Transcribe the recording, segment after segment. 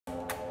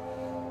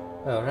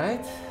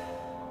Alright,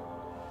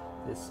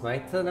 this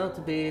might turn out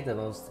to be the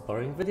most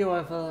boring video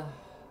ever.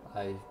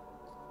 I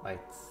might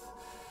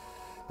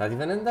not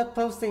even end up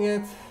posting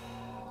it.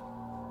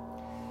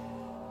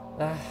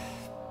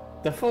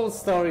 The full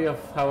story of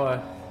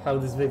how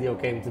this video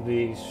came to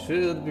be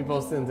should be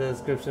posted in the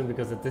description,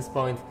 because at this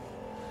point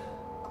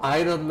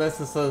I don't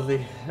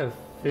necessarily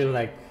feel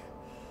like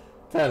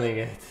telling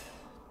it.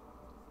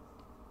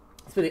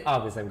 It's pretty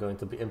obvious I'm going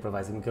to be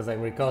improvising, because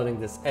I'm recording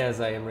this as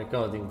I am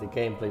recording the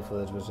gameplay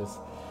footage, which is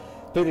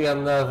pretty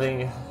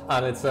unnerving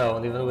on its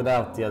own, even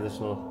without the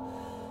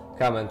additional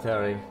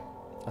commentary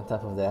on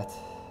top of that.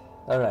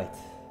 Alright.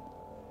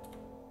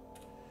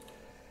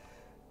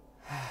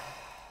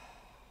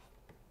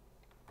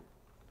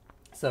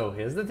 So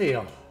here's the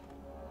deal.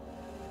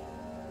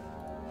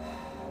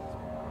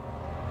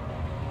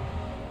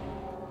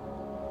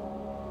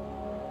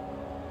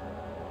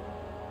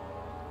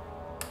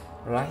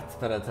 Right,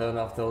 better turn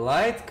off the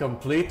light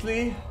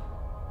completely.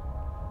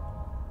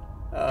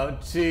 Oh,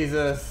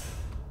 Jesus.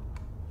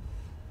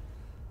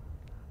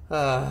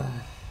 I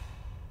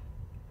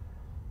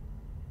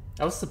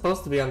was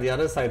supposed to be on the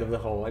other side of the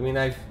hole. I mean,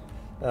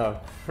 oh,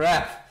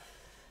 crap.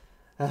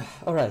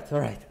 Alright.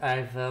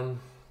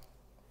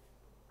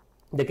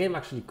 The game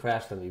actually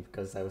crashed on me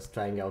because I was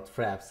trying out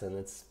traps, and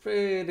it's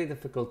pretty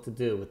difficult to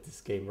do with this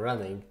game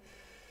running.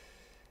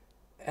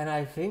 And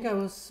I think I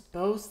was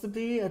supposed to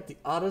be at the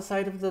other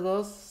side of the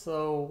door,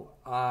 so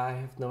I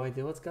have no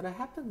idea what's gonna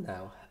happen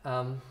now.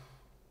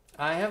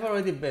 I have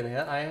already been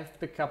here. I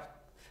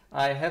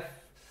have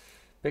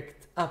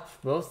picked up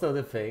most of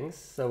the things,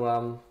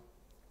 so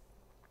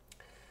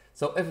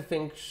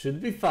everything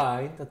should be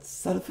fine. That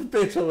son of a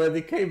bitch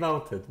already came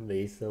out at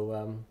me,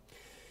 so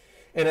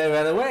and I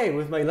ran away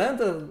with my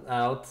lantern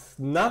out,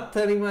 not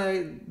turning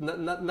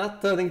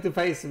to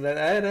face him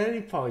at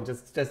any point,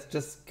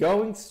 just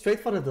going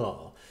straight for the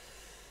door.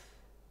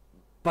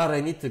 But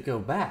I need to go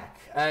back.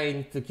 I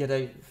need to get,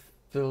 I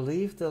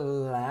believe, the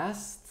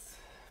last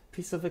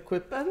piece of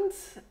equipment,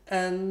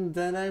 and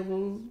then I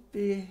will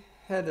be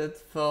headed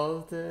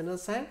for the Inner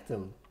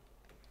Sanctum.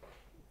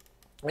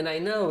 And I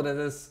know that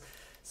as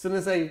soon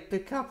as I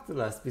pick up the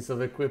last piece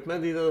of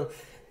equipment,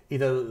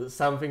 either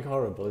something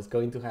horrible is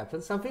going to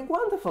happen, something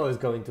wonderful is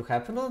going to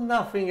happen, or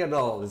nothing at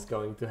all is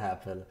going to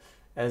happen,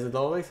 as it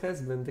always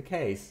has been the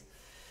case.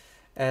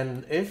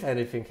 And if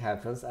anything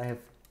happens, I have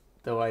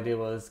no idea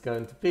what it's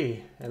going to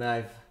be, and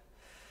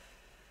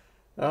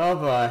oh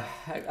boy,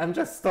 I'm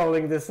just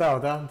stalling this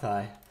out, aren't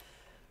I?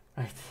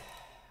 Right,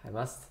 I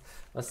must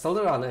hold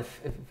around.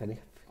 If anything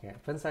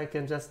happens, I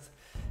can just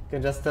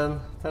turn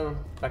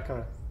back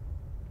around.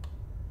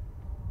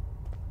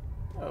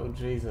 Oh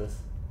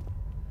Jesus.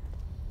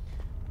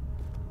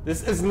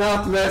 This is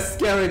not less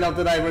scary now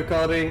that I'm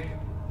recording.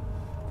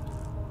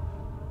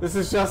 This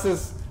is just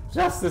as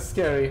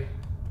scary.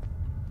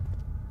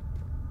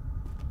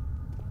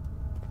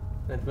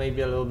 That may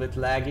be a little bit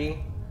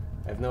laggy.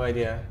 I have no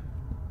idea.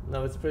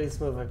 No, it's pretty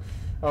smooth.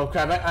 Oh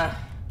crap, I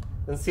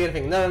don't see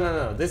anything.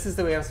 No. This is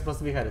the way I'm supposed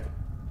to be headed.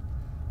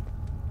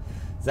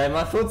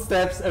 My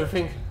footsteps,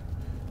 everything.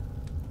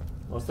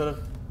 Most of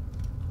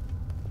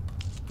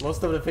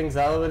the things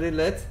are already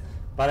lit,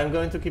 but I'm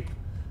going to keep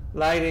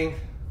lighting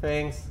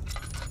things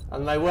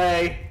on my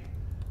way.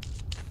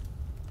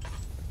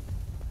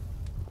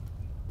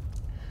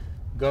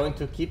 Going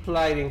to keep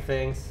lighting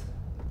things.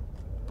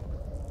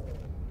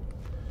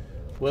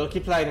 We'll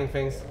keep lighting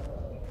things.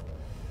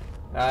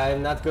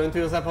 I'm not going to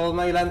use up all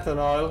my lantern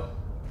oil.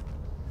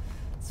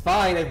 It's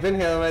fine, I've been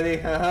here already.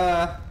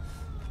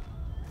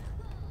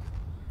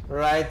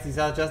 Right, these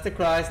are just the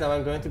cries. Now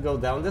I'm going to go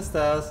down the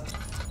stairs.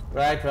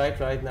 Right.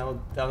 Now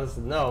down the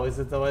stairs. No, is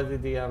it already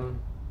the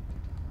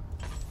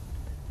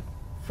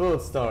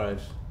food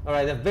storage?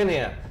 Alright, I've been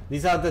here.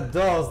 These are the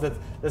doors that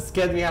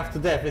scared me half to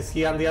death. Is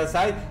he on the other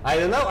side? I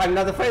don't know. I'm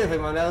not afraid of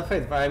him. I'm not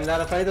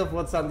afraid of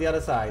what's on the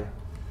other side.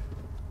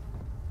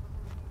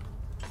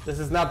 This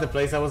is not the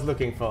place I was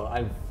looking for.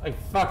 I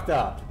fucked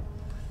up.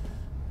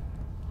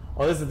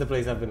 Oh, this is the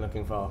place I've been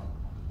looking for.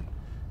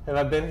 Have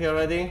I been here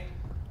already?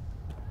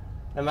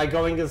 Am I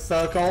going in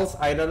circles?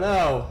 I don't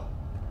know.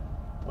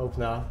 Hope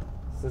not.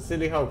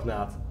 Sincerely hope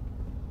not.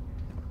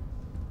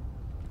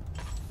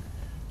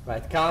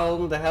 Right,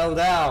 calm the hell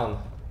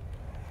down.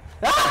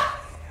 Ah!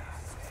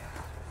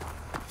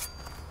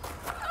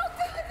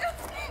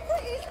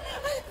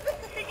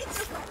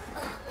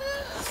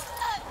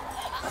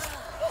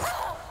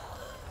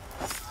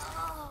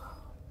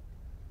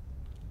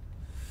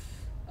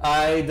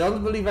 I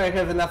don't believe I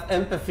have enough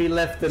empathy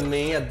left in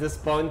me at this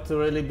point to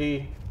really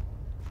be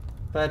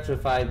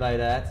petrified by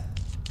that.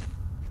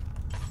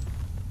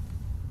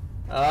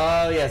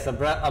 Oh yes, a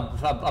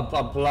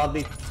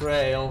bloody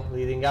trail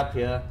leading up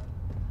here.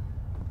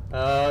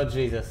 Oh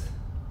Jesus.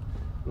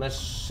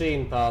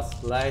 Machine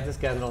parts, light this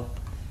candle.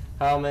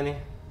 How many?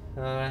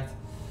 Alright.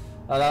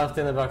 A lot of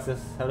tinner boxes.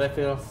 How do I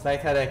feel? Slight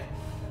headache.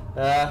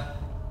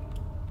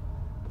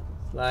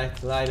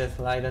 Light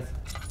it.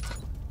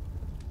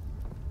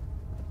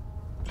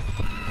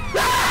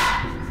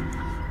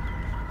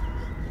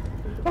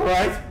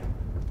 Alright.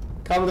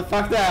 Calm the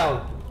fuck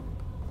down.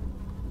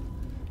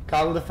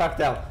 Calm the fuck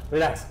down.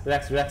 Relax,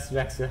 relax, relax,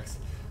 relax, relax.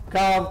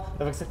 Calm.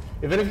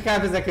 If anything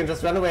happens, I can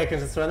just run away. I can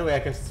just run away. I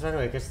can just run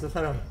away. I can just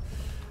run away.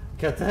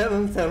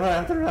 Turn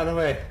around and run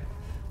away.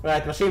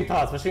 Right, machine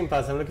parts, machine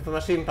parts. I'm looking for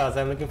machine parts.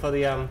 I'm looking for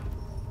the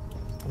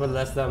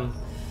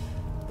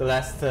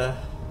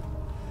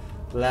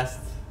last,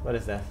 what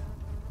is that?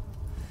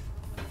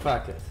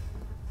 Fuck it.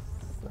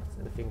 It's not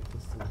anything too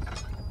much.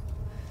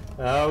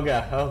 Oh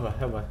god, oh boy,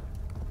 oh boy.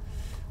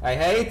 I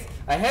hate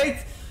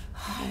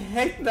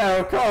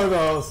narrow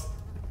corridors.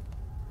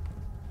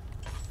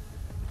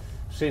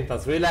 Machine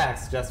parts,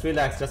 relax, just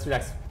relax, just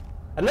relax.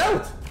 A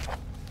note!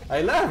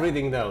 I love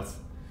reading notes.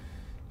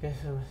 Okay,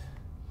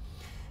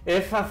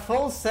 if a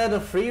full set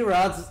of 3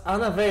 rods is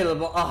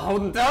unavailable, oh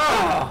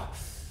no!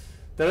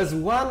 There is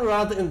 1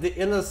 rod in the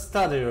inner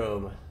study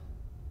room.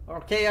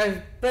 Okay,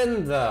 I've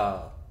been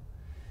there.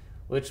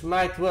 Which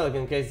might work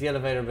in case the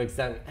elevator breaks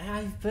down.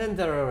 I've been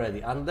there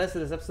already. Unless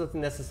it is absolutely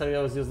necessary, I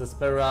always use the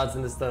spare rods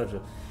in the storage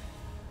room.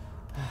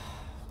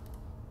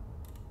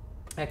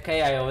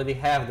 Okay, I already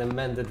have the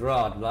mended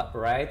rod,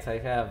 right? I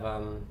have,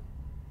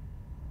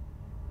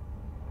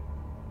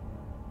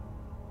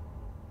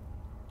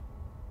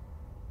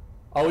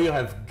 Oh, you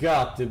have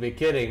got to be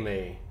kidding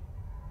me.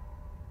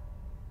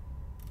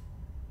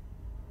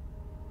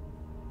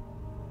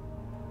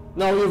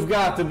 No, you've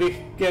got to be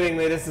kidding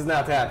me. This is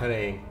not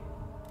happening.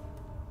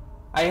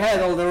 I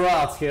had all the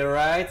rods here,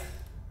 right?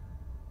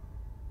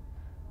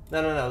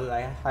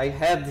 No. I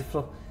had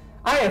the...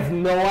 I have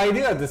no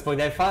idea at this point.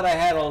 I thought I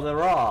had all the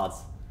rods.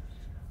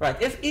 Right,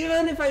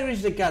 even if I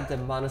reach the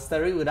goddamn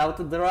monastery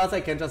without the rods, I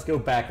can just go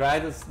back,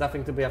 right? There's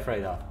nothing to be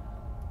afraid of.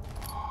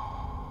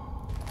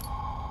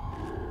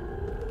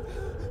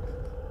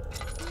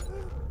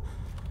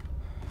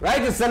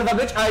 Right, you son of a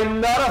bitch, I'm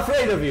not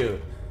afraid of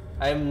you.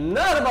 I'm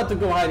not about to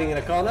go hiding in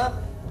a corner.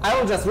 I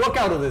will just walk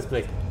out of this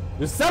place.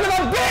 You son of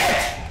a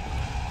bitch!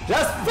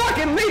 Just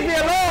fucking leave me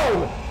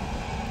alone!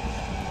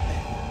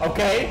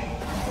 Okay.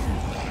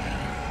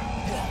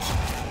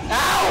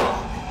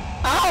 Ow!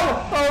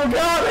 Ow! Oh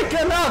god, I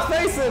cannot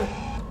face him!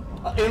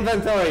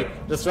 Inventory.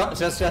 Just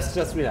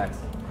relax.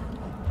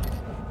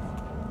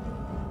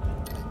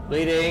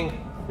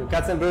 Bleeding. You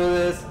cuts and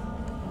bruises.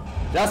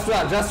 Just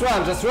run, just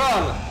run, just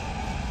run!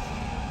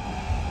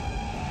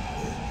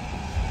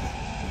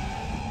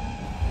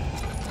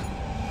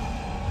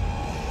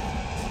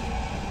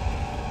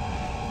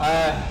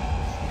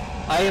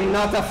 I am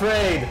not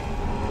afraid.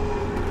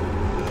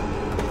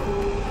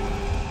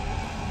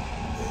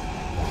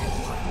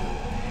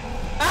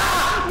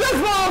 Ah!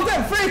 There's more of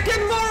them!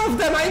 Freaking more of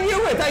them! I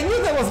knew it! I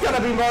knew there was gonna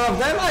be more of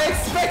them! I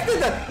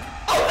expected it!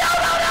 Oh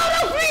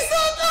no! Please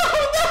don't! No!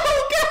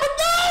 God,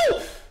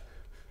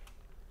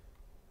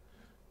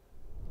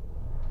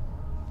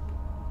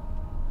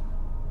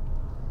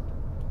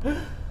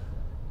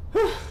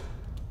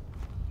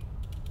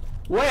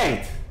 no!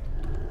 Wait!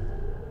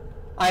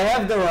 I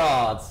have the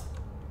rods.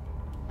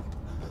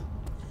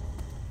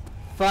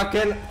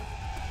 Fucking...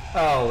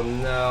 Oh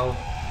no.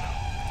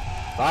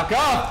 Fuck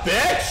off,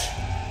 bitch!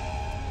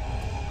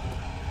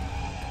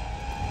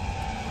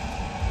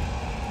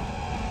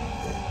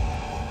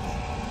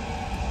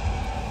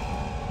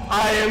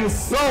 I am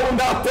so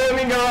not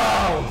turning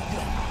around!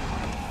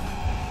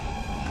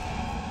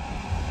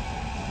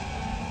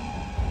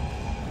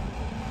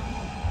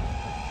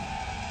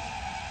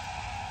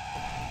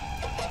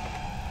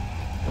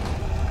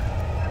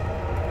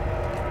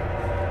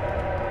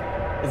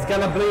 It's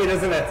gonna bleed,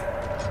 isn't it?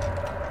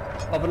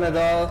 Open the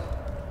door.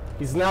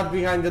 He's not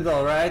behind the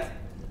door, right?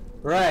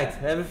 Right.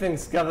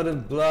 Everything's covered in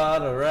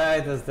blood,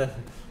 alright. There's the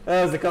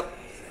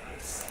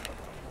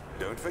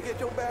Don't forget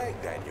your bag,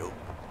 Daniel.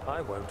 I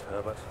won't,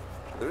 Herbert.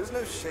 There is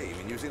no shame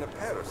in using a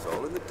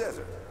parasol in the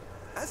desert.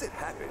 As it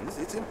happens,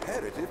 it's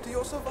imperative to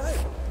your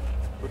survival.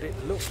 But it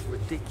looks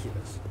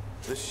ridiculous.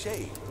 The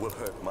shade will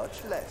hurt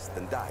much less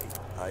than dying,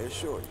 I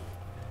assure you.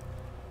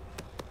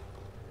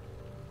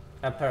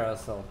 A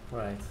parasol,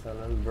 right,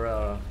 an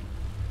umbrella.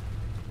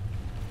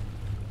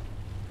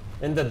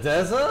 In the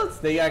desert?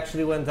 They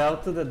actually went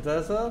out to the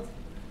desert?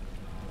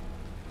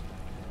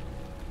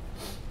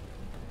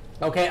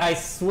 Okay, I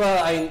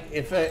swear,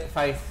 if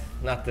I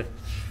not the...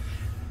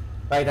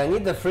 Right, I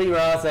need the 3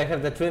 rods. I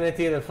have the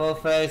Trinity, the full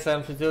phase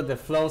amplitude, the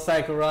flow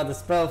cycle rod, the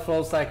spell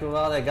flow cycle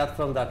rod I got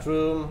from that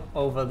room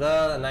over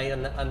there, and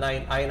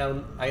I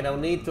now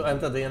need to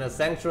enter the Inner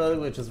Sanctuary,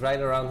 which is right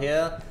around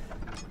here.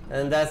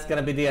 And that's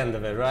gonna be the end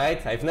of it,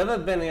 right? I've never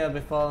been here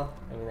before.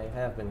 I mean, I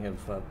have been here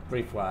for a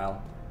brief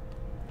while.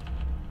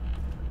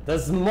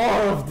 There's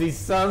more of these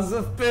sons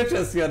of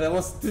bitches here. There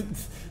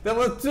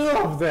were 2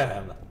 of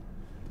them.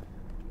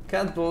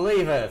 Can't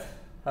believe it.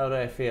 How do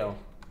I feel?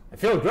 I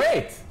feel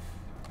great.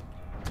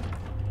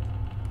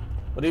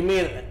 What do you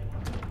mean?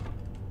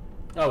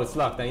 Oh, it's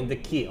locked. I need the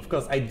key. Of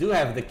course, I do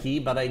have the key,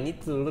 but I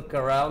need to look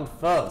around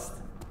first.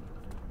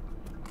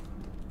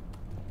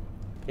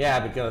 Yeah,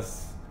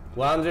 because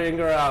wandering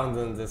around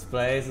in this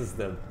place is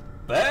the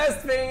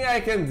best thing I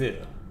can do.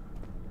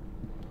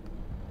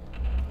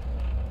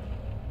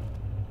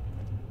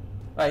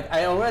 Right,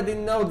 I already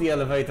know the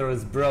elevator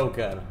is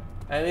broken.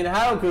 I mean,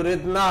 how could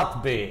it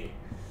not be?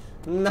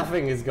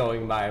 Nothing is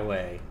going my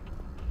way.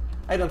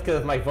 I don't care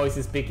if my voice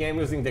is speaking, I'm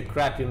using the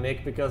crappy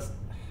mic because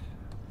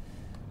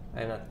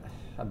I'm not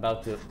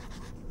about to...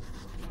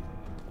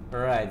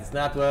 Alright, it's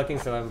not working,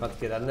 so I'm about to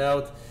get a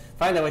note.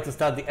 Find a way to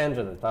start the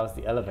engine that powers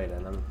the elevator,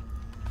 and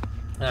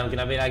I'm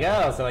gonna be like,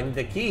 oh, so I need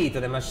the key to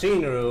the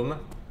machine room,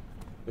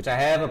 which I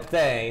have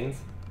obtained.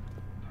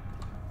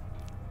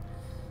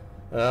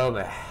 Oh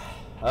man.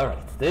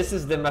 Alright, this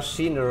is the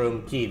machine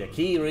room key. The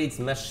key reads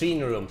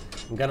machine room.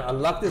 I'm gonna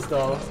unlock this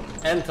door,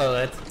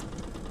 enter it.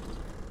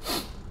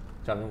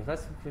 Traveling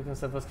fast, you can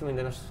stop us in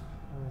the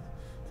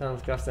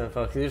glass and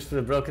fall. He reached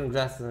through the broken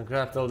glass and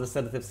grabbed all the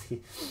sedatives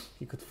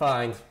he could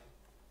find.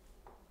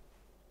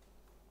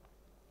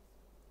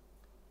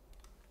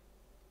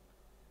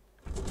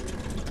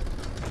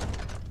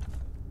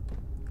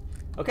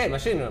 Okay,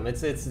 machine room.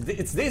 It's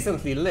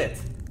decently lit.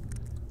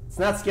 It's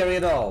not scary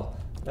at all.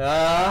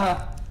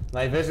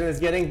 My vision is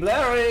getting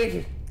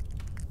blurry.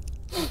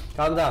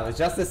 Calm down. It's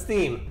just a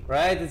steam,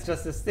 right? It's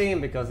just a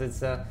steam because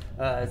it's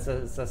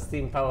a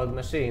steam-powered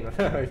machine.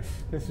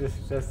 It's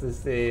just a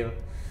steam.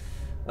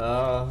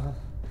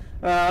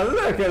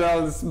 Look at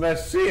all this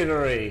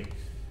machinery.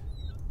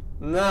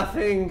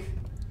 Nothing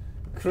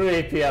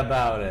creepy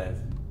about it.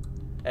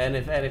 And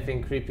if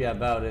anything creepy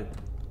about it,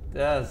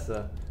 there's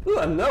ooh,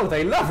 a note.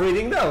 I love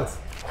reading notes.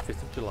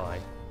 5th of July,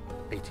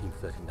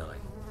 1839.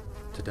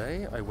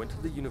 Today I went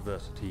to the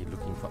university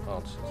looking for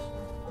answers.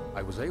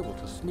 I was able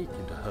to sneak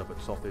into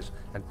Herbert's office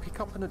and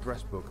pick up an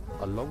address book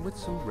along with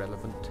some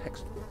relevant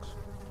textbooks.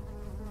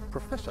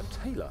 Professor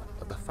Taylor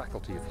at the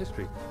Faculty of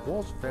History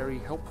was very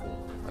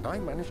helpful, and I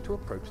managed to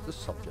approach the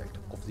subject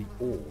of the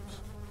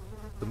orbs.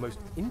 The most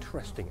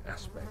interesting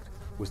aspect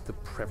was the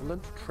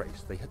prevalent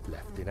trace they had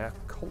left in our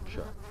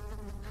culture.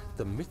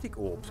 The mythic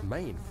orbs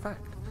may in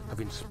fact have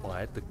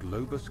inspired the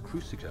globus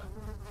cruciger,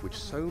 which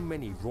so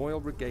many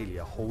royal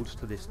regalia holds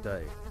to this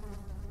day.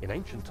 In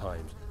ancient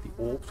times, the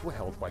orbs were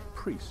held by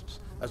priests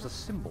as a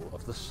symbol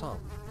of the sun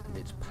and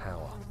its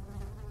power.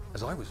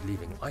 As I was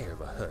leaving, I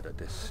overheard a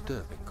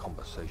disturbing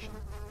conversation.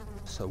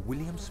 Sir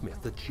William Smith,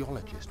 the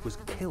geologist, was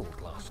killed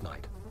last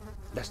night.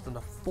 Less than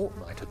a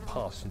fortnight had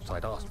passed since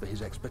I'd asked for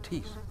his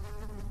expertise.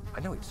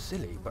 I know it's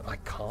silly, but I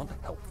can't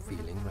help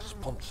feeling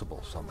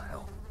responsible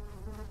somehow.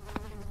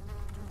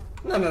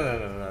 No.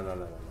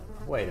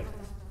 Wait a minute.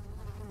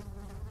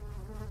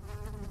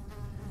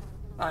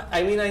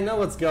 I mean, I know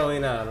what's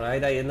going on,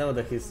 right? I know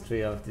the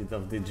history of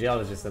the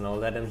geologist and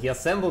all that, and he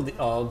assembled the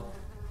orb.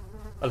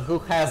 Well, who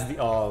has the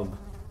orb?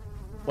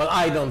 Well,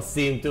 I don't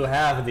seem to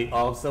have the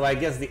orb, so I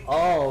guess the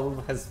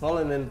orb has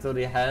fallen into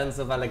the hands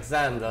of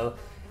Alexander,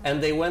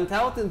 and they went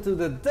out into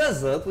the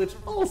desert, which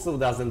also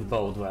doesn't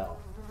bode well.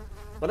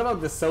 What about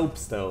the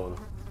soapstone?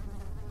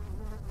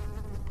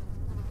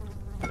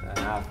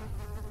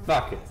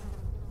 Fuck it.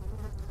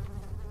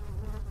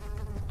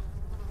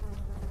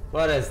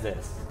 What is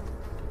this?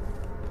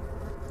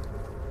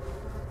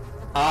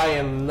 I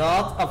am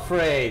not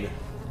afraid.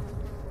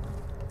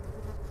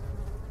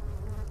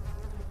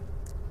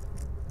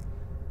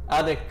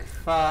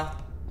 Adequatio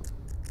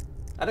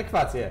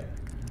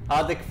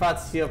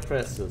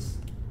pressus.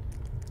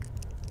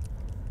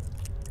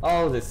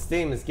 Oh, the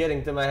steam is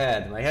getting to my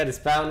head. My head is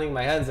pounding,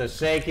 my hands are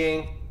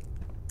shaking.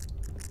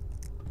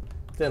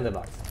 Turn the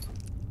box.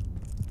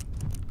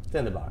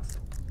 Turn the box.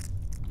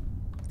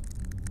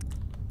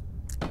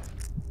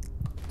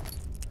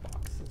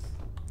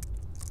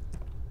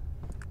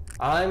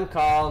 I'm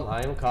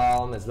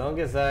calm. As long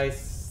as I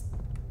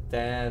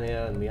stand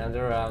here and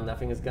meander around,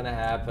 nothing is gonna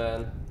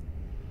happen.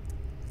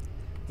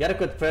 The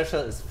adequate pressure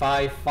is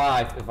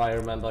 5.5 if I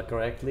remember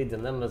correctly. The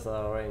numbers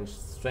are arranged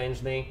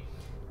strangely.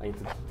 I need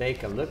to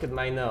take a look at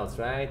my notes,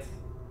 right?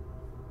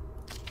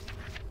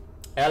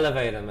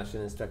 Elevator machine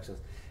instructions.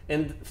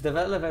 And if the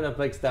elevator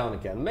breaks down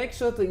again, make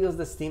sure to use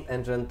the steam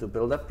engine to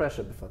build up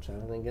pressure before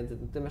traveling into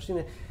the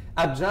machine.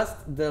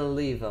 Adjust the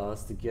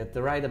levers to get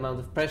the right amount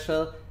of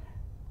pressure.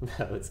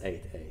 No, it's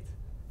 8.8.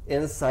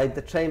 Inside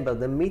the chamber,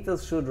 the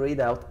meters should read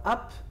out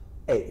up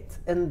 8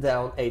 and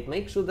down 8.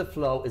 Make sure the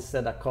flow is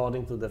set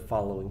according to the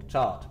following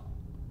chart.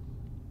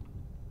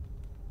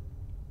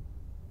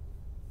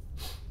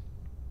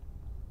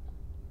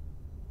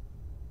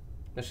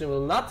 Machine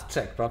will not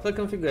check proper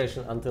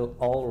configuration until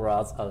all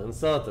rods are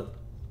inserted.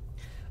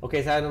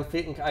 Okay, so I don't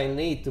think I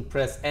need to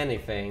press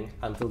anything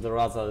until the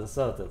rods are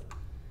inserted.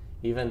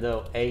 Even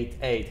though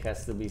 8.8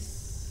 has to be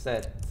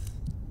set.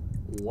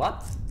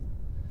 What?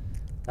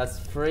 That's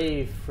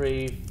 3,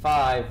 3,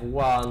 5,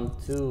 1,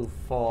 2,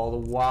 4,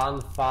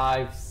 1,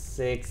 5,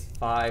 6,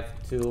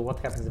 5, 2. What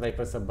happens if I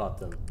press a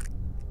button?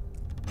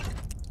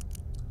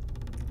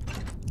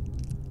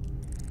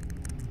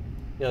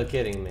 You're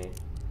kidding me.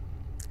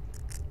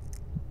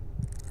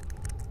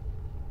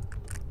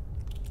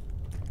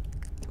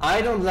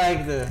 I don't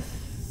like the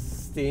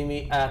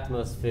steamy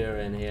atmosphere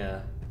in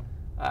here.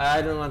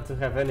 I don't want to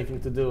have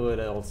anything to do with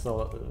it,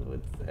 also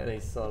with any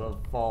sort of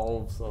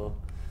valves or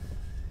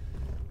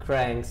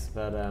cranks,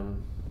 but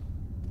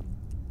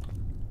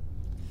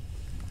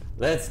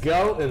Let's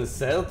go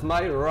insert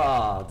my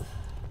rod.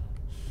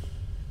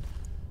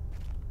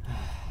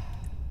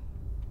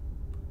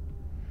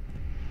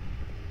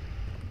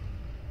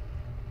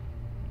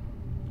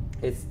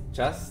 It's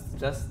just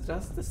the steam.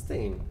 Just the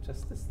steam.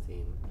 Just the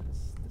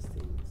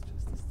steam. It's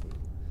just the steam.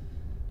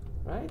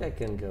 Right, I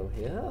can go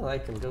here, or I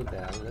can go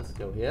down. Let's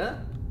go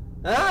here.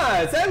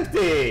 Ah, it's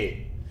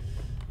empty!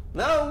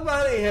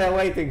 Nobody here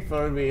waiting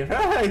for me,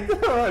 right?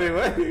 Nobody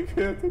waiting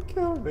here to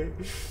kill me.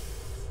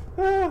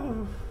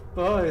 Oh,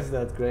 boy, is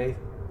that great.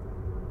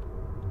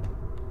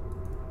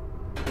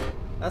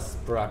 A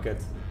sprocket.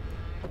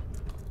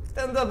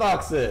 Tinder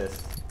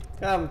boxes!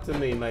 Come to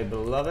me, my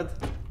beloved.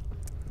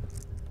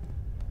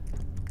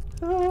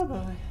 Oh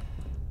boy.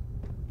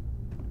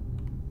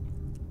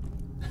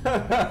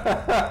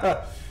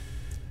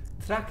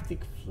 Tractic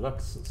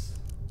fluxus.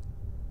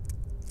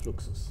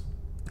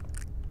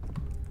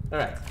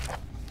 Alright.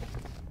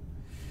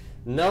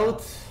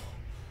 Note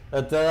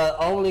that there are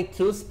only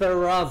 2 spare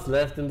rods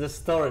left in the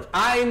storage.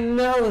 I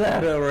know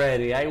that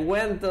already. I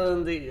went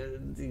on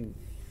in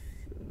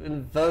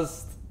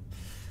first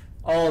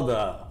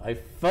order. I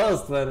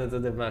first went into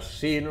the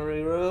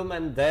machinery room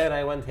and then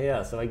I went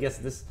here. So I guess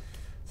this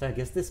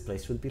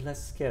place should be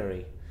less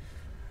scary.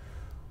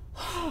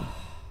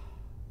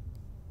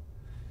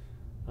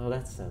 Oh,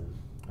 that's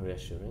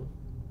reassuring.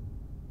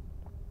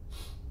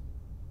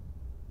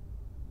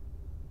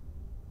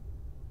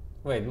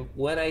 Wait,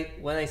 when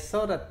I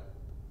saw that,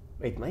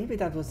 wait, maybe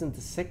that wasn't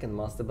the second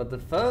monster, but the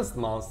first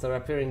monster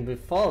appearing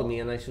before me,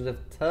 and I should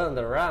have turned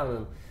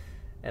around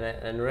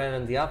and ran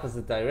in the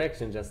opposite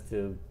direction just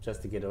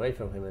to get away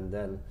from him, and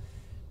then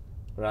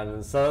run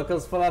in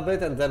circles for a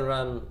bit, and then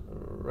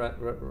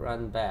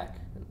run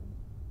back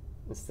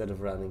instead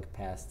of running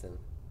past him.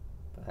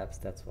 Perhaps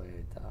that's why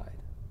I died.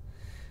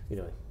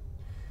 Anyway.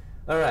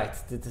 Alright,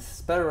 the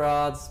spare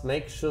rods,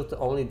 make sure to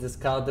only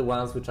discard the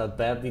ones which are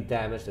badly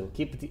damaged and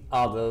keep the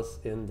others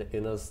in the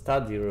inner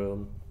study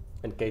room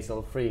in case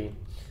all 3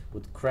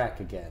 would crack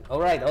again.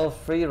 Alright, all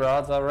 3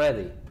 rods are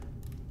ready.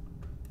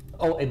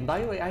 Oh, and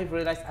by the way, I've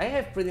realized I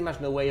have pretty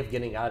much no way of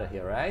getting out of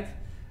here, right?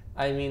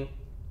 I mean,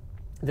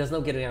 there's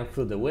no getting out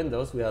through the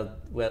windows. We are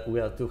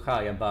too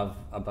high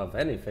above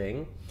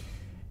anything,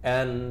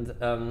 and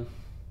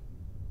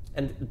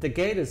the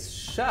gate is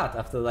shut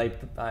after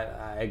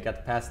I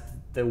got past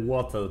the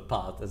water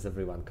part, as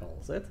everyone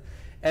calls it.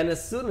 And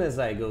as soon as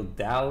I go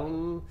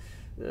down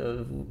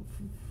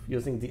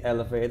using the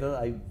elevator,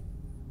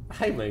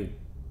 I may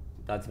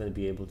not even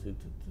be able to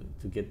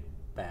get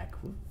back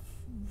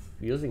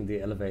using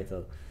the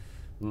elevator,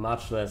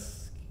 much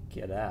less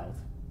get out.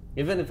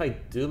 Even if I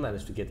do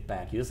manage to get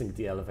back using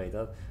the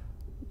elevator,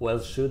 where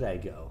should I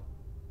go?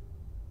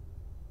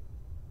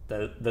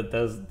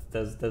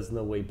 There's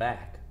no way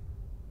back.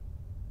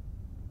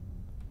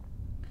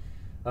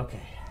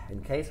 Okay,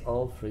 in case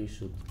all 3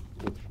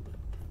 would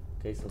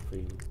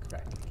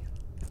crack again.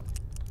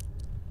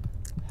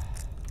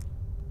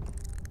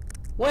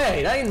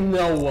 Wait, I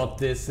know what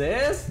this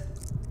is!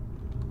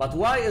 But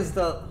why is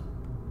there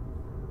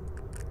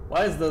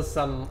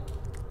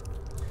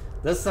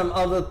there's some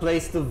other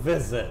place to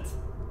visit?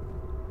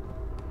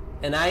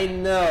 And I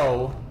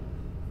know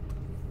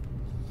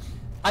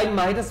I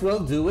might as well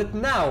do it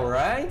now,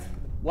 right?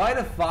 Why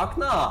the fuck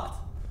not?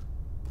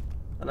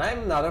 And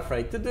I'm not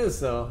afraid to do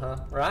so, huh?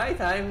 Right?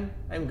 I'm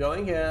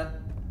going here.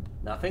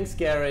 Nothing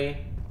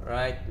scary,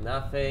 right?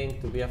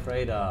 Nothing to be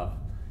afraid of.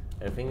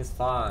 Everything is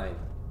fine.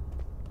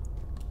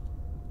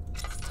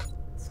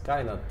 It's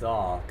kind of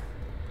dark.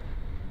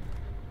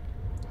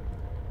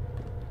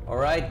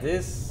 Alright,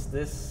 this...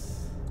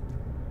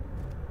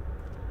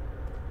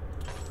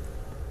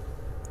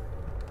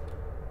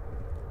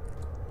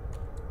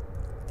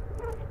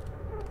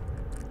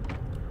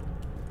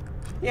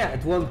 Yeah,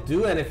 it won't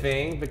do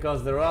anything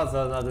because the rods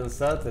are not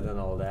inserted and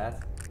all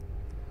that.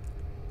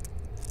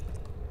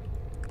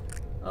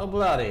 Oh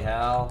bloody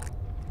hell.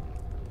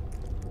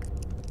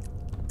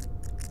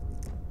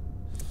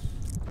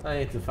 I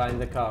need to find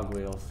the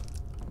cogwheels.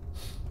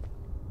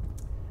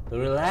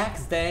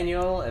 Relax,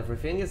 Daniel.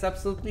 Everything is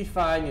absolutely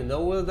fine. You know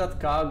where that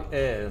cog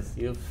is.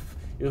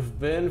 You've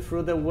been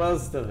through the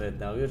worst of it.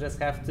 Now you just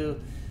have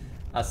to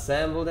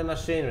assemble the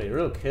machinery.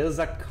 Look, here's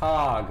a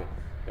cog.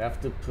 You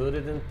have to put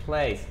it in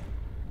place.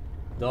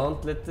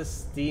 Don't let the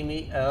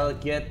steamy air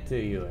get to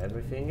you.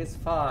 Everything is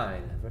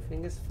fine.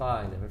 Everything is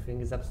fine. Everything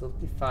is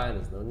absolutely fine.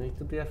 There's no need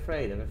to be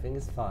afraid. Everything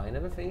is fine.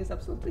 Everything is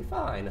absolutely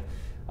fine.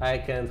 I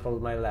can't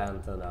hold my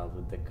lantern out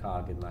with the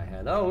cog in my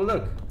hand. Oh,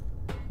 look!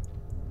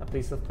 A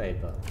piece of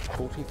paper.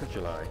 14th of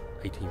July,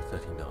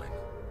 1839.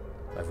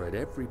 I've read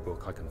every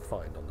book I can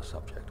find on the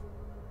subject.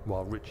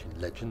 While rich in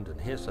legend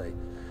and hearsay,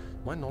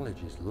 my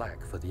knowledge is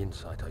lack for the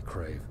insight I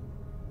crave.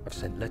 I've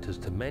sent letters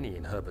to many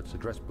in Herbert's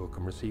address book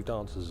and received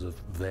answers of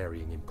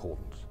varying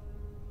importance.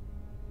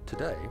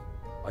 Today,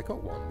 I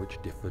got one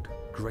which differed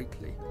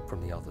greatly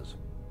from the others.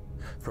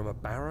 From a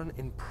baron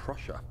in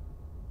Prussia.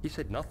 He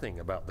said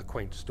nothing about the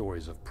quaint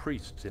stories of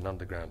priests in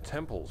underground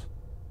temples.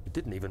 He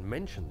didn't even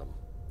mention them.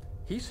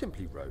 He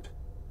simply wrote,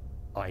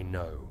 "I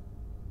know.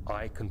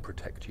 I can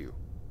protect you.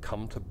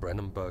 come to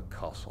Brennenburg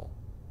Castle.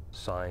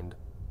 Signed,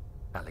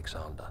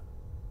 Alexander.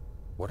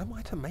 What am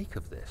I to make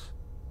of this?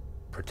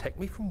 Protect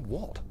me from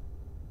what?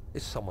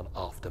 Is someone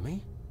after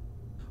me?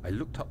 I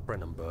looked up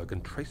Brennenburg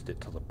and traced it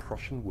to the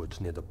Prussian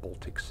woods near the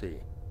Baltic Sea.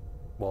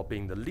 While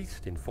being the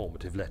least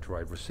informative letter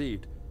I've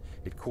received,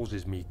 it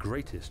causes me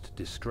greatest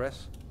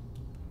distress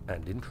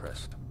and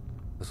interest.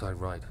 As I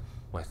write,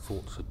 my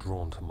thoughts are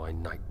drawn to my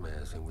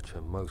nightmares in which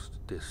a most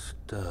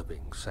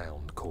disturbing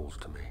sound calls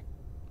to me.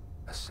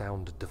 A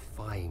sound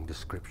defying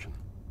description.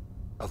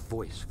 A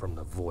voice from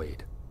the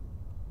void.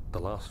 The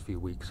last few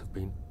weeks have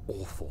been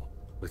awful,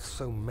 with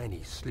so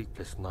many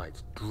sleepless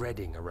nights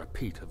dreading a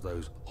repeat of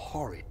those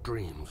horrid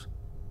dreams.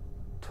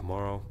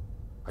 Tomorrow,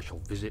 I shall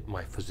visit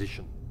my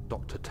physician,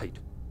 Dr. Tate,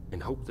 in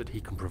hope that he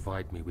can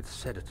provide me with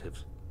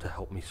sedatives to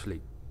help me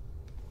sleep.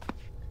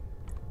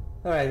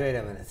 Alright, wait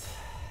a minute.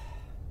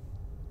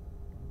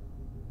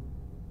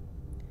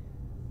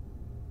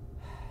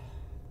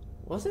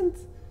 Wasn't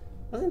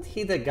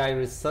he the guy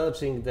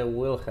researching the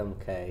Wilhelm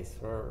case,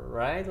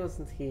 right?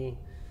 Wasn't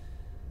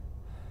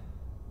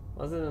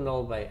it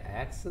all by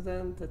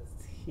accident that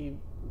he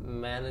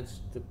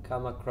managed to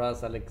come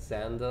across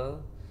Alexander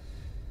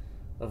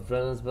of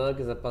Brennensburg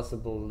as a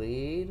possible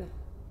lead?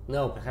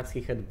 No, perhaps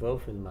he had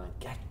both in mind.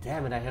 God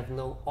damn it, I have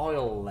no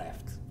oil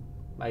left.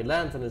 My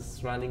lantern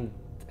is running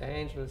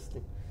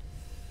dangerously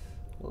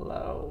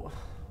low.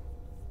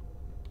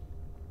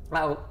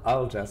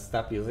 I'll just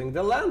stop using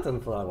the lantern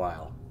for a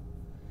while.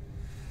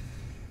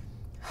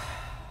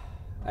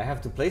 I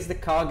have to place the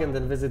cog and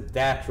then visit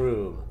that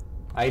room.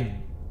 I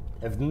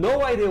have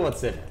no idea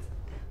what's in it,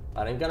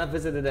 but I'm gonna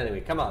visit it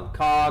anyway. Come on,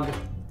 cog.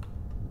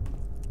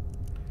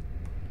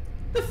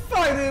 The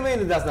fuck do you mean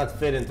it does not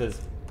fit into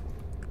this?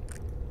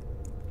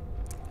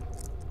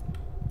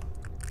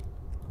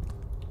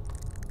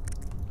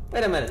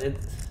 Wait a minute,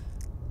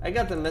 I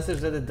got the message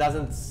that it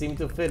doesn't seem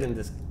to fit in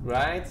this,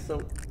 right?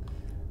 So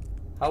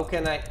how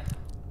can I...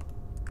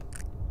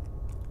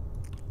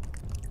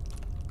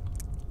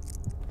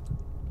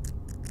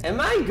 Am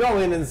I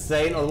going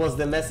insane, or was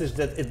the message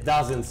that it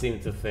doesn't seem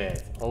to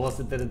fit? Or was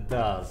it that it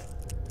does?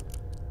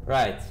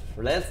 Right,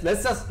 let's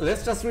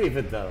just read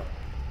it though.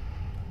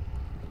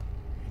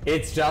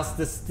 It's just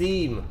the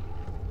steam.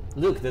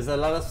 Look, there's a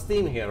lot of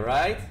steam here,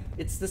 right?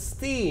 It's the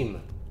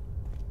steam.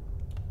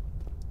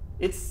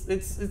 It's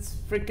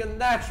freaking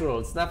natural.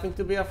 It's nothing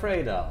to be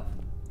afraid of.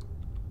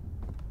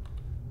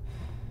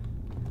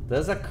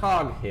 There's a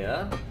cog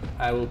here.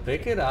 I will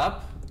pick it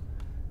up,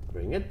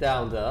 bring it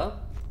down there,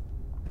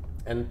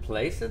 and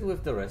place it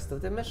with the rest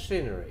of the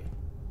machinery.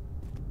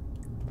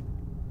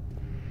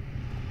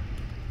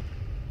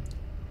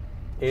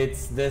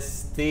 It's the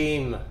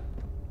steam.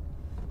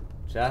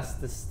 Just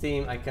the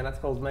steam. I cannot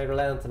hold my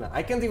lantern out.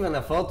 I can't even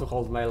afford to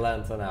hold my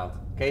lantern out.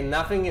 Okay,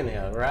 nothing in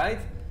here, right?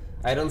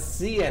 I don't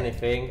see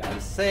anything.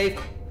 I'm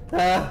safe.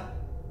 Ah.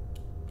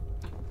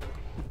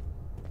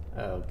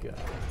 Oh god.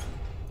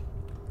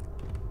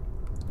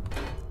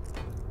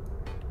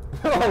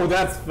 Oh,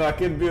 that's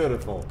fucking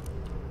beautiful.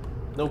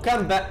 No,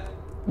 come back.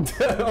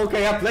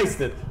 Okay, I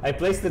placed it. I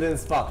placed it in the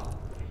spot.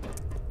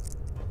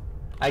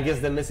 I guess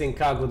the missing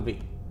cog would be...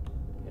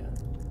 Yeah.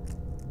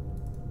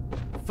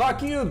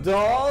 Fuck you,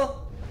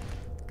 doll!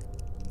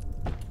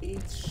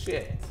 Eat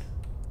shit.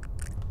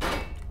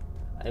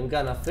 I'm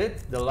gonna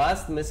fit the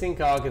last missing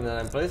cog, and then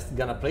I'm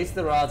gonna place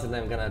the rods, and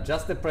I'm gonna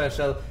adjust the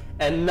pressure,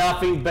 and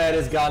nothing bad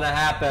is gonna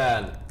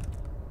happen.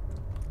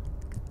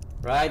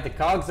 Right? The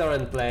cogs are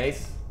in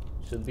place.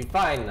 Should be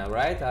fine now,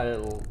 right?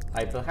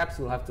 I perhaps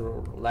will have to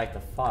light a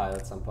fire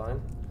at some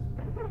point.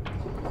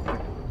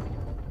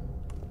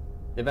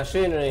 The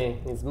machinery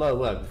needs more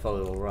work before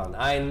it will run.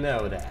 I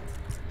know that.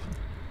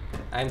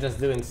 I'm just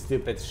doing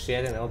stupid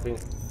shit and hoping...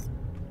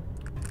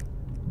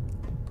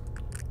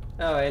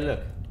 Oh, hey,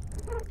 look.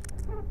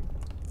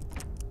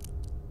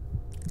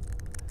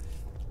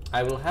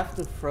 I will have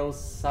to throw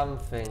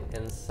something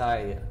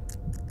inside here.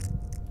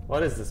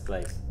 What is this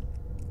place?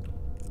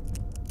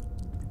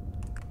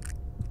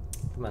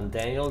 Come on,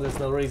 Daniel, there's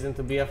no reason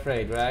to be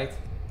afraid, right?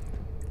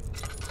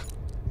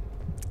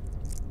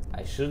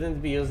 I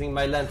shouldn't be using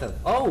my lantern.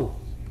 Oh!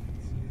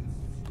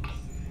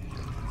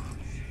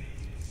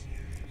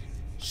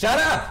 Shut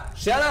up!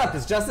 Shut up!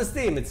 It's just the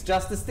steam. It's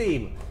just the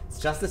steam. It's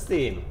just the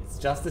steam. It's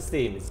just the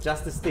steam. It's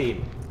just the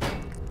steam.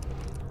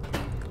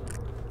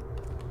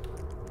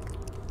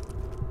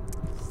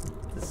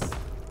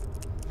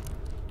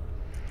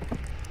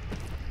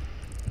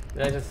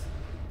 Did I just...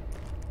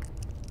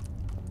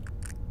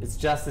 It's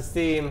just the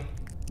steam.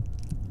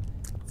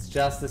 It's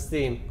just the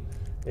steam.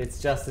 It's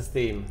just the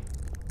steam.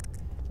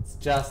 It's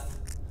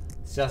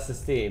just the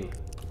steam.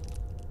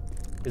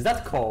 Is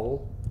that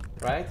coal?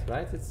 Right?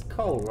 Right? It's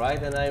coal,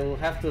 right? And I will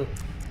have to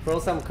throw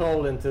some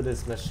coal into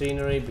this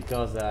machinery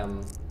because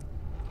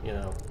you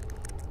know,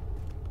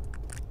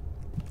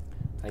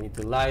 I need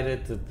to light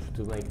it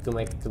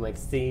to make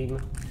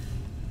steam.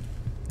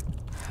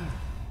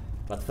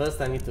 But first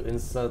I need to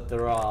insert the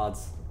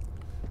rods.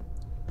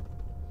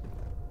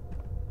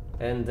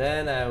 And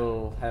then I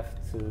will have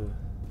to...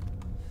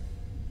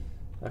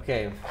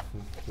 Okay,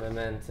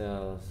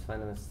 memento.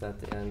 Find a way to start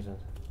the engine.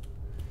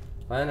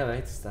 Find a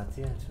way to start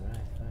the engine.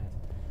 Right.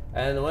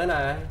 And when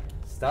I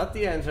start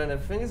the engine,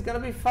 everything is gonna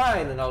be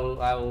fine, and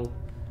I'll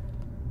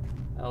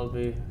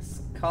be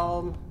as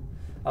calm.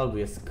 I'll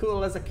be as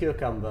cool as a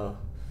cucumber.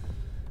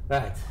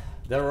 Right.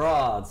 The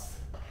rods,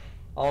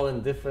 all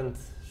in different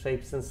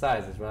shapes and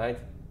sizes, right?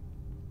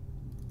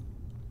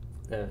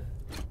 The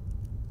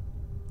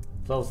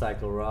flow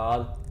cycle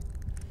rod.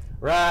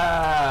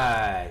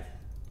 Right.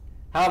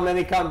 How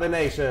many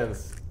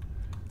combinations?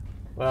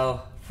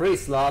 Well, 3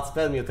 slots,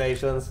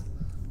 permutations.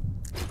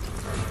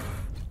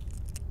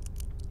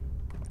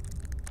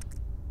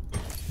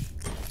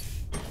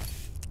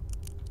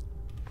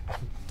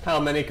 How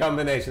many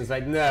combinations?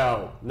 Like,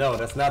 no,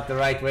 that's not the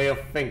right way of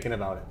thinking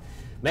about it.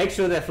 Make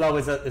sure the flow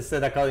is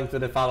set according to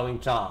the following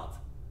chart.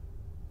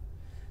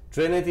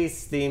 Trinity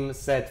steam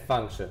set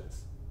functions.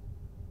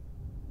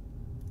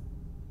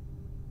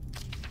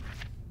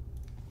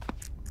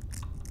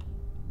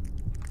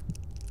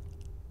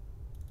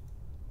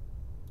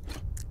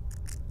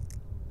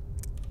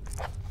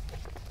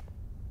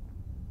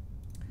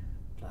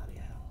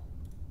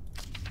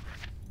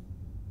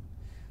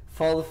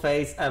 Full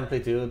phase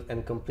amplitude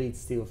and complete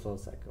steel flow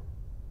cycle.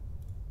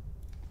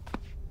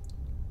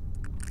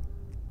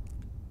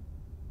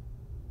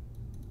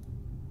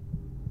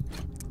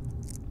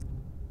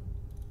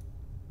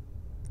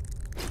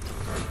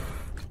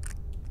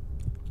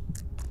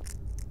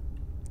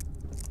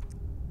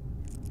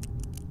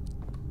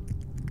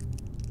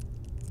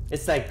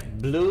 It's like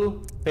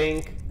blue,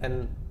 pink,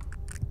 and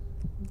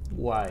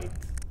white.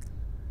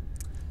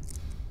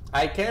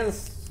 I can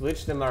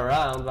switch them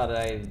around, but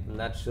I'm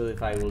not sure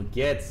if I will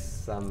get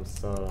some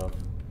sort of...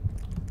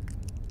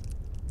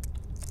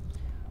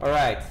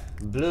 Alright,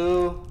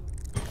 blue,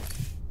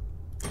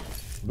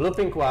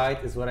 pink,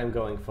 white is what I'm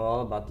going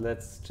for, but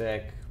let's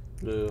check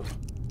blue,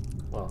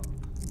 well,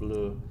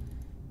 blue,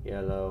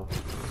 yellow.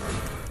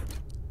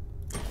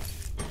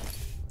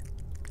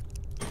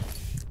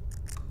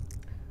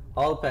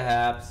 All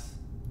perhaps,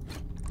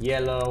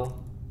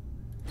 yellow,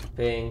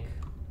 pink,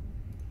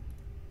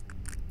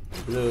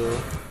 blue,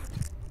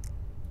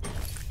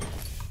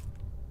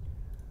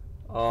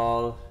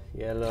 all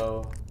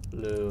yellow,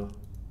 blue,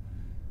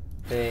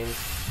 pink.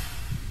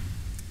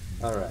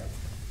 All right.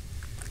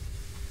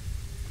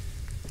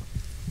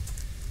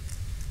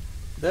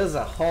 There's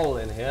a hole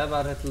in here,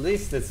 but at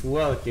least it's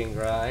working,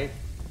 right?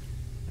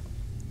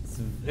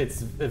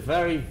 It's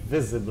very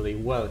visibly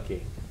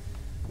working.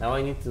 Now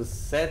I need to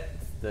set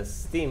the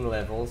steam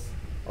levels,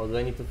 or do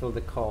I need to fill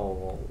the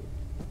coal?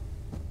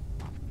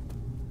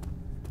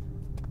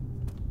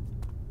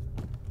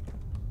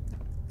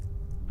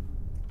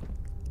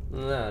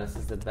 No, this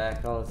is the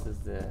back hole, this is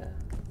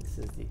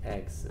the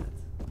exit.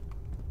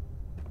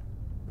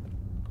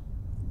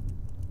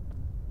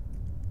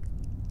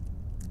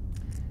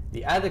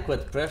 The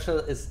adequate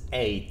pressure is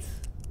 8,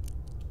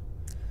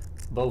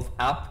 both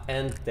up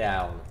and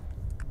down.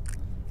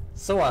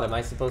 So what, am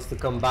I supposed to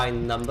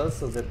combine numbers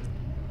so that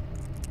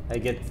I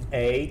get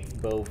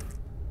 8 both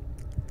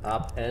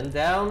up and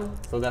down?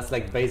 So that's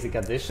like basic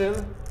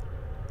addition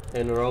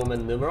in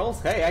Roman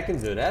numerals. Hey, I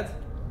can do that.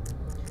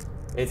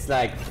 It's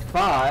like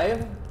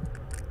 5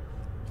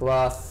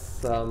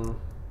 plus 1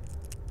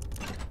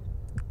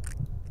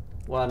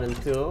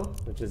 and 2,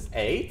 which is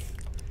 8.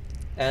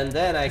 And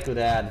then I could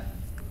add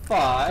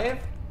 5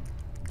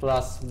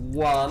 plus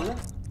 1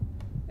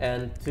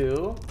 and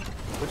 2,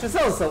 which is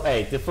also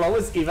 8. The flow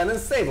is even and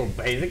stable.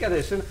 Basic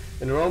addition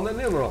in Roman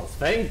numerals.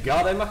 Thank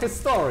God I'm a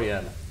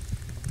historian.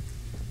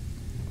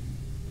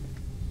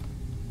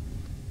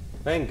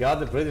 Thank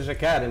God the British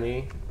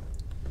Academy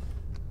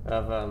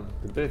of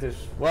the British,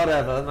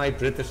 whatever, my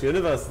British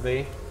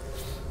University.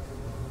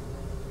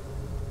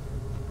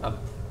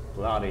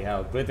 Bloody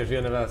hell, British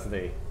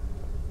University.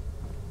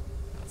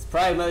 It's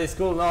primary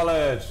school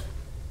knowledge.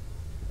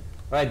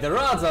 Right, the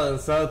rods are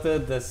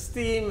inserted, the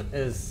steam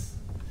is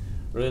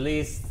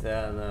released,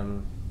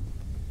 and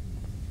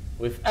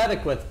with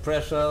adequate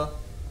pressure,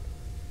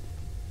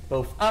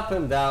 both up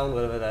and down,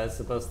 whatever that is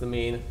supposed to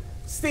mean.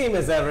 Steam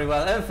is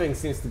everywhere, everything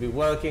seems to be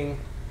working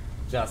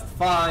just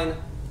fine,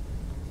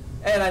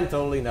 and I'm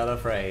totally not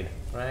afraid,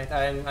 right?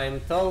 I'm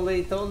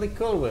totally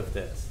cool with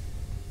this.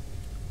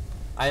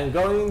 I'm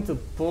going to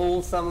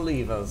pull some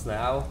levers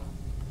now,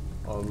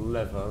 or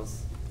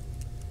levers.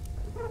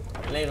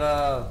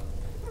 Lever.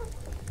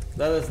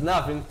 There is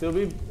nothing to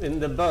be in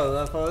the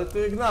burner for it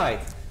to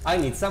ignite. I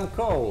need some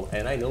coal,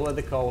 and I know where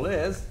the coal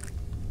is.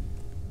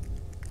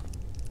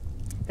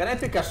 Can I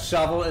pick a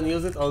shovel and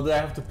use it, or do I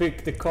have to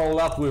pick the coal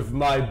up with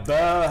my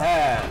bare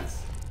hands?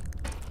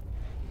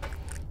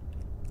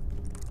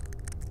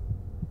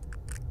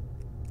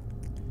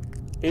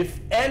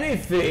 If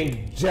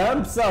anything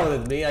jumps out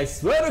at me, I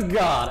swear to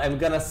God, I'm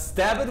gonna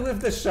stab it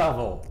with the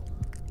shovel.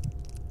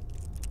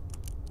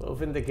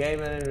 Both in the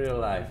game and in real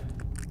life.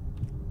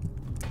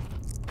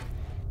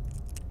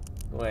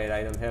 Wait,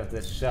 I don't have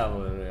the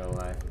shovel in real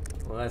life.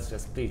 Well, that's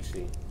just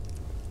peachy.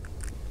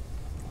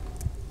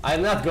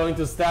 I'm not going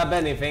to stab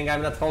anything.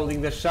 I'm not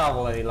holding the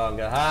shovel any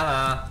longer.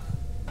 Haha.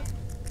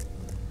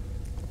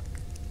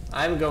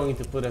 I'm going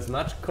to put as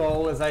much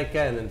coal as I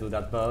can into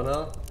that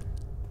burner.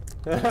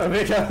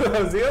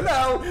 Because, you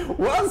know,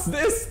 once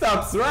this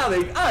stops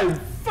running, I'm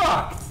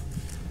fucked!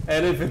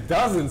 And if it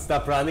doesn't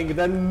stop running,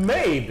 then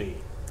maybe,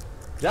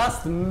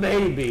 just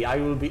maybe, I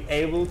will be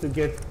able to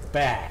get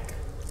back.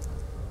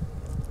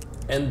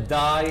 And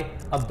die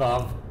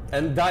above,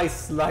 and die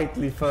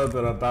slightly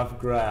further above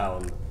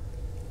ground.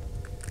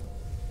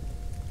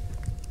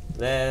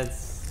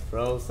 Let's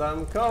throw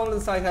some coal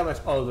inside. How much?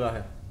 Oh, do I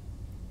have?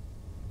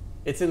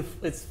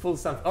 It's full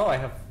stuff. Oh, I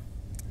have.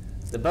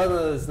 The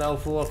burner is now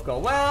full of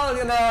coal. Well,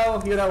 you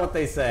know what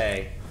they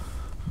say.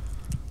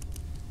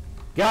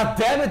 God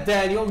damn it,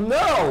 Daniel!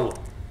 No!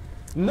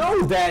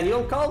 No,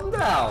 Daniel, calm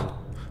down.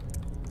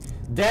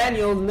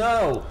 Daniel,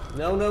 no!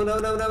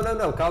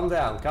 No. Calm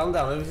down, calm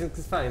down. Everything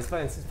is fine. It's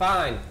fine. It's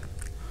fine.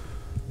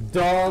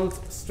 Don't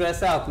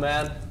stress out,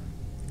 man.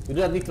 You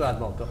do not need to add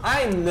more coal.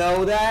 I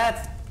know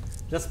that.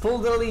 Just pull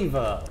the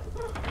lever.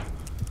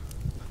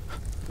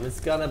 It's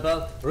gonna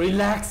burn.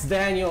 Relax,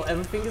 Daniel.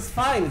 Everything is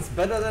fine. It's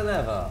better than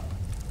ever.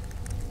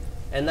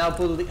 And now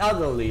pull the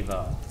other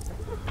lever.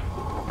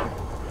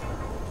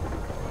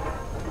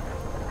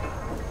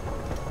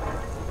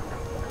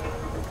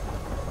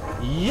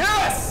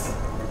 Yes!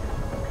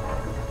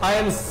 I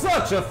am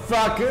such a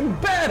fucking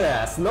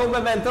badass. No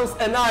mementos,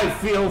 and I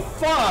feel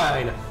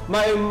fine.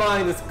 My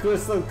mind is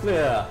crystal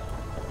clear.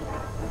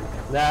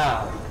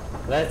 Now,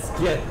 let's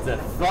get the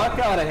fuck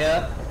out of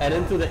here and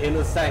into the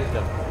Inner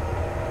Sanctum.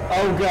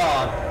 Oh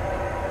god.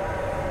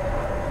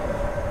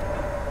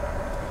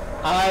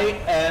 I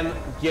am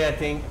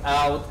getting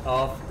out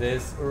of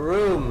this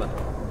room.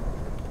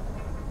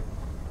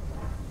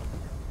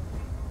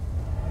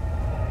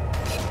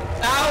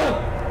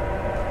 Ow!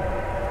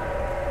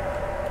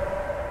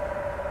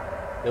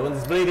 The wound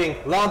is bleeding.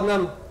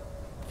 Laudanum.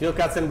 Few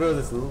cuts and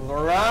bruises.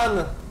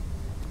 Run!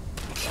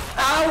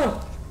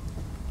 Ow!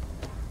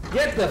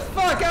 Get the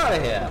fuck out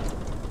of here!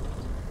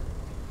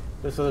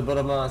 This was the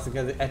bottom mask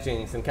against the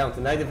etchings.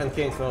 Encounter 9 different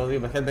kings for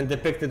Riba had been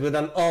depicted with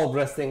an orb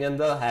resting in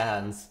their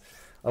hands.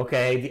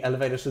 Okay, the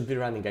elevator should be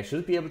running. I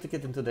should be able to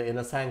get into the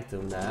Inner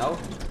Sanctum now.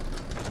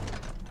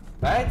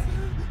 Right?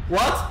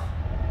 What?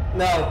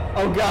 No.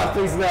 Oh god,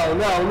 please no.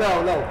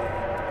 No.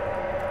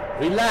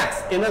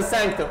 Relax. Inner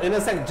Sanctum.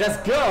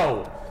 Just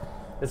go.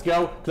 Let's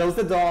go. Close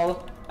the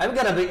door. I'm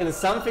gonna be in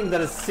something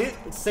that is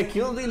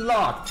securely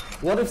locked.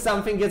 What if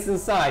something gets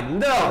inside?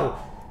 No!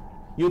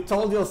 You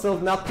told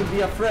yourself not to be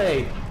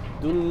afraid.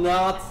 Do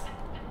not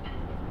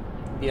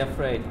be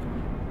afraid.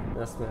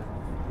 There's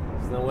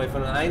no way for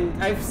now.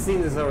 I've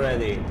seen this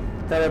already.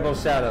 Terrible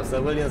Shadows.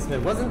 William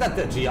Smith. Wasn't that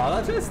the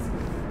geologist?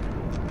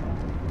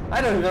 I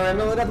don't even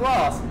remember what that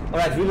was.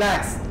 Alright,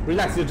 relax.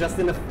 Relax. You're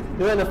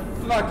in a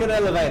fucking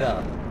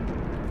elevator.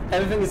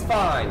 Everything is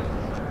fine.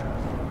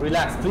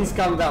 Relax. Please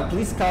calm down.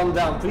 Please calm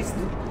down. Please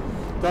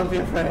don't be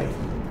afraid.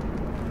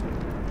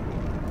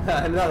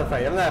 I'm not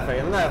afraid.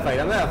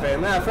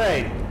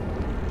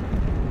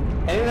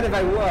 And even if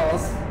I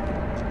was,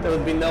 there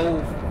would be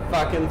no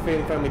fucking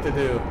thing for me to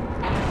do.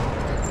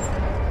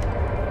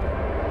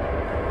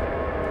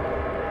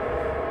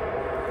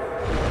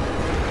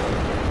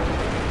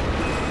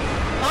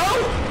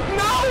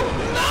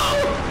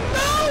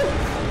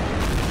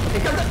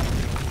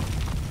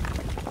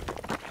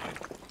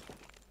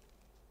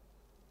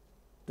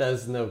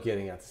 There's no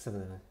getting out.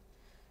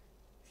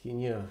 He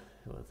knew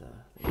what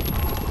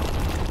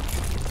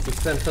he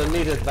sent her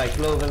needed by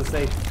Clove and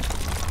say,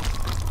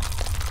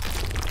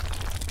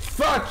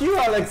 "Fuck you,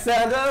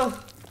 Alexander!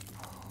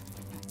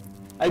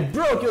 I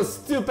broke your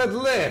stupid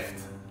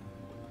lift!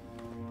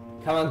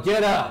 Come on,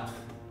 get up!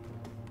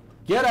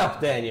 Get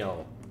up,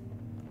 Daniel!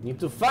 Need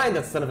to find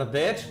that son of a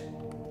bitch!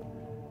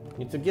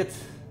 Need to get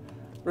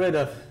rid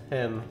of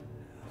him.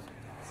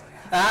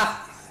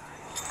 Ah!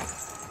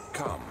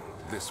 Come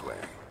this way.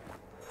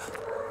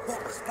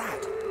 What was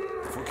that?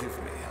 Forgive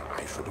me,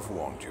 I should have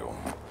warned you.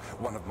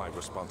 One of my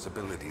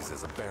responsibilities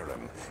as a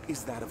Baron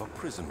is that of a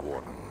prison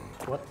warden.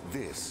 What?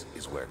 This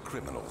is where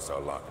criminals are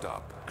locked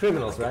up.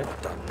 Criminals, right?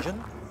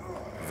 Dungeon?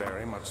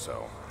 Very much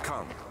so.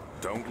 Come,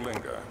 don't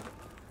linger.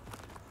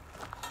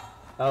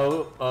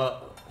 Oh,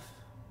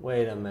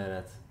 wait a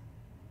minute.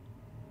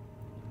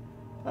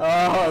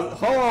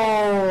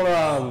 Hold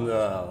on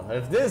though.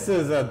 If this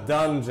is a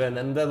dungeon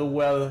and there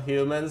were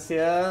humans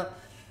here,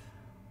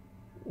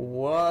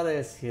 what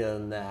is here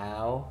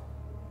now?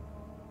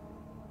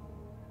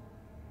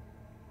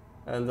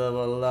 And there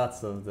were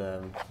lots of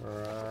them,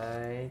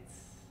 right?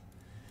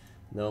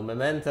 No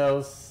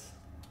mementos.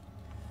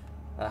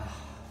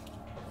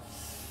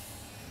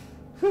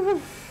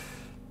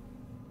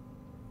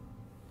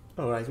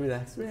 Alright,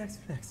 relax.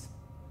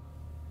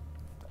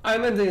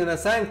 I'm in the Inner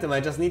Sanctum, I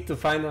just need to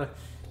find a...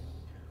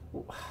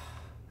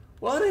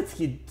 What did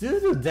he do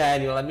to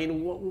Daniel? I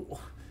mean,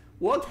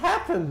 what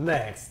happened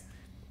next?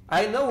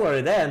 I know where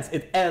it ends.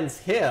 It ends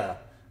here.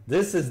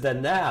 This is the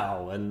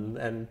now,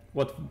 and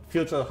what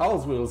future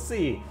halls we will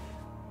see.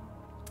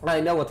 I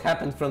know what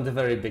happened from the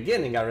very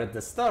beginning. I read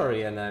the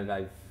story and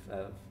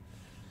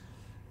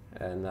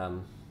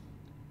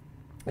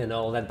and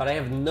all that, but I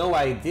have no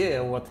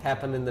idea what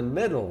happened in the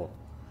middle.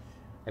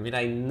 I mean,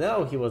 I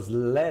know he was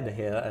led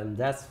here, and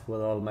that's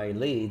where all my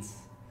leads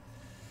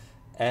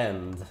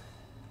end.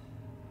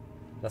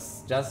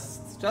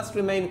 Just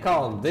remain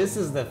calm. This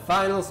is the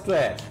final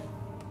stretch.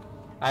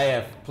 I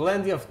have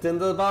plenty of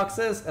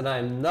tinderboxes, and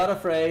I'm not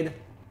afraid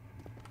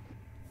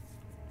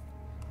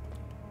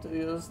to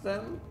use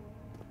them.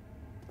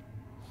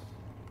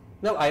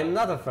 No, I'm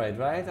not afraid,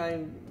 right?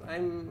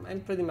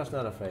 I'm pretty much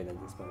not afraid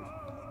at this point.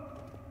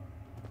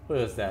 Who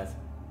is that?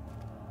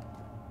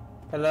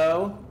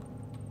 Hello?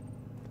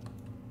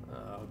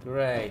 Oh,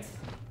 great.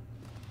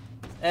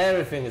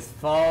 Everything is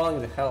falling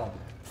the hell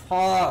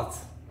apart.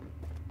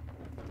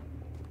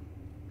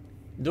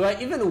 Do I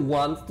even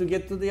want to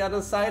get to the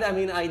other side? I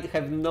mean, I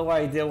have no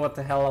idea what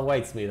the hell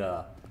awaits me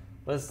there.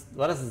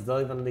 What does this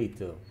door even lead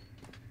to?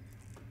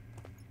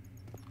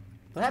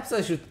 Perhaps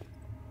I should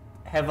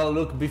have a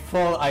look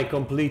before I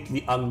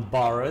completely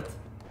unbar it.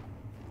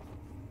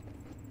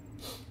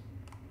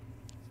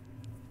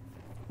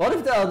 What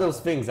if there are those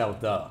things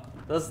out there?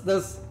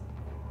 There's...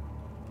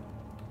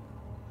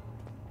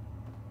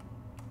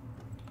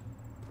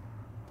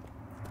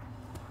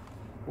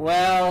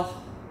 Well...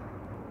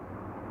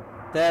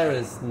 There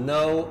is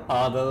no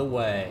other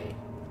way.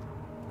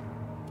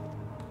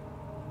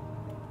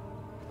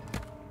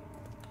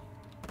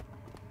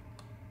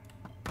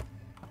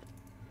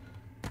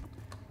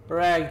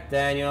 Right,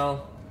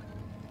 Daniel.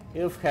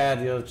 You've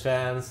had your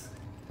chance.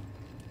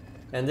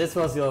 And this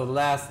was your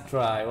last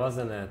try,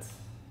 wasn't it?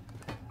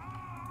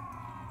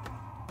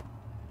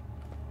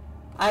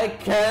 I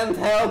can't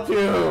help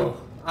you!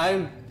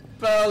 I'm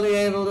barely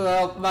able to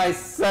help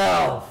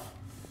myself!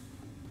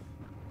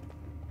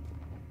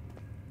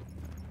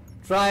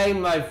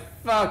 Trying my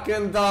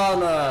fucking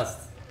darnest!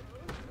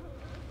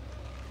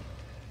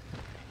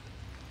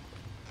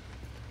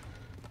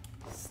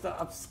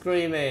 Stop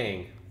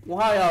screaming!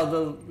 Why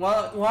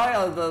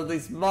are there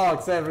these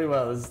marks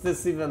everywhere? Is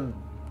this even...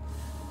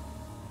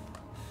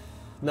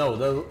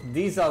 No,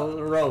 these are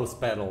rose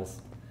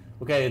petals.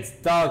 Okay, it's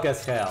dark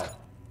as hell.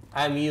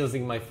 I'm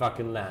using my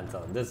fucking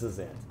lantern. This is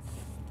it.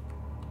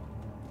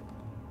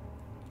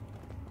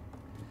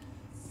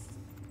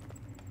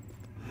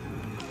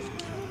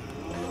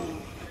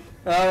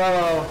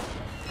 Oh.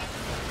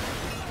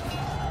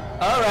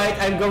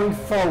 Alright, I'm going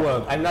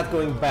forward. I'm not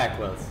going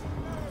backwards.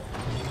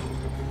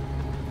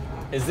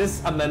 Is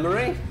this a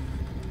memory?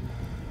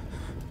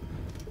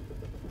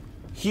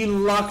 He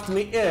locked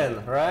me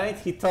in, right?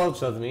 He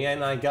tortured me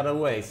and I got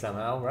away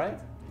somehow, right?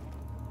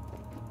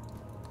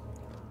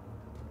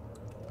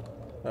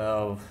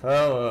 Oh.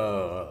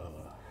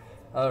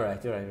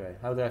 Alright, you're right.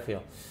 How do I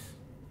feel?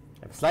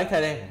 I have a slight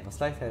headache, a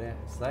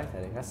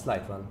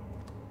slight one.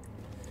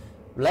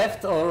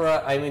 Left or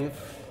right? I mean,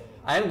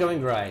 I'm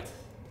going right.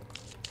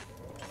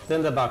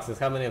 Tinder boxes,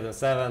 how many of them?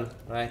 7,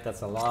 right?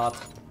 That's a lot.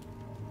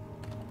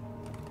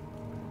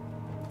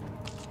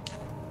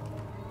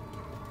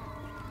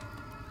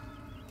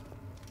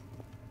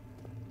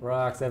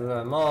 Rocks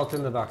everywhere, more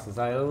tinder boxes.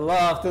 I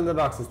love tinder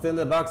boxes.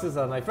 Tinder boxes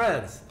are my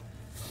friends.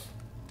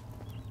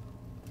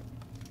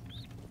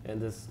 In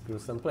this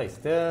gruesome place.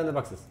 Tinder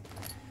boxes.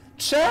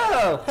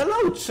 Chell!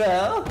 Hello,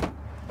 Chell!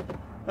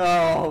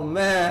 Oh,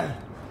 man.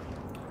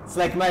 It's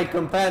like my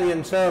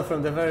companion Chell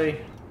from the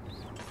very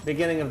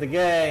beginning of the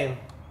game.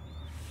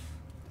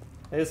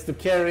 I used to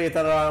carry it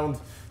around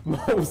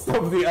most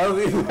of the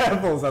early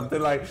levels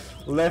until I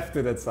left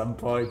it at some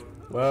point.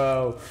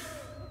 Whoa.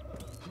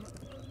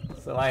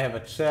 So I have a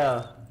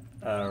Chell.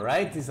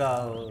 Right? These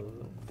are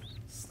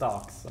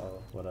stocks or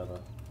whatever.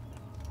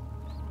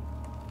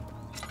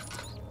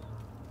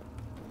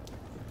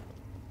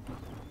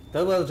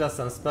 There were just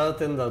some spare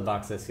tinder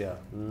boxes here.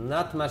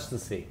 Not much to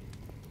see.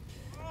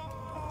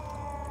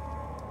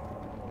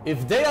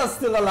 If they are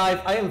still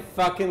alive, I am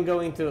fucking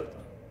going to...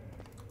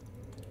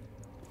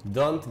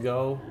 Don't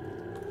go.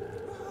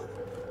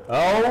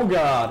 Oh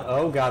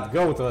god,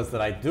 go towards the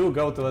light. Do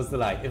go towards the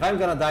light. If I'm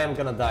gonna die, I'm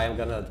gonna die.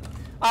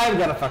 I'm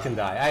gonna fucking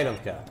die. I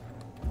don't care.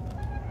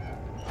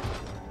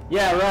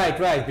 Yeah,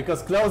 right.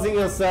 Because closing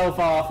yourself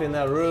off in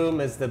a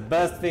room is the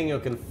best thing you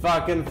can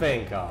fucking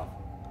think of.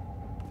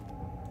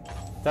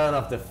 Turn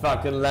off the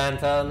fucking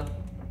lantern.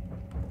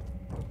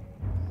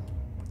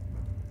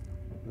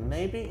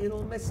 Maybe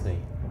it'll miss me.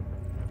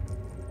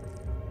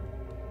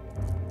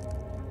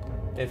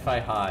 If I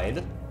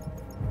hide.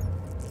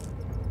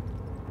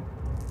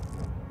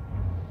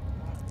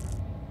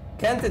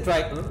 Can't it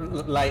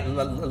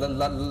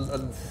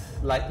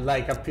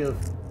like appear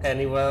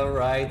anywhere,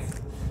 right?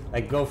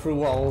 Like go through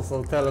walls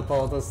or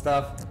teleport or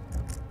stuff?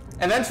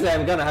 Eventually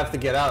I'm gonna have to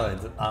get out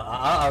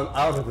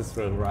of this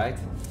room, right?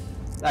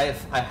 I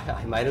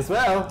might as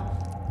well.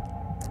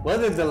 Where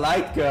did the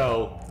light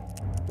go?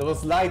 There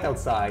was light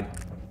outside.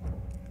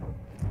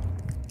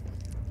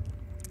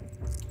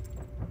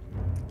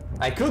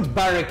 I could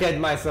barricade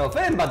myself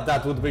in, but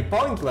that would be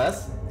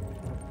pointless.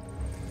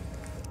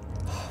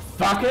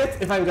 fuck it!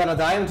 If I'm gonna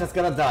die, I'm just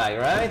gonna die,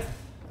 right?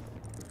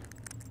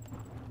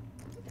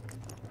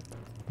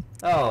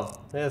 Oh,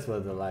 here's where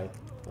the light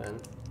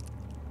went.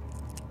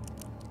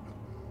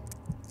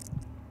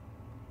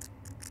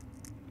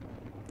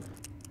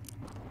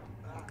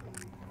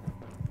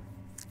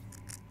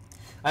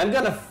 I'm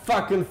gonna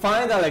fucking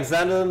find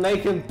Alexander and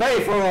make him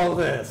pay for all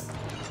this!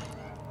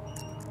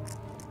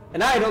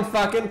 And I don't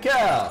fucking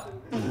care!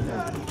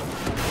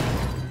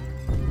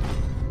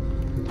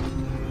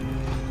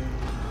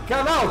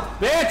 Come out,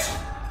 bitch!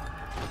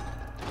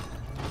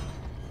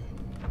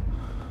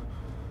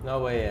 No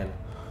way in.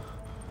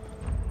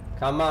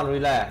 Come on,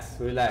 relax,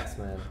 relax,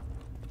 man.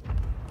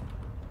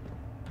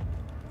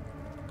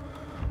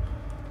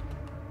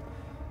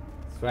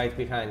 It's right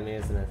behind me,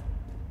 isn't it?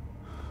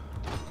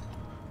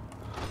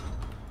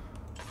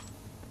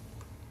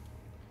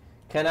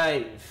 Can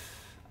I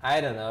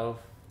don't know,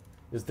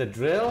 use the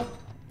drill?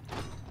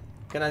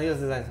 Can I use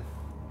the,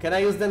 can I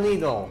use the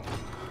needle?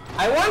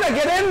 I wanna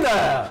get in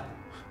there!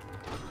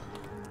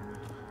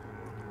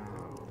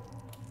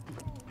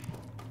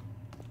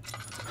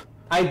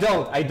 I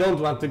don't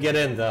want to get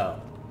in there.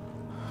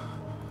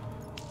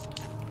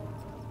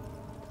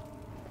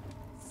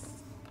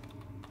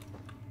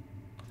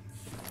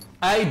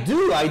 I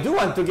do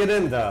want to get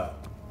in there.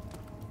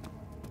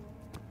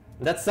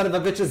 That son of a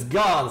bitch is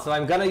gone, so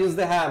I'm gonna use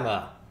the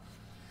hammer.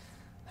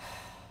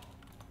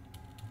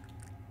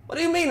 What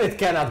do you mean it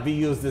cannot be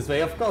used this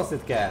way? Of course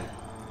it can.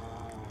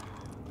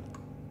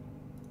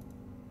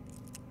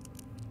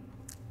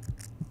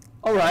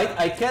 Alright,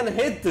 I can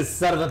hit this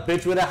son of a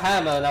bitch with a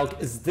hammer. Now,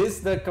 is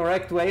this the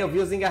correct way of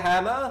using a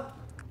hammer?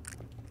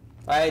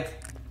 Right?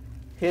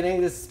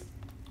 Hitting this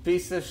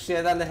piece of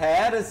shit on the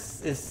head?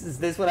 Is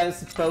this what I'm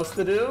supposed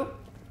to do?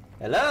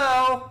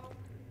 Hello?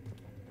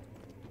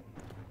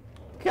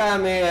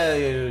 Come here,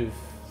 you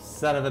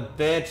son of a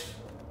bitch.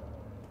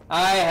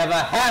 I have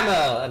a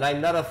hammer, and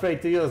I'm not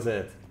afraid to use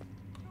it.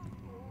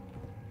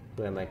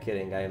 Who am I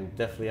kidding? I am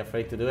definitely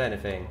afraid to do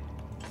anything.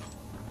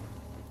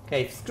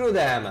 Okay, screw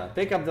the hammer.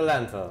 Pick up the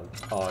lantern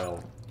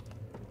oil.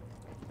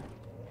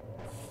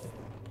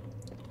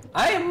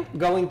 I am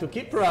going to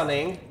keep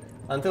running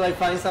until I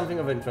find something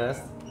of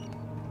interest.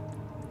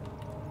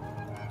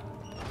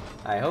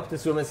 I hope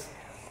this room is...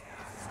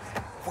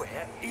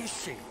 Where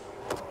is she?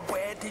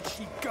 Where did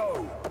she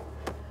go?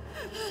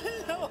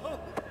 No,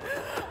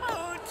 I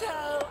won't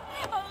tell.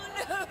 I'll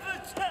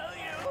never tell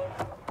you.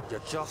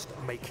 You're just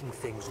making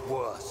things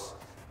worse.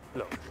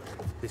 Look,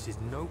 this is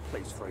no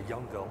place for a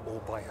young girl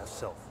all by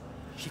herself.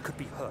 She could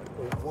be hurt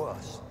or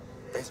worse.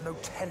 There's no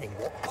telling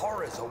what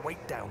horrors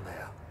await down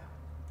there.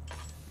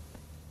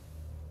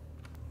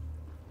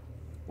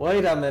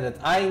 Wait a minute,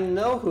 I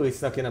know who he's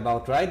talking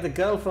about, right? The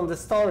girl from the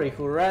story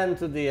who ran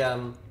to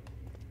the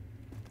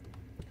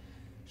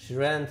she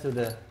ran to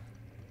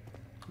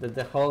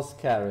the horse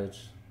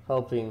carriage,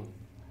 hoping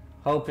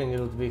it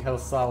would be her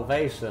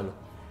salvation.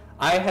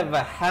 I have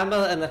a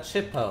hammer and a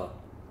chipper.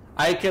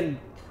 I can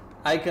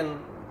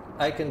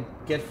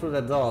get through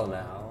the door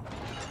now.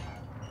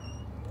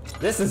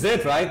 This is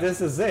it, right? This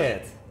is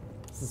it.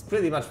 This is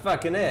pretty much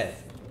fucking it.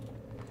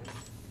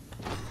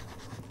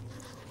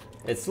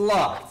 It's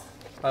locked.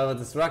 However,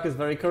 this lock is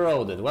very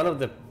corroded. One of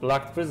the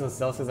locked prison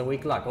cells has a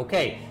weak lock.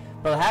 Okay,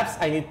 perhaps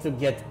I need to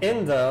get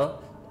in there.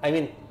 I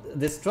mean,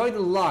 destroy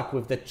the lock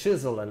with the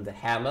chisel and the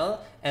hammer,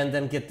 and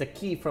then get the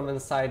key from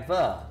inside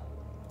there.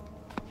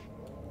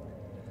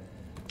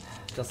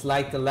 Just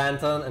light the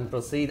lantern and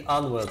proceed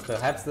onwards.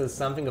 Perhaps there's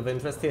something of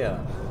interest here.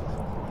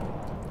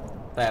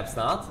 Perhaps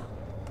not.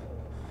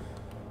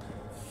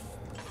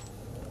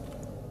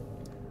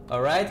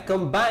 Alright,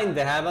 combine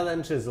the hammer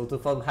and chisel to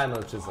form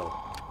hammer chisel.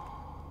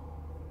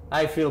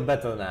 I feel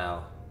better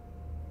now.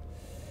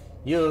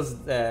 Use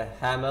the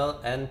hammer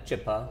and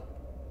chipper.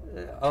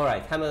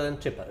 Alright, hammer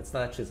and chipper. It's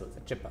not a chisel, it's a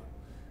chipper.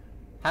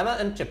 Hammer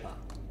and chipper.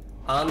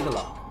 On the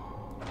lock.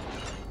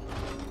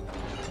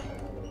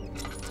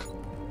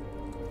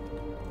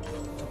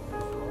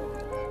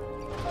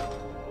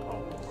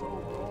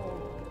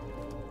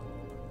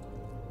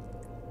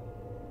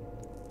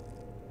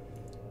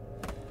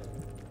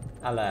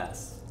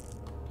 Alas.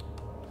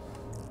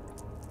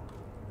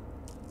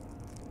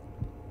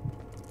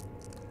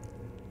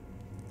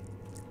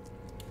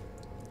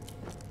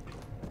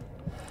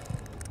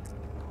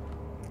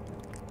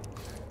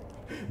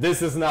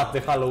 This is not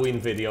the Halloween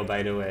video,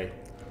 by the way.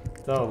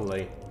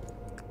 Totally.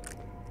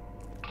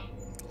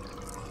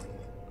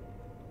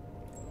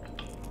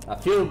 A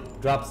few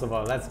drops of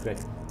oil, that's great.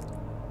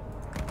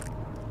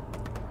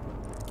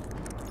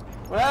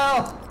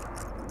 Well,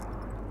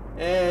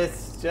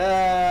 it's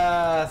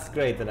just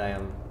great that I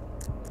am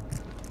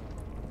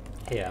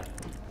here.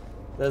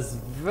 There's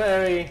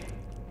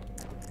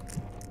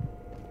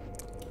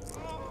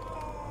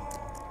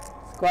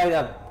quite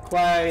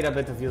a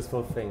bit of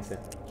useful things here.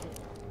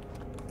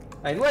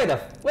 Right, wait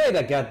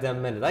a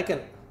goddamn minute.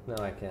 No,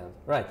 I can't.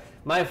 Right.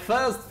 My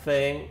first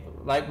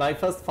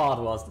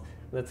thought was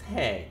that,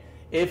 hey,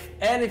 if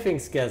anything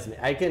scares me,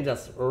 I can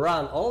just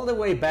run all the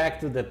way back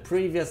to the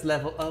previous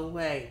level. Oh,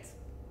 wait.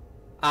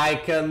 I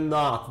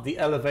cannot. The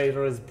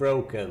elevator is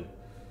broken.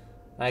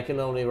 I can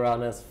only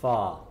run as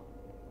far.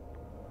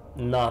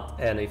 Not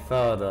any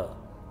further.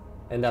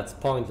 And that's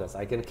pointless.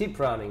 I can keep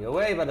running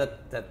away,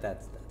 but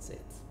that's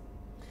it.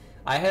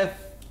 I have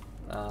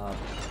a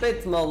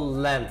bit more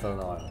lantern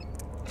oil.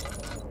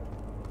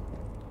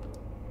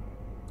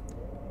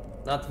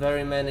 Not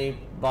very many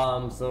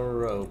bombs or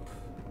rope.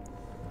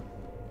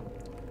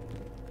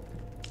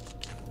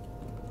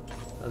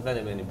 Not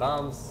very many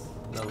bombs,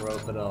 no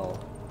rope at all.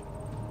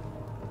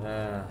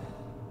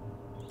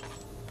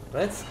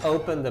 Let's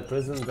open the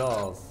prison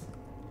doors.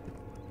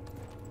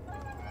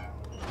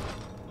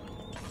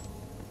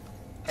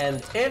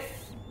 And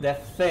if the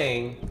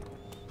thing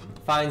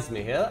finds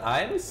me here,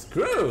 I'm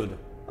screwed!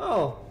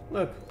 Oh,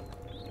 look.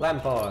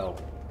 Lamp oil.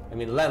 I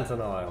mean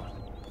lantern oil.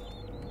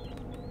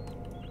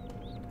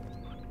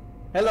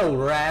 Hello,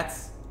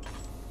 rats.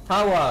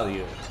 How are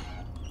you?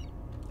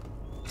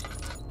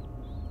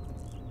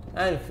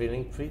 I'm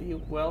feeling pretty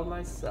well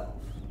myself.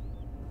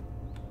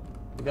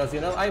 Because,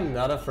 you know, I'm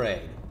not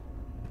afraid.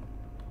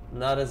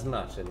 Not as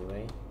much,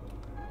 anyway.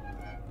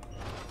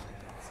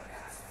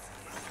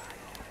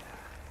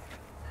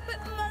 But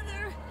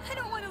Mother, I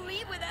don't want to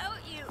leave without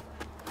you.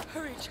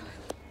 Hurry, child.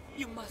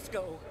 You must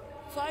go.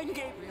 Find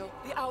Gabriel,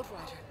 the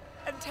Outrider,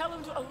 and tell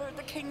him to alert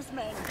the King's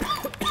men.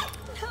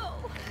 No,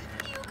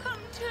 you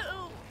come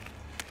too.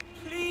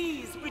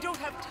 Please, we don't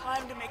have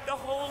time to make the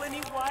hole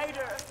any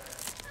wider.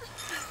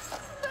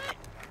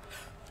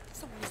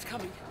 Someone is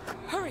coming.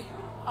 Hurry!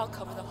 I'll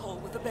cover the hole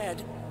with the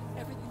bed.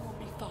 Everything will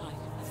be fine.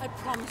 I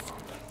promise you.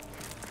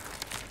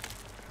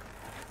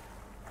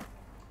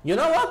 You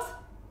know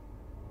what?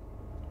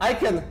 I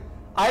can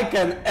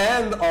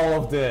end all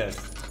of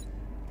this.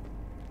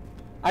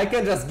 I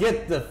can just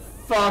get the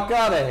fuck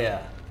out of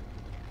here.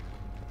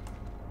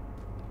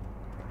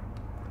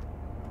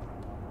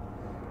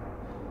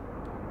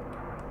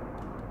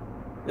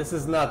 This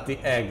is not the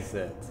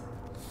exit.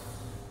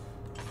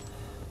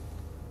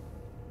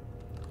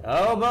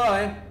 Oh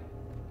boy.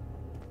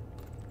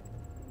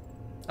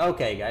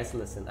 Okay guys,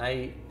 listen,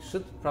 I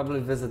should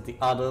probably visit the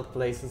other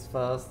places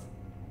first.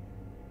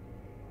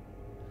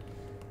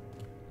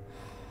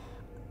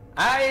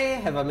 I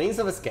have a means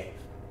of escape.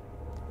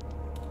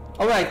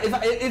 Alright,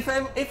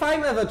 if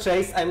I'm ever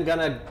chased, I'm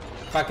gonna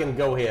fucking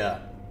go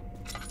here.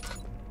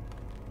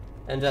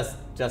 And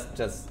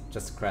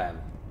just cram.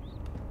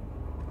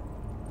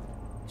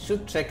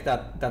 Should check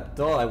that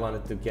door I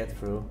wanted to get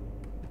through.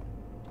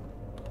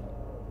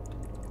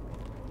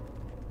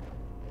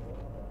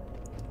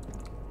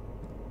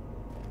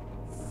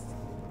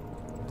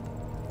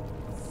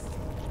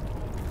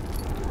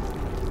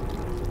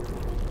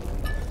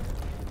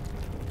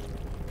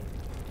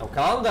 Oh,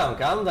 calm down,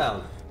 calm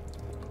down.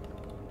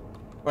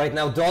 Right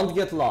now, don't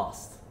get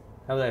lost.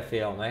 How do I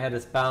feel? My head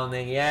is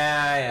pounding.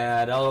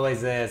 Yeah, it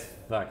always is.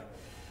 Fuck.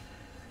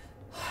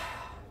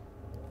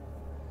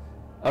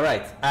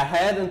 Alright,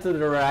 ahead and to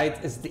the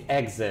right is the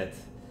exit.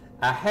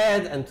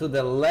 Ahead and to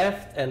the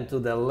left and to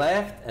the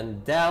left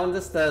and down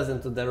the stairs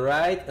and to the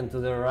right and to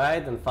the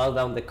right and fall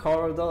down the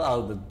corridor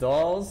out the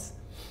doors.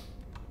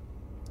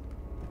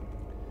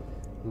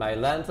 My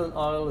lantern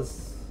oil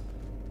is...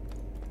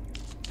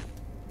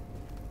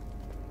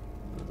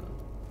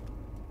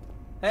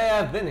 Hey,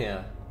 I've been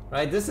here.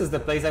 Right, this is the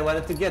place I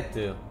wanted to get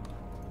to.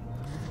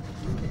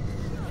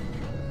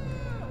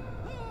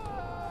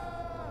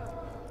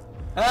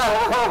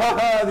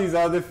 These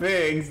are the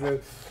things.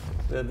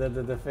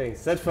 The things.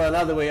 Search for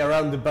another way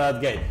around the bird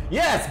gate.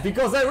 Yes,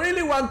 because I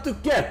really want to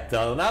get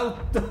there. Now,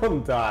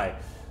 don't I?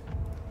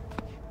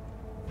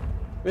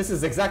 This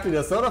is exactly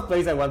the sort of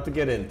place I want to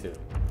get into.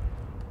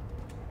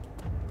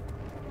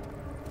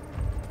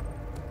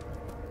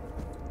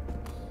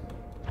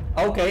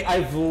 Okay,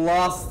 I've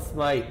lost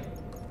my...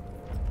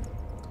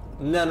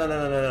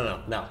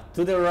 No.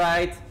 To the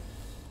right.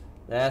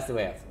 That's the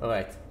way out.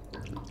 Alright.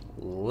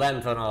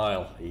 Lantern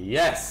oil.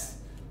 Yes!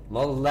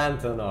 More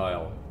lantern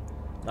oil.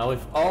 Now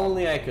if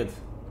only I could...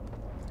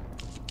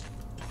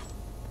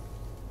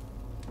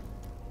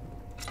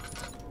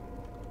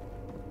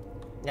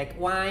 Like,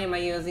 why am I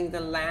using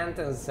the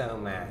lantern so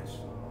much?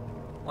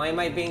 Why am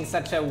I being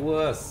such a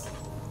wuss?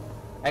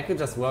 I could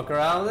just walk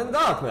around in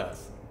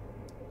darkness.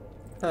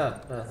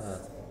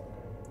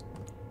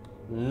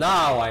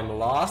 Now I'm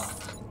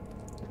lost.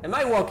 Am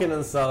I walking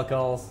in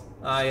circles?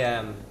 I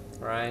am,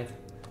 right?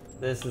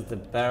 This is the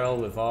barrel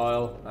with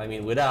oil. I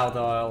mean, without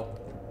oil.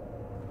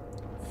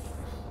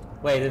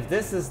 Wait, if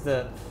this is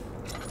the...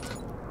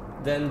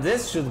 Then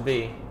this should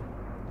be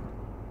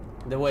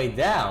the way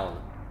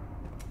down.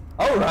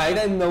 Alright,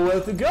 I know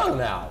where to go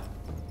now.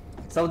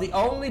 So the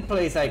only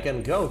place I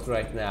can go to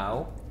right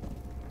now,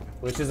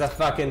 which is a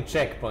fucking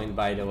checkpoint,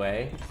 by the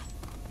way,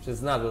 which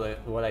is not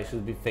what I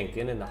should be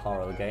thinking in a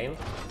horror game,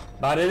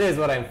 but it is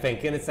what I'm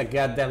thinking. It's a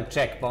goddamn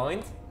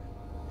checkpoint.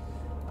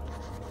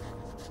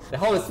 The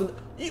hole is...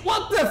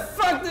 What the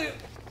fuck do you...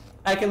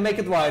 I can make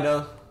it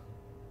wider.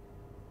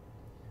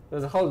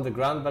 There's a hole in the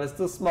ground, but it's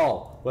too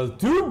small. Well,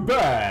 too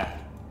bad.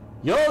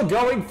 You're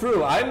going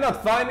through. I'm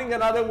not finding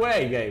another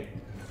way, Gabe.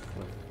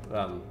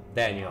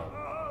 Daniel.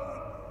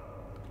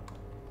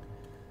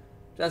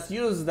 Just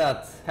use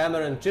that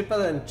hammer and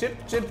chipper and chip,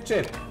 chip,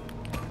 chip.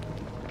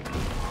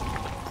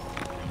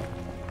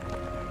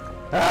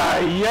 Ah,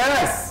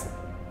 yes!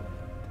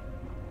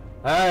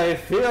 I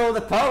feel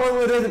the power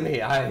within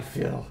me. I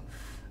feel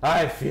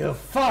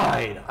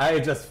fine. I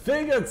just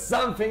figured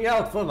something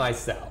out for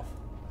myself.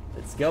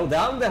 Let's go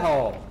down the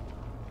hall.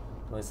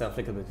 Myself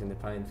flickered between the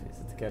pine trees.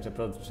 The carriage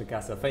approached the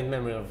castle. A faint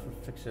memory of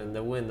friction in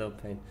the window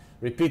pane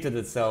repeated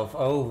itself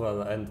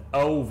over and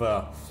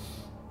over.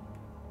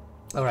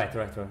 Right.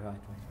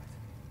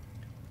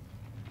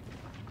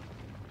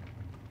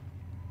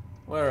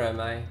 Where am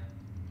I?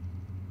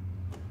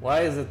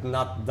 Why is it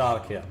not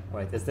dark here?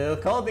 Right, is the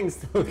recording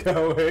still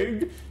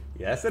going?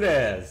 Yes, it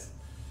is.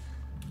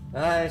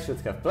 I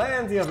should have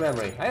plenty of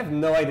memory. I have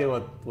no idea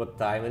what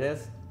time it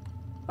is.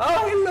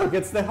 Oh, hey, look,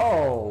 it's the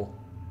hole.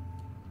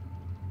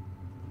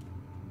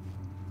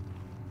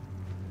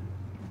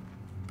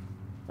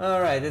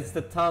 Alright, it's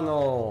the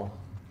tunnel.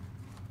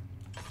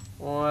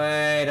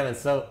 Wait a minute,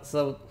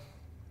 so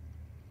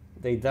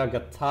they dug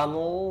a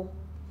tunnel?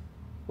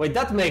 Wait,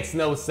 that makes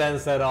no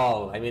sense at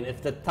all. I mean,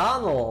 if the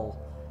tunnel...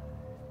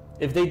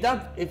 If they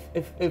dug...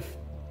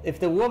 If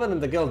the woman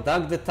and the girl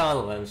dug the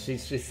tunnel and she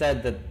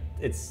said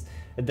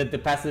that the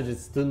passage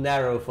is too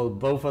narrow for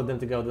both of them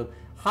to go, then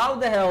how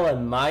the hell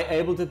am I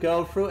able to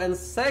go through? And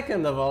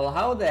second of all,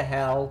 how the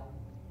hell...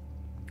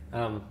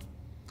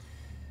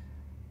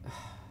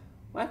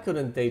 why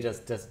couldn't they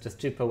just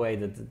chip away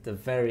the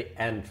very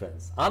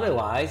entrance?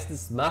 Otherwise,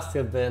 this must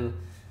have been...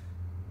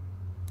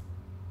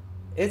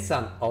 It's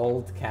an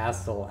old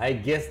castle. I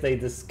guess they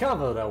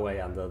discovered a way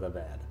under the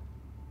bed.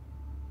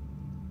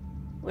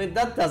 I mean,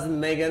 that doesn't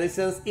make any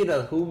sense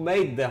either. Who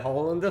made the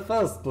hole in the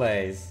first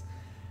place?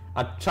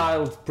 A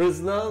child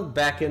prisoner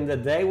back in the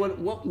day?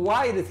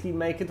 Why did he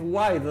make it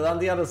wider on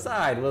the other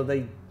side? Were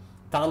they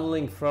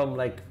tunneling from,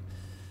 like,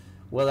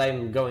 where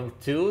I'm going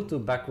to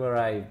back where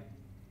I...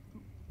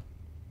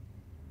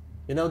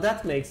 You know,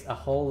 that makes a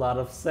whole lot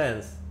of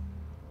sense.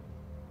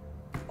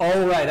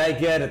 Oh, right, I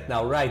get it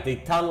now. Right, they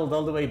tunneled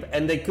all the way,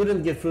 and they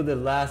couldn't get through the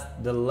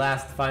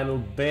last final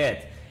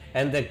bit.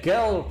 And the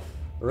girl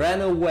ran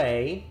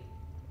away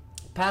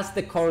past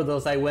the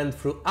corridors I went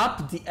through,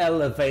 up the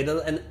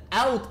elevator, and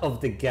out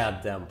of the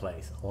goddamn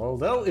place.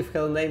 Although, if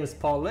her name is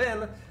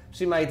Pauline,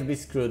 she might be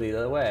screwed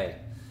either way.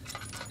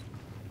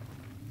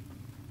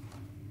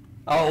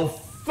 Oh,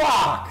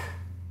 fuck!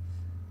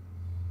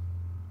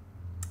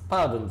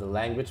 Pardon the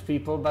language,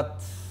 people,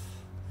 but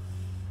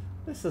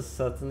this is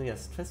certainly a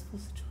stressful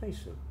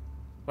situation.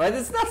 Right,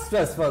 it's not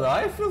stressful though.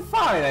 I feel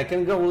fine. I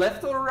can go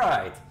left or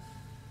right.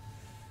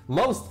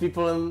 Most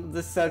people in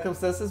these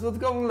circumstances would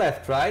go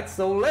left, right?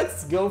 So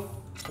let's go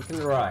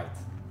fucking right.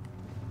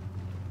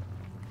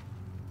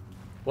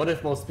 What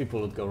if most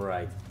people would go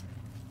right?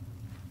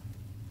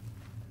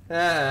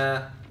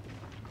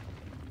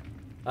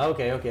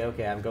 Okay,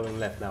 I'm going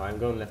left now. I'm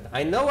going left.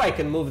 I know I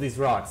can move these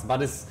rocks,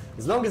 but as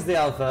long as they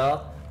are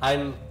there,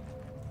 I'm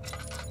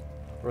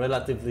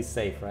relatively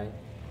safe, right?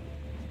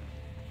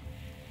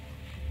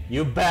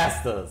 You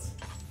bastards!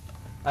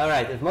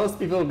 Alright, if most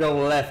people go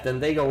left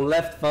and they go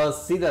left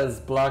first, see that it's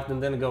blocked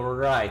and then go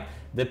right.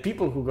 The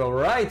people who go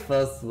right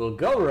first will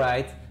go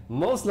right,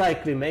 most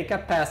likely make a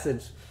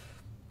passage,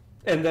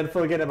 and then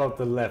forget about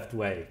the left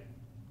way.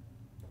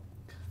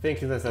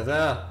 Thinking to themselves,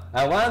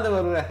 I wonder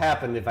what would have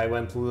happened if I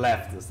went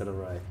left instead of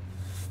right.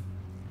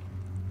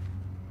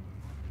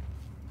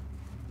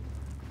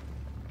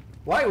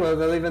 Why were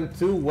there even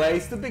two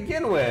ways to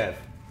begin with?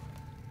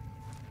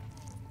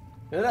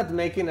 You're not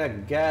making a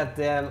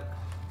goddamn...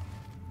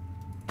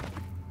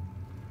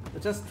 We're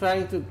just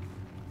trying to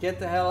get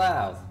the hell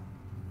out.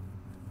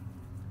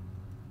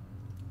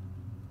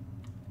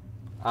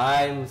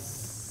 I'm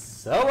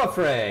so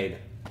afraid.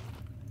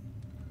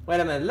 Wait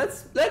a minute,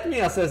 let me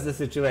assess the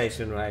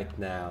situation right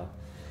now.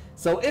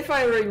 So if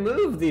I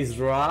remove these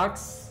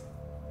rocks...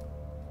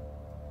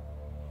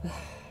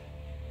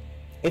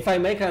 If I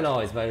make a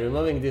noise by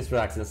removing these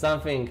rocks and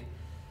something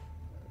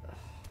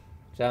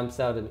jumps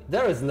out at me,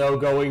 there is no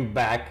going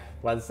back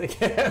once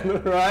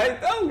again,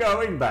 right? No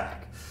going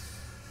back.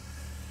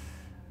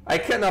 I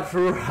cannot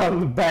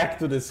run back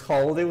to this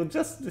hole. They would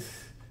just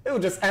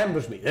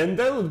ambush me, and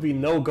there would be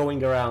no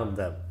going around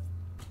them.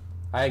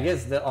 I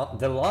guess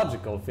the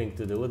logical thing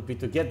to do would be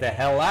to get the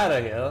hell out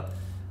of here.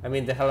 I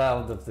mean, the hell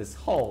out of this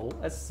hole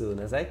as soon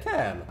as I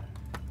can.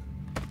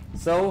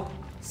 So,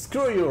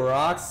 screw you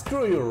rocks,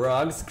 screw you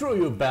rug, screw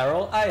you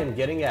barrel, I am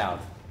getting out.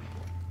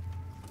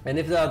 And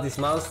if there are these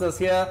monsters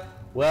here,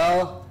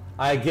 well,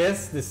 I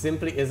guess this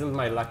simply isn't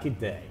my lucky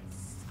day.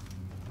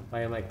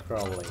 Why am I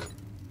crawling?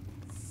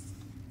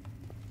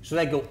 Should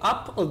I go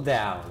up or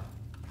down?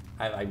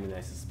 I mean,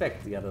 I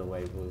suspect the other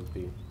way would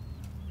be...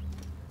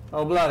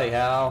 Oh, bloody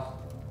hell.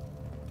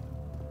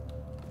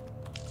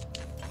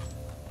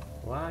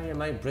 Why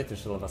am I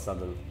British all of a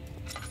sudden?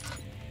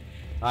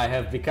 I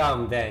have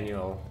become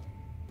Daniel.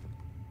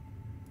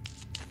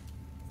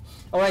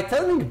 Alright,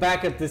 turning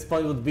back at this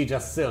point would be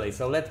just silly,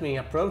 so let me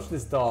approach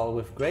this doll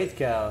with great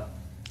care.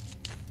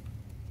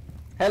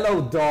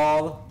 Hello,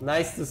 doll.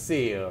 Nice to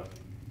see you.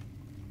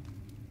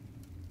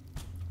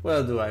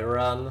 Where do I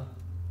run?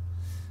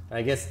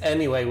 I guess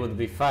anyway would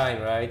be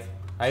fine, right?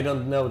 I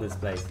don't know this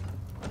place.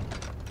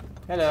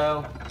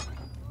 Hello.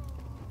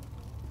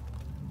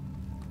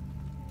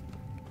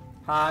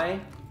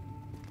 Hi.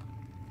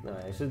 No,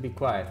 I should be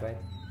quiet, right?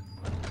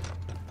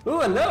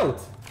 Ooh, a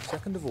note!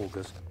 2nd of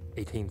August,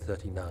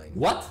 1839.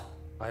 What?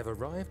 I have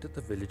arrived at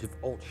the village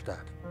of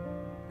Altstadt.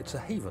 It's a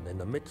haven in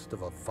the midst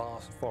of a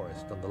vast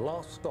forest and the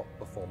last stop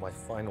before my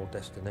final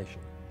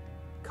destination,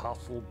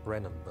 Castle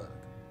Brennenburg.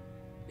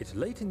 It's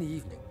late in the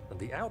evening, and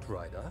the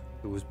outrider,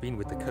 who has been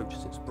with the coach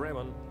since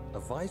Bremen,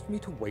 advised me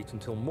to wait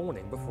until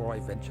morning before I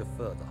venture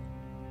further.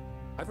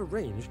 I've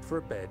arranged for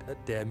a bed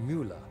at Der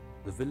Müller,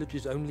 the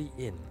village's only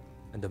inn,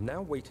 and am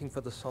now waiting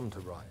for the sun to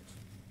rise.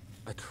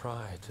 I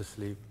try to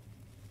sleep,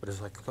 but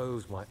as I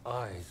close my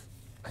eyes,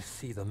 I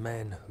see the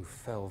men who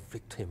fell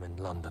victim in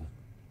London.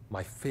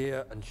 My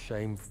fear and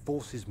shame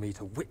forces me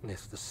to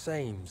witness the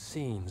same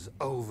scenes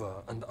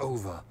over and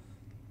over.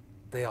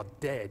 They are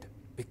dead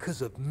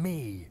because of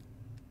me.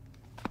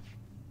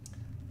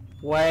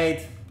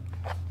 Wait,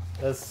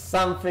 there's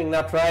something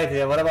not right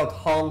here. What about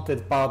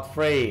Haunted Part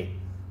 3?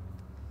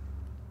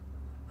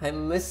 I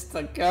missed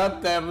a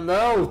goddamn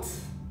note!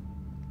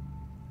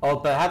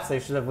 Or perhaps I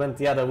should have went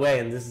the other way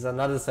and this is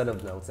another set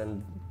of notes,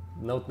 and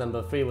note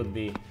number 3 would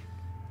be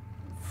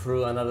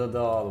through another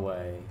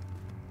doorway.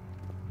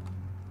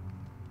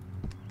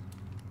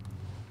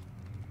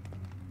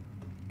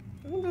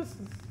 There's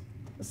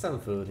some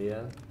food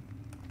here.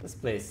 This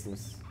place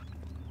seems...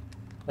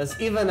 There's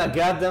even a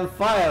goddamn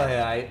fire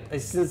here. I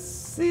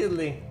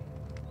sincerely...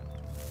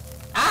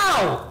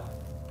 Ow!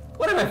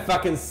 What am I,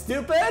 fucking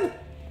stupid?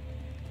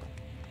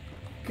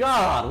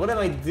 God, what am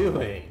I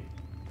doing?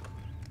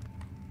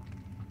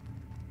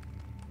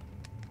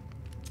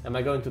 Am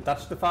I going to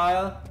touch the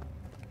fire?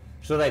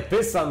 Should I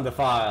piss on the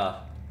fire?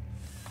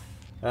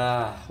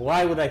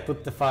 Why would I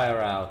put the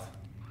fire out?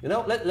 You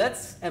know,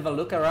 let's have a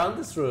look around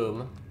this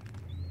room.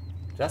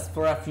 Just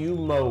for a few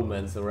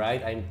moments,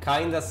 alright? I'm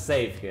kinda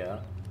safe here.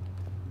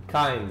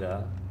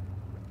 Kinda.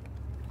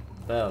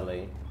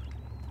 Barely.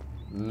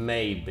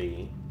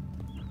 Maybe.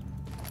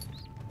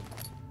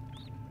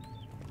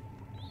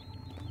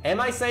 Am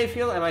I safe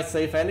here? Am I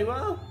safe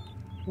anywhere?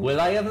 Will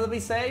I ever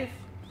be safe?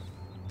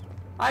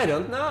 I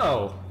don't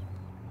know.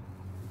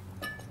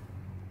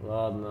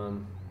 Lord,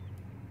 man.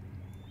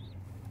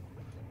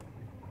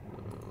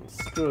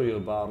 Screw you,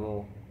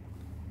 bottle.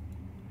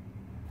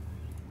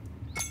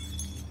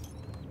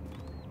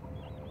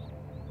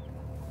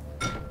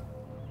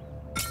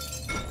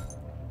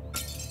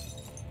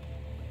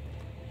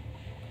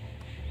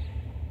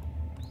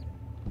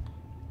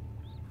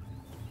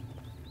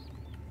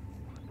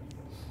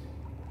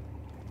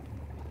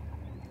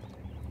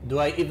 Do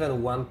I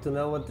even want to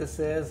know what this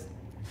is?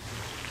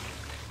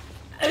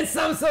 It's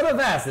some sort of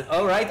acid!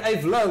 Alright,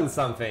 I've learned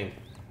something.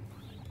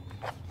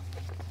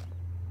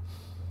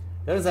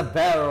 There's a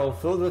barrel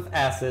filled with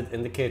acid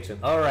in the kitchen.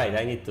 Alright,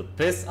 I need to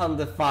piss on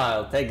the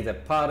file, take the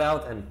pot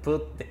out and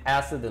put the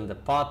acid in the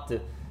pot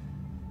to...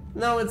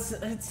 No, it's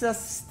a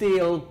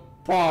steel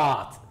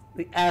pot.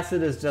 The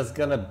acid is just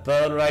gonna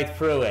burn right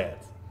through it.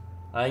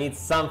 I need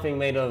something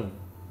made of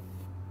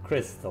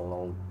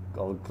crystal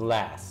or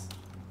glass.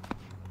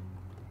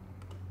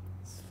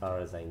 As far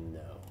as I know.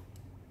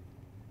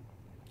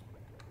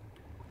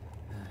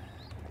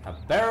 A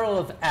barrel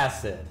of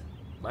acid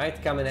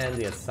might come in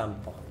handy at some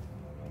point.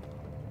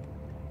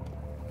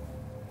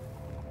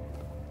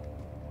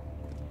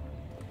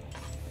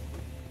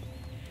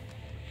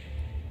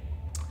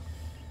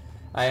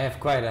 I have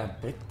quite a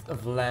bit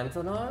of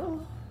lantern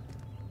oil.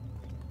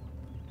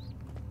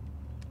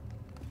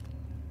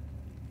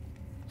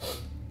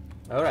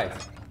 Alright.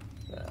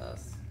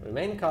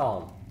 Remain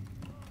calm.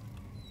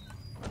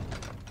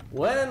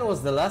 When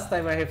was the last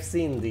time I have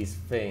seen these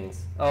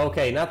things?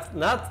 Okay,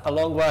 not a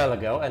long while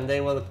ago, and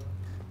they were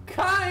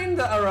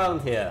kinda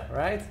around here,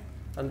 right?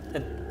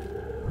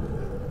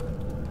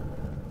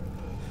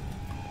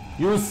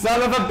 You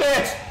son of a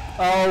bitch!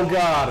 Oh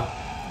god.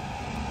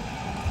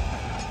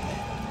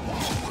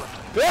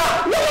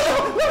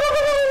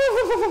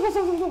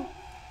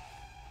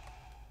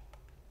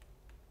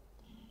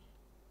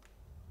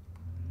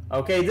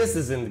 Okay, this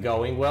isn't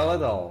going well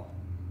at all.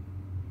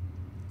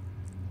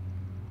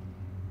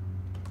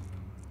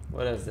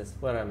 What is this?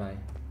 Where am I?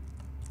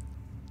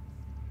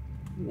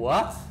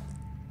 What?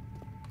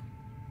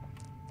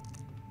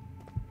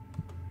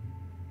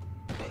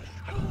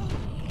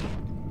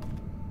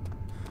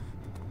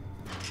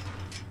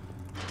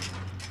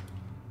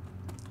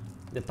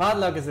 The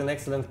padlock is in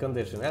excellent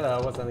condition.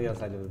 Hello, what's on the other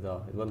side of the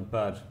door? It won't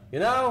budge. You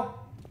know?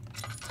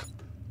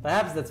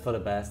 Perhaps that's for the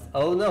best.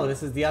 Oh no,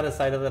 this is the other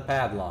side of the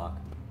padlock.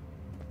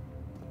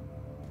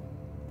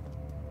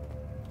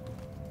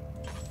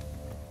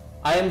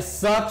 I am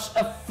such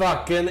a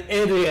fucking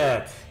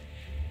idiot.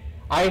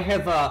 I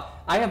have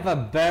a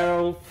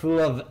barrel full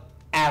of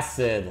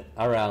acid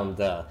around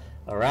there,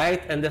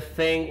 alright? And the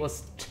thing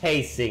was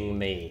chasing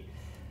me.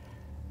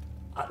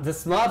 The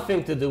smart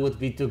thing to do would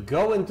be to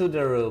go into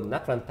the room,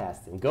 not run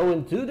past him, go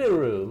into the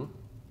room,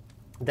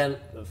 then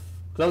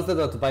close the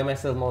door to buy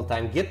myself more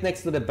time, get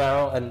next to the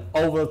barrel and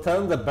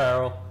overturn the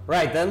barrel.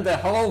 Right, then the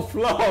whole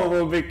floor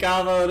will be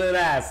covered in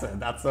acid.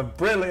 That's a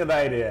brilliant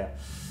idea.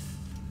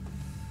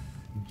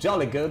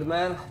 Jolly good,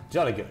 man.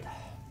 Jolly good.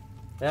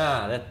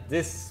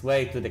 This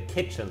way to the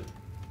kitchen.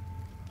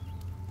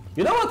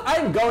 You know what?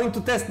 I'm going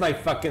to test my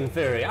fucking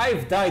theory.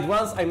 I've died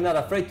once, I'm not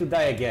afraid to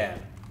die again.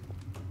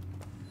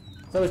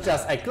 So it's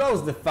just, I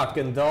close the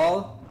fucking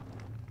door.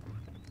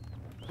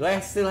 Do I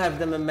still have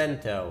the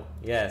memento?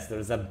 Yes,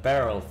 there's a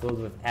barrel filled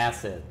with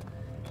acid.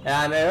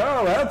 And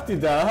empty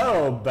the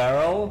whole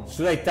barrel.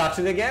 Should I touch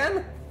it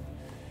again?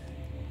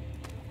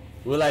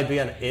 Will I be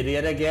an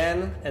idiot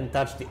again and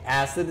touch the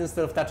acid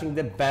instead of touching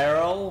the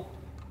barrel?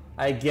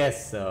 I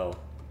guess so.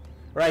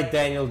 Right,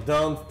 Daniel,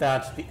 don't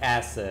touch the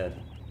acid.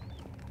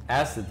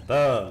 Acid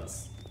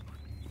burns.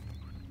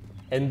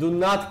 And do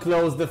not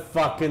close the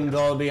fucking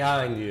door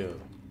behind you.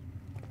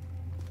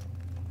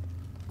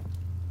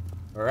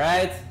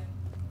 Alright?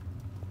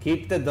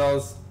 Keep the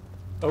doors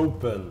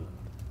open.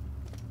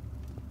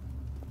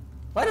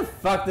 Why the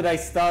fuck did I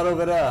start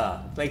over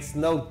there? Makes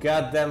no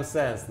goddamn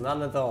sense.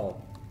 None at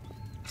all.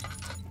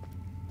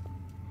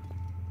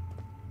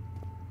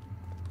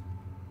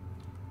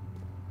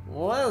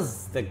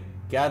 Where's the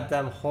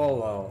goddamn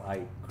hole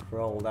I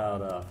crawled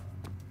out of?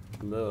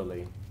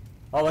 Literally.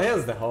 Oh,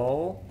 here's the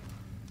hole.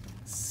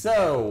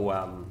 So,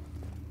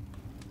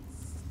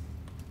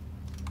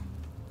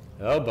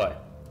 oh boy.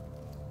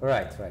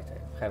 Right. I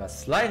have a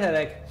slight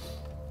headache.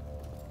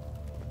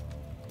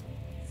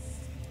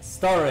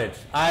 Storage.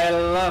 I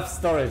love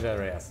storage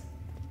areas.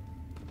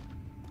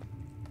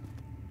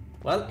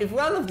 Well, if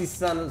one of these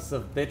sons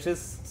of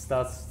bitches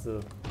starts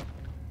to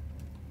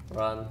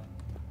run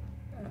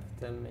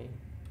after me.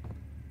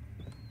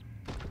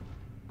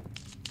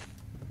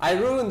 I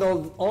ruined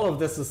all of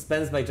the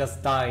suspense by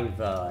just dying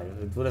there.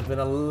 It would have been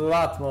a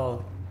lot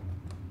more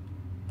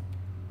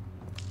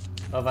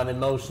of an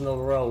emotional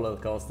roller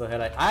coaster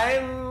had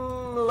I'm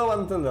low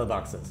on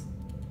tinderboxes.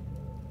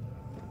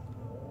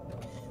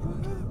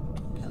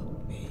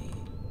 Help me.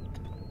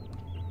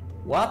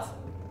 What?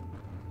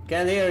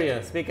 Can't hear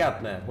you. Speak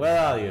up, man. Where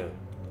are you?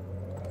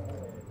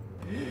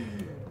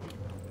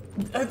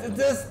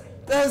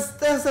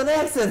 There's an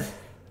exit.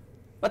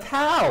 But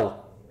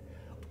how?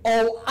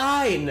 Oh,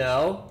 I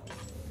know.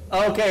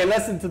 Okay,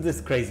 listen to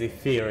this crazy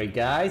theory,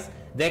 guys.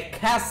 The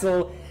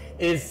castle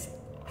is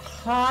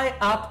high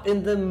up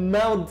in the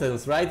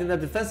mountains, right? In a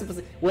defensive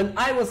position. When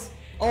I was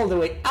all the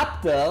way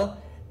up there,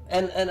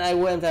 and I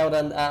went out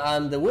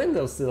on the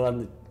windowsill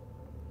on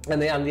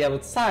the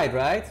outside,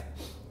 right?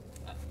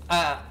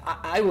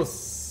 I was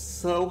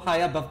so high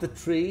above the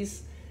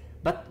trees,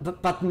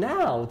 but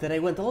now that I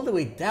went all the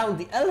way down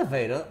the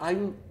elevator,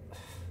 I'm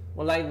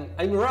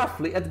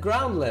roughly at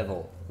ground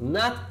level,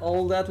 not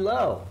all that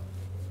low.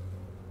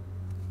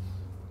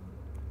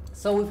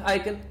 So if I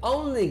can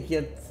only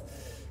get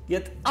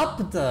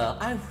up there,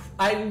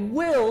 I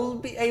will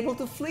be able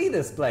to flee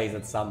this place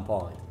at some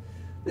point.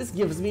 This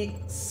gives me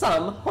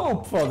some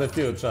hope for the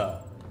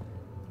future.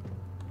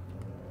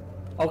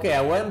 Okay,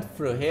 I went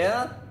through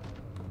here.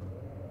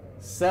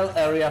 Cell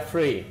area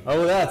free.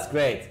 Oh, that's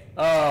great.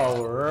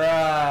 Oh,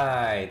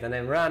 right. And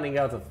I'm running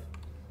out of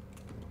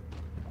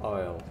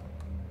oil.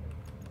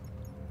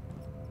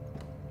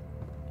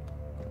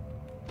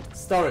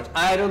 Storage.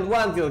 I don't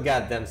want your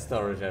goddamn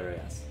storage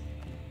areas.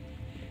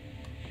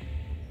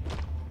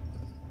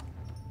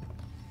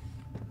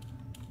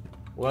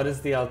 What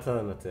is the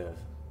alternative?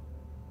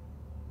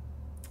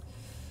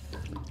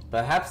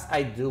 Perhaps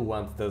I do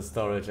want those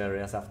storage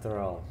areas after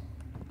all.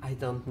 I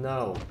don't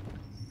know.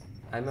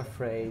 I'm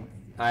afraid.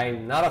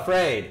 I'm not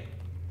afraid.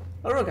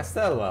 Oh,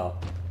 Castelwell.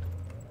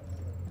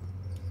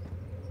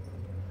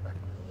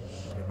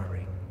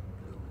 Shimmering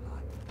blue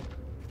light.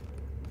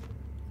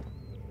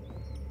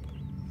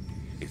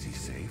 Is he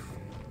safe?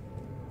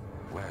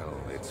 Well,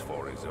 it's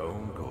for his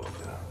own good.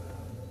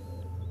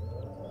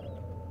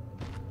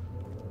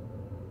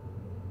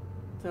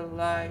 The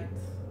light.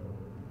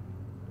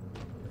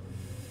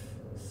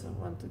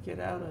 Someone to get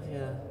out of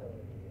here.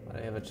 But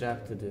I have a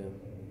job to do.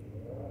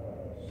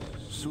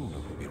 Soon it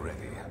will be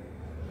ready.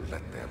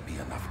 Let there be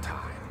enough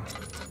time.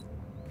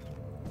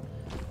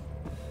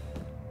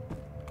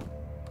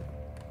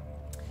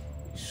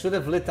 You should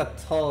have lit a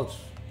torch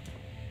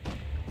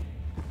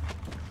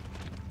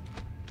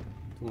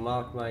to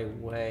mark my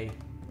way.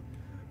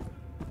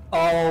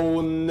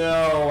 Oh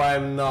no,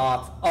 I'm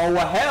not. Oh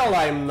hell,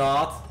 I'm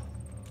not.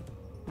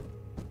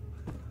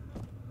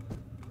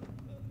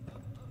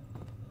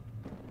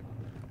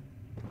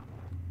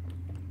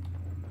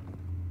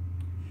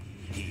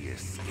 He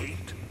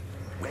escaped?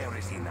 Where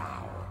is he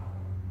now?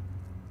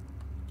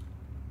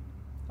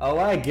 Oh,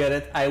 I get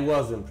it. I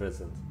was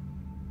imprisoned.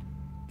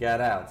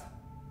 Got out.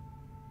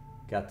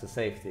 Got to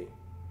safety.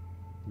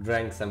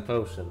 Drank some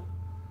potion.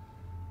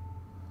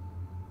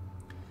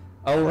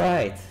 All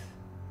right.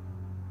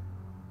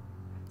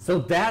 So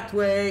that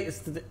way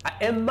is to the...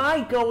 Am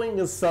I going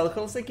in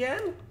circles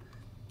again?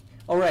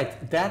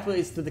 Alright, that way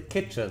is to the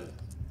kitchen.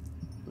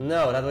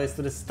 No, that way is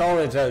to the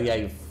storage area,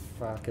 you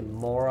fucking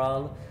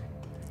moron.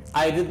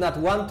 I did not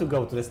want to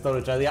go to the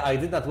storage area. I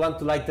did not want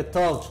to light the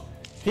torch.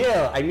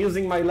 Here, I'm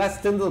using my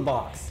last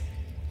tinderbox.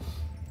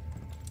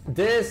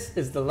 This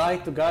is the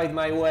light to guide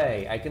my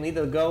way. I can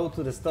either go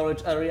to the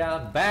storage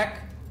area,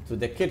 back to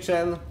the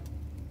kitchen.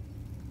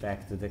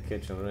 Back to the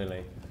kitchen,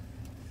 really.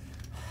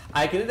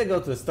 I can either go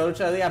to the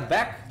storage area,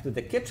 back to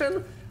the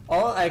kitchen,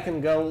 or I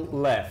can go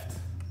left.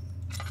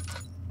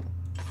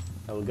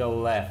 I will go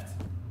left.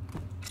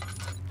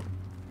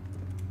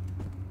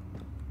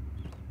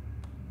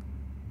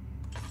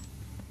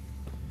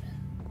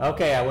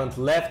 Okay, I went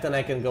left and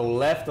I can go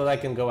left, or I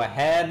can go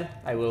ahead.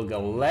 I will go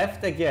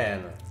left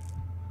again.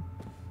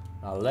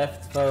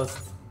 Left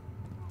first.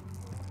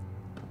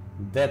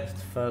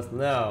 Depth first.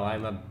 No,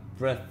 I'm a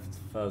breadth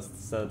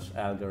first search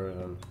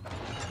algorithm.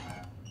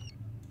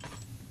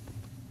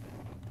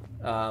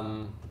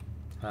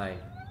 Hi.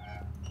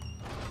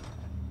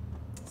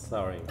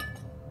 Sorry.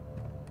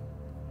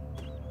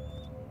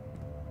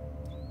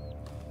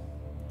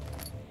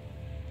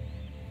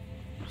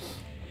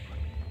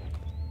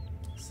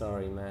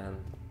 Sorry, man.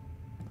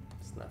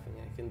 There's nothing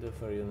I can do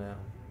for you now.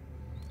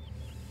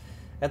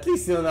 At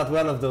least you're not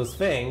one of those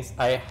things.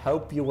 I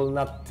hope you will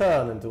not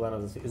turn into one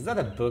of those things. Is that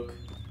a book?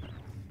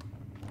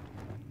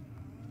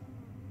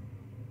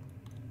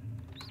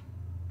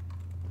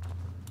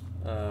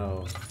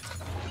 Oh.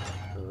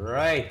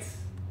 Right.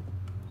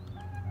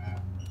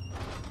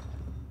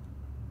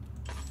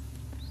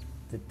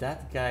 Did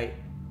that guy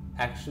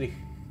actually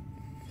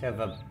have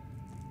a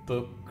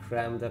book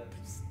crammed up?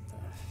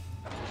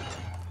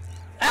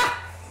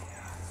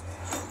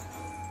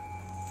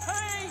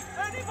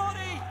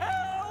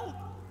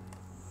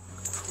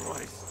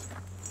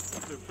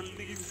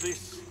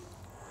 This?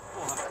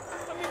 Why?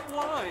 I mean,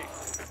 why?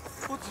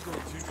 What did I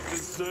do to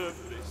deserve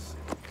this?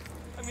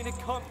 I mean, it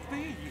can't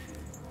be.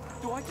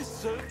 Do I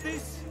deserve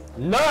this?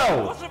 No!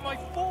 It wasn't my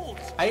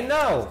fault. I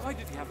know. Why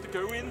did he have to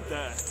go in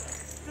there?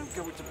 Don't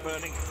go into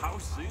burning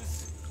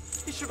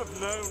houses. He should have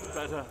known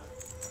better.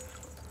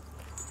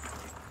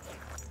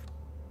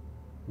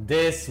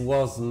 This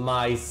was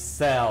my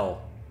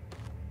cell.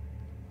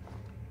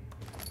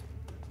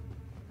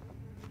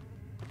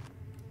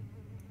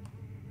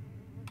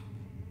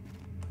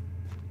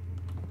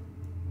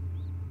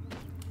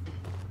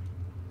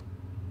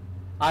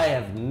 I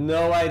have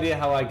no idea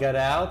how I got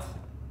out.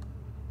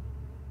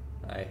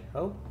 I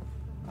hope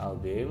I'll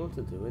be able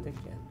to do it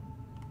again.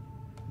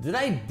 Did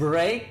I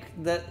break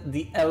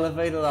the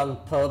elevator on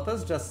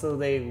purpose just so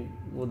they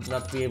would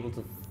not be able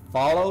to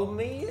follow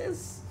me?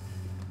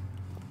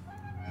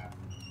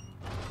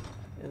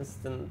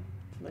 Instantly.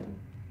 Do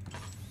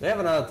they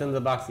have another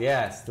tinderbox?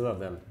 Yes, 2 of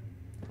them.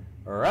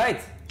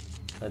 Alright,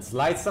 let's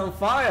light some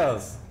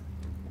fires.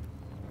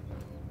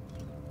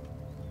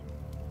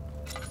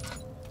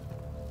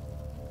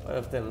 What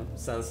if them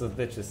sons of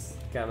bitches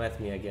come at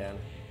me again?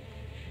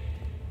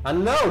 A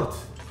note!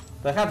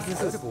 Perhaps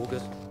this is... 3rd of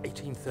August,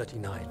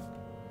 1839.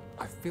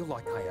 I feel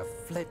like I have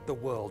fled the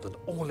world and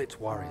all its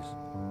worries.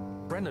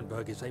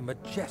 Brennenburg is a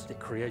majestic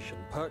creation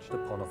perched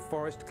upon a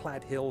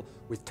forest-clad hill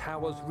with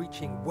towers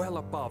reaching well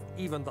above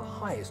even the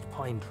highest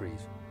pine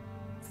trees.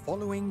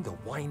 Following the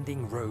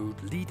winding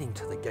road leading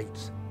to the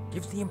gates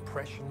gives the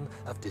impression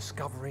of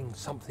discovering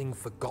something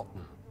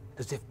forgotten,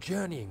 as if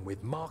journeying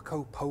with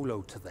Marco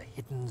Polo to the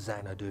hidden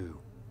Xanadu.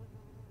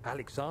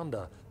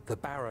 Alexander, the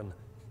Baron,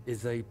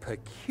 is a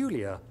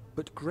peculiar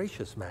but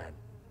gracious man.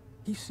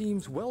 He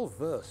seems well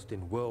versed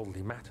in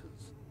worldly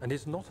matters, and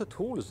is not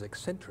at all as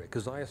eccentric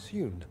as I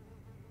assumed.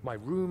 My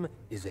room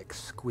is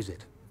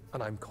exquisite,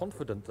 and I'm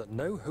confident that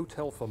no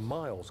hotel for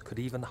miles could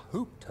even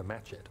hope to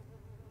match it.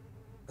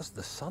 As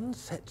the sun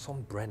sets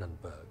on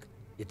Brennenburg,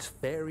 its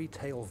fairy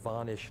tale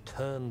varnish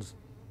turns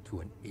to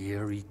an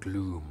eerie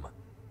gloom.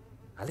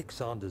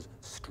 Alexander's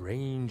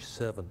strange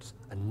servants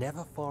are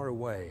never far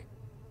away.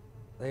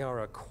 They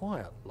are a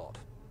quiet lot,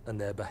 and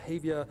their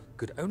behavior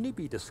could only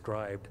be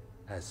described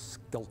as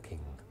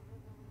skulking.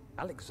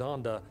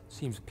 Alexander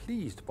seems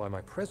pleased by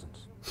my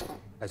presence.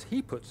 As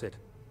he puts it,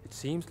 it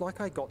seems like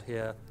I got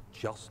here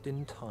just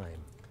in time.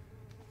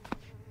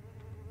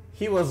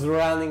 He was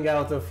running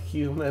out of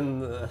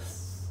human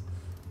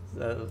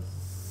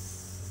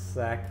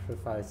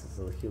sacrifices,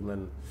 or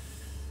human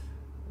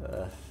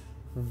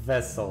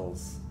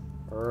vessels.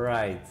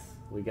 Right,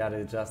 we got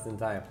it just in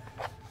time.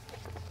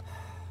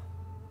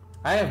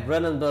 I have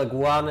Brennenburg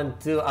 1 and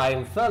 2. I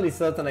am fairly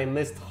certain I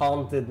missed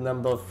Haunted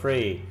number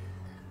 3.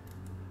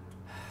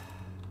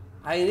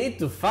 I need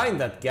to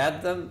find that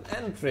goddamn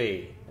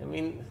entry. I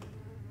mean,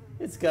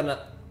 it's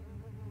gonna...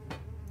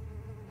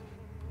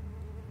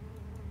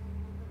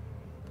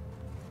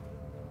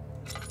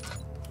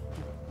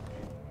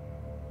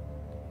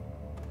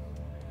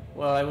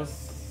 Well, I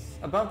was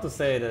about to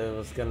say that it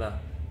was gonna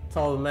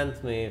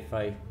torment me if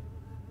I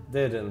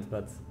didn't,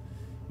 but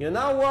you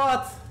know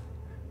what?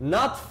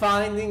 Not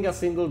finding a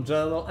single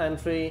journal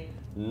entry,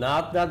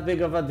 not that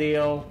big of a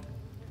deal.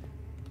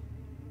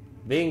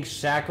 Being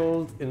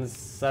shackled in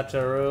such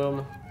a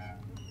room,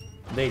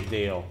 Big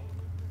deal.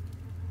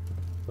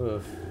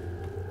 Oof.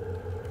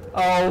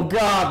 Oh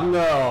god,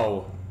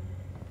 no!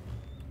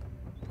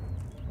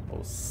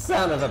 Oh,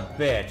 son of a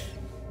bitch.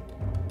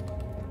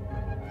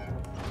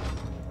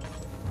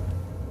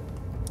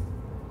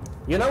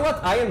 You know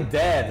what? I am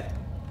dead.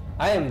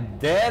 I am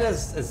dead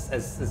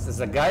as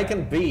a guy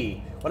can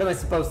be. What am I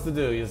supposed to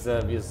do? Use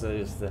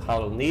the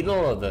hollow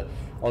needle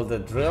or the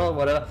drill,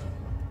 whatever?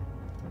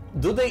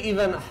 Do they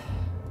even?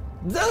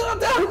 There are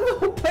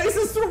no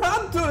places to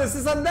run to. This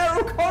is a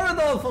narrow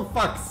corridor, for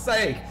fuck's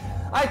sake.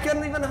 I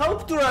can't even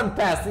hope to run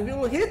past it. It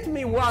will hit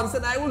me once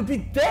and I will be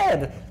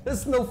dead.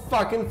 There's no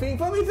fucking thing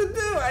for me to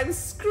do. I'm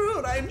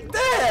screwed. I'm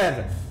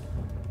dead.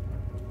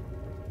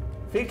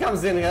 If he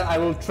comes in here, I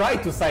will try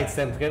to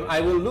sidestep him.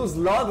 I will lose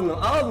Lord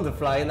on the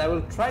fly and I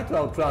will try to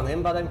outrun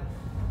him, but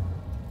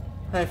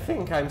I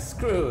think I'm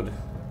screwed.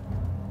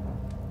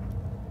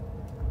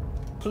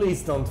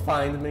 Please don't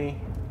find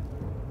me.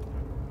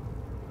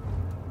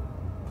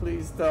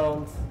 Please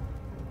don't.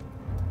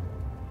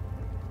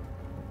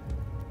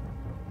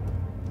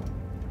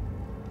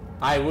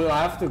 I will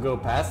have to go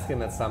past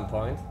him at some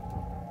point.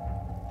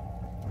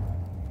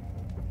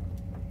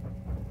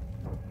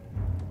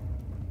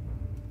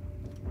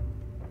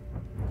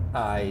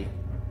 I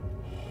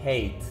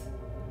hate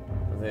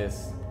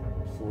this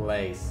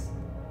place.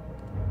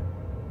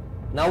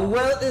 Now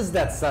where is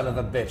that son of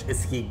a bitch?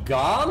 Is he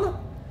gone?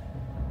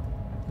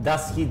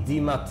 Does he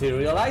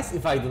dematerialize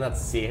if I do not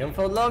see him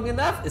for long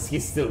enough? Is he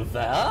still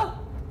there?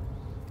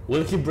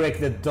 Will he break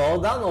the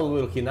door down or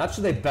will he not?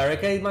 Should I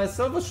barricade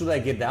myself or should I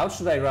get out?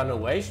 Should I run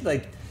away? Should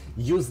I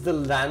use the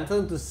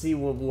lantern to see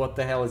what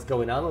the hell is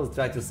going on or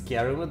try to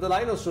scare him with the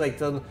light? Or should I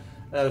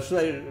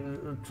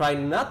try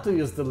not to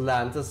use the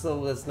lantern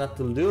so as not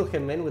to lure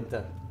him in with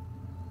the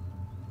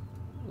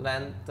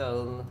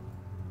lantern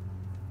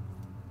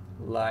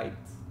light?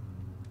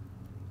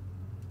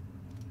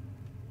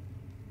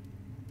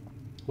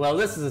 Well,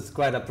 this is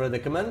quite a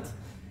predicament.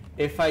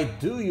 If I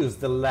do use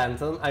the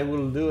lantern, I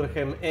will lure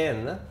him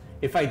in.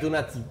 If I do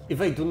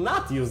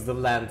not use the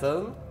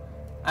lantern,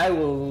 I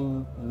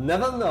will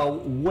never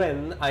know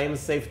when I am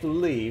safe to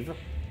leave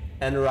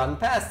and run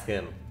past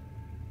him.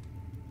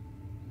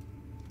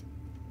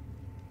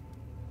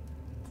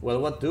 Well,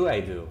 what do?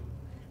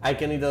 I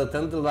can either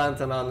turn the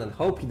lantern on and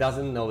hope he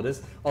doesn't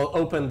notice, or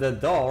open the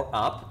door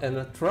up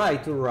and try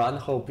to run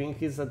hoping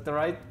he's at the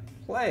right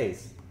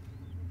place.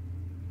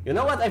 You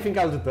know what? I think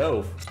I'll do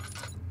both.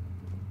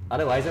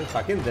 Otherwise I'm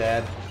fucking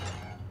dead.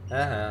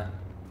 Are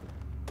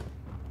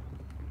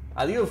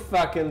you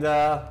fucking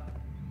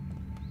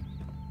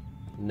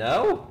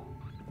No?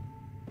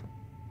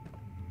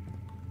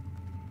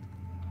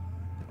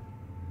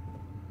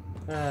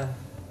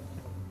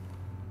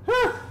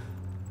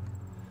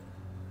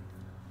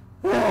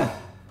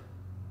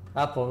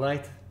 Up all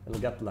night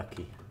and got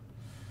lucky.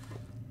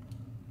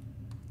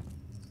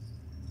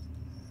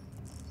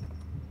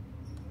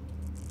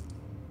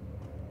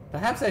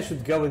 Perhaps I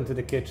should go into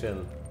the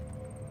kitchen.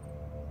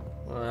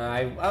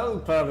 I will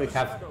probably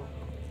have...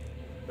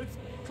 It's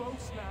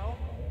close now.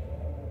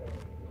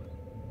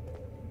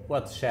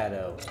 What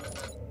shadow?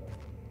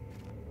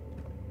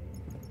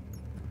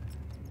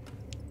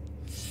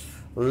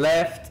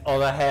 Left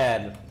or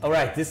ahead?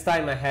 Alright, this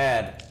time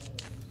ahead.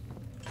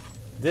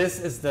 This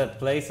is the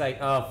place I...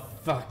 Oh,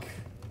 fuck.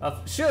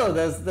 Sure,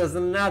 there's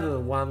another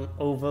one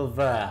over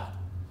there.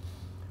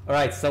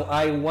 Alright, so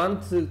I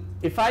want to...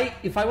 If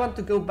I want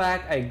to go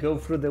back, I go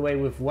through the way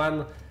with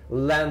one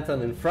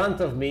lantern in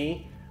front of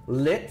me,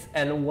 lit,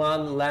 and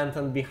one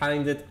lantern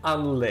behind it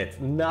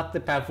unlit. Not the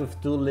path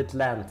with two lit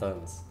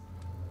lanterns.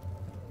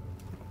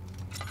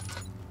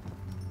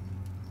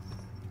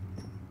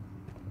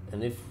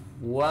 And if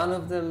one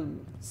of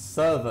them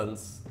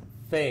servants,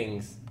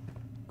 things,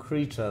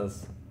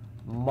 creatures,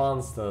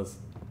 monsters,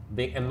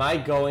 am I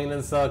going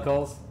in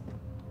circles?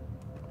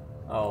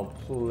 Oh,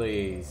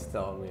 please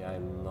tell me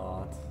I'm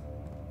not.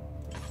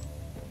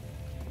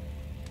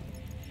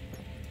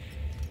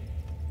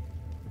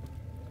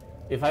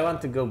 If I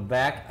want to go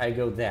back, I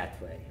go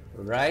that way,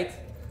 right?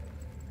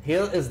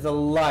 Here is the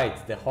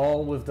light, the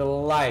hall with the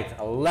light,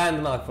 a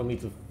landmark for me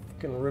to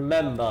fucking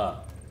remember.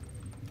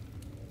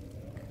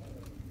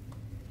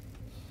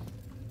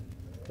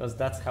 Because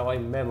that's how I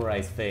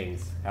memorize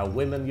things, how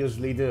women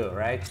usually do,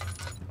 right?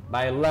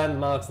 By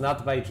landmarks,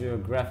 not by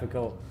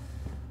geographical,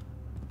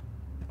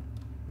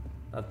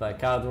 not by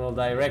cardinal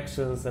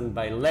directions and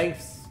by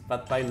lengths,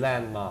 but by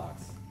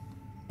landmarks.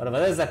 Whatever,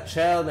 there's a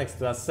chair next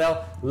to a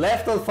cell.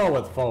 Left or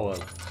forward?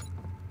 Forward.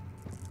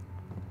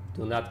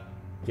 Do not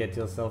get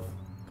yourself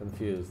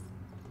confused.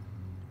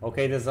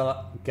 Okay, there's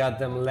a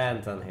goddamn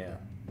lantern here.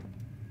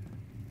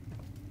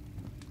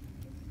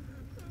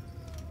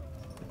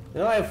 You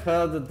know, I've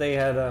heard that they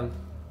had a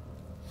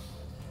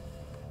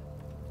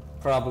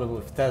problem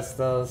with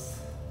testers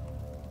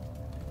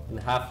in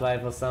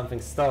Half-Life or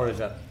something. Storage.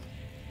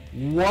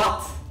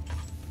 What?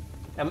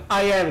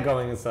 I am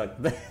going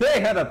inside. They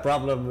had a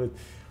problem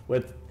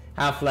with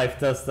Half-Life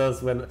testers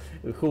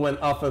who when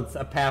offered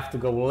a path to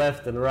go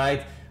left and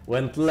right,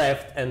 went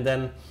left and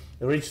then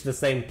reached the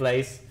same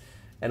place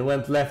and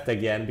went left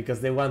again because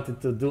they wanted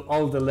to do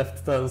all the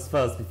left turns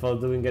first before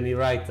doing any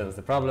right turns.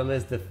 The problem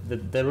is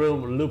the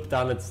room looped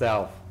on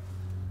itself.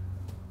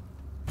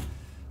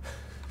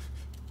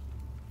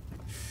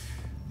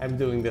 I'm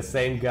doing the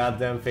same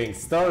goddamn thing.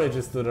 Storage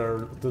is to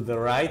the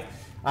right.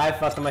 I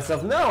thought to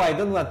myself, no, I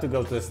don't want to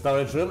go to the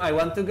storage room. I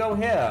want to go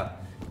here.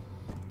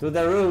 To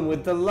the room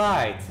with the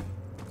light.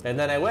 And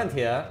then I went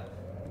here.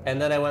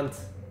 And then I went...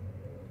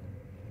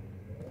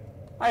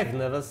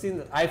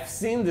 I've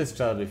seen this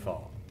chair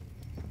before.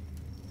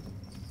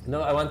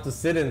 No, I want to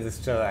sit in this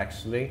chair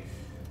actually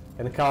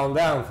and calm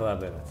down for a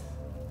minute.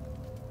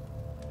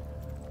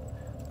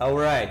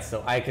 Alright,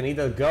 so I can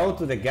either go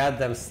to the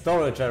goddamn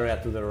storage area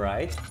to the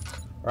right,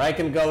 or I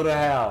can go to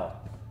hell.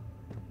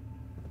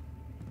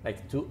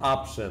 Like, two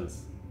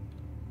options.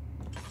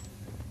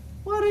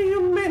 What do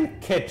you mean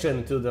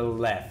kitchen to the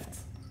left?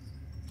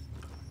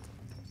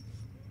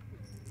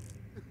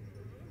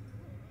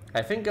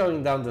 I think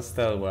going down the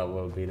stairwell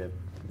will be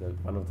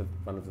one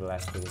of the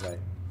last things I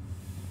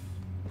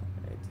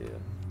do.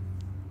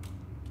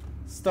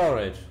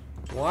 Storage.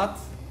 What?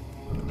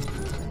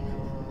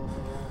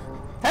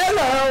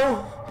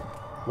 Hello!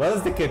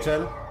 Where's the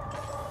kitchen?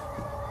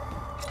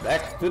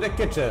 Back to the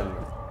kitchen.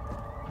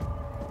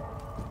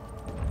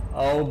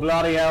 Oh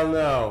bloody hell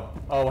no.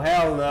 Oh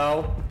hell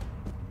no.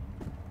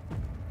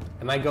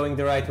 Am I going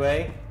the right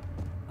way?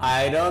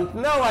 I don't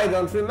know, I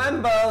don't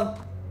remember.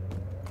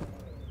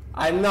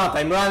 I'm not,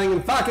 I'm running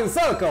in fucking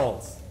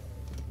circles.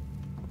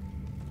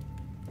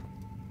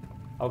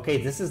 Okay,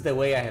 this is the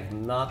way I have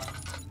not...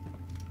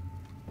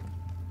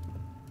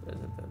 Where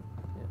is it then?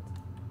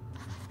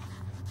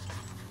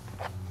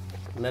 Yeah.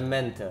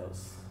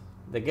 Mementos.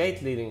 The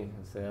gate leading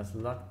is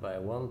locked by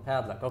one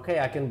padlock. Okay,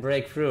 I can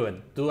break through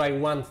it. Do I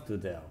want to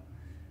though?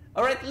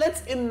 Alright,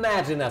 let's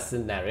imagine a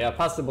scenario, a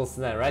possible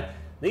scenario, right?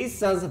 These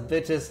sons of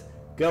bitches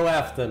go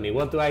after me.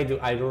 What do?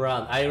 I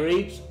run. I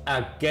reach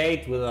a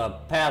gate with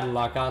a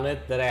padlock on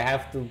it that I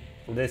have to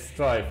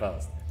destroy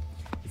first.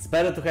 It's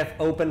better to have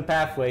open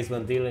pathways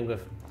when dealing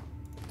with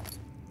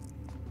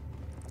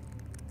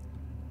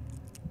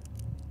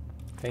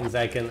things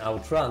I can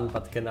outrun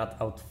but cannot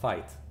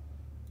outfight.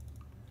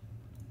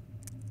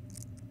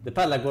 The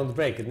padlock won't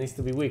break, it needs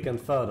to be weakened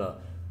further.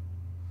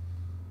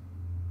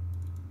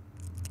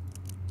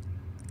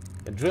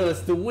 The drill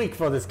is too weak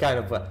for this kind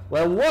of work.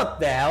 Well, what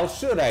the hell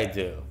should I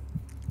do?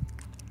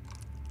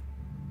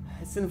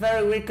 It's in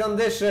very weak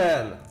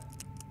condition.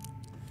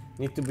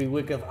 Need to be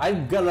weakened.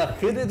 I'm gonna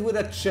hit it with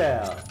a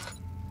chair.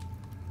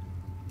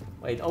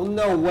 Wait, oh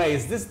no way,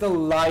 is this the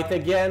light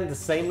again? The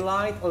same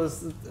light? Or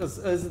is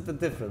it a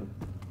different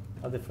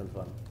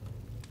one?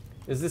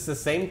 Is this the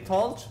same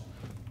torch?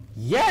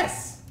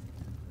 Yes!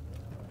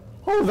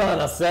 Hold on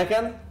a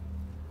second.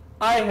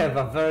 I have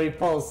a very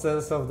poor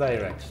sense of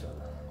direction.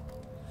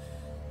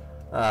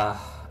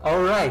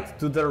 Alright,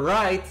 to the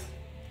right.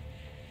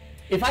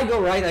 If I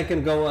go right, I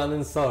can go on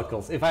in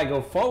circles. If I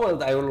go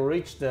forward, I will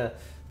reach the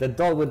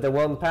door with the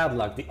one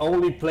padlock. The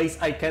only place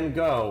I can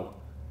go.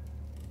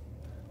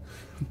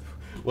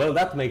 Well,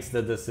 that makes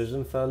the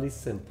decision fairly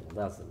simple,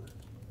 doesn't it?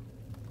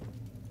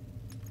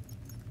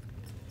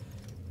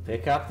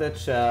 Pick up the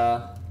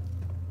chair.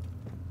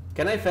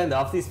 Can I fend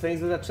off these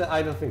things with a chair?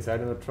 I don't think so. I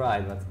never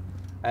tried, but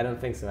I don't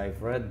think so.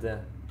 I've read the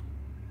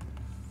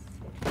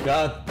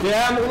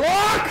goddamn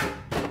lock!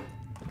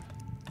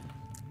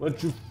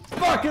 Won't you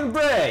fucking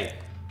break?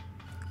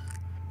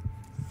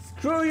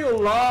 Screw you,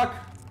 lock!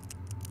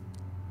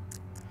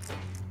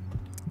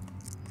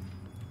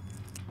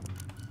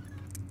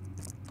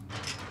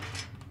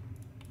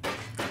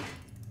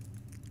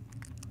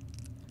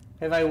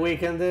 Have I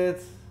weakened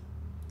it?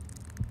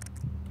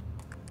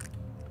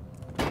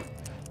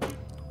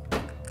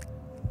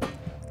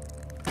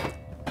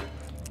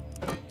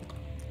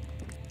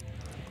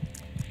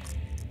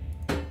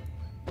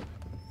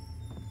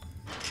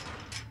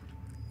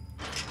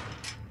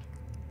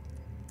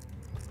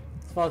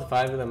 It's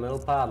 45 with a middle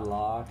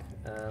padlock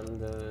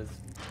and it's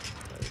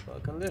very poor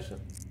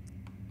condition.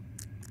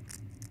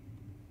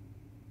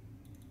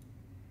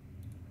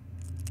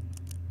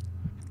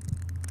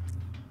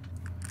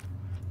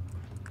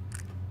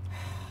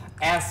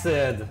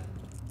 Acid!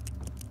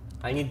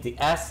 I need the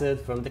acid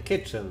from the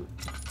kitchen.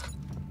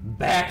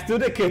 Back to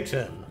the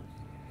kitchen!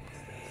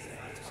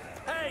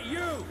 Hey,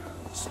 you!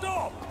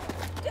 Stop!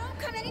 Don't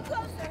come any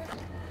closer.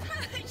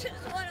 I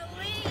just want to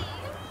leave.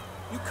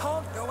 You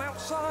can't go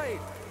outside.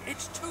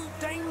 It's too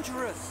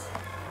dangerous.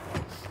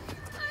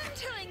 I'm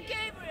telling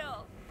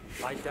Gabriel.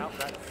 I doubt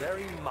that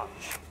very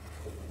much.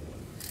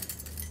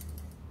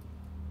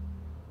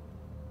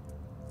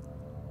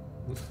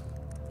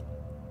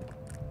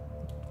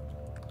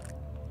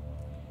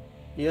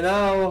 You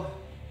know,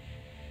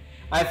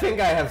 I think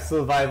I have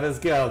survivor's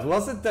guilt.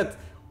 Was it that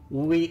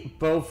we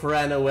both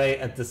ran away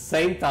at the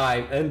same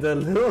time and the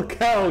little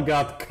girl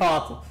got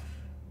caught,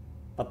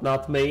 but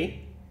not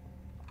me?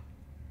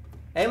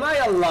 Am I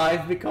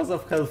alive because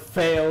of her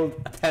failed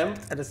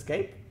attempt at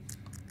escape?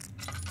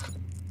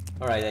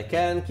 Alright, I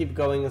can keep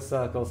going in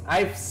circles.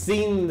 I've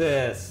seen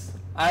this!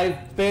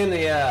 I've been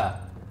here!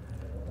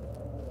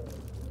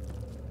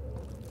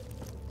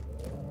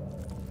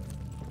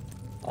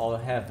 or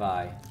have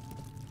I?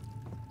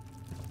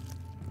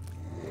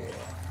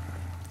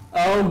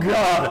 Oh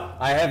god!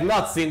 I have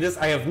not seen this,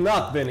 I have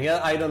not been here,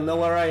 I don't know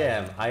where I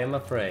am. I am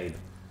afraid.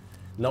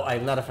 No,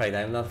 I'm not afraid,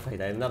 I'm not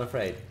afraid, I'm not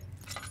afraid.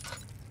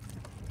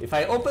 If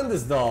I open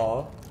this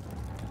door...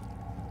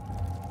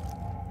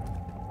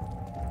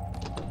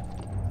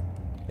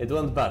 it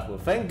won't butt. Well,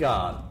 thank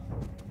god.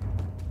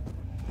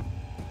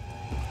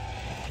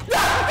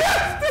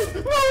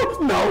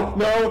 No,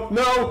 no,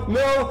 no,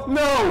 no,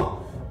 no!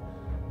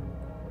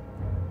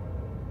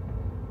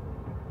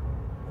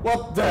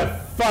 What the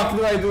fuck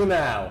do I do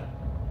now?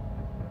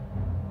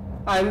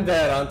 I'm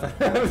dead, aren't I?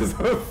 I'm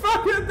so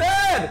fucking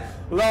dead!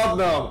 Lord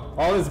no,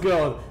 all is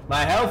good.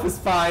 My health is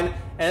fine,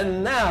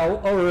 and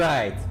now,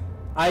 alright.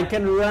 I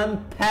can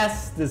run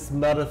past this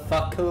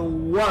motherfucker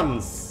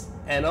once,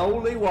 and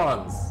only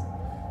once.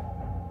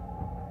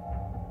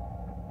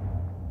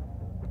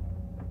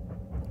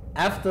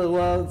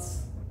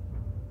 Afterwards,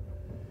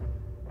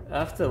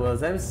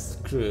 I'm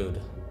screwed.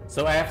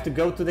 So I have to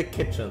go to the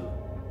kitchen.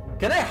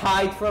 Can I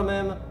hide from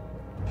him?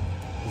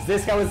 Is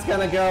this how it's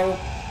gonna go?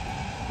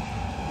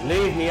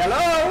 Leave me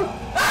alone!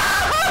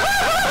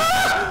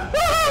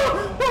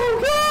 Oh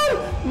god!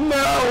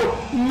 No!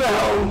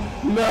 No!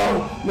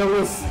 No! No,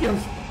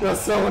 you're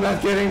so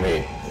not kidding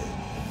me!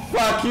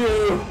 Fuck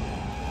you!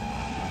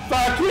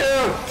 Fuck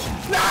you!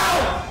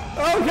 No!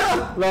 Oh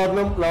god!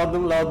 Laudanum,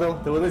 laudanum,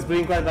 laudanum. The wind is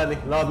bleeding quite badly.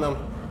 Laudanum.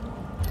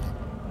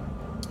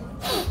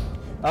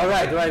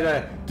 Alright,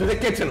 right. To the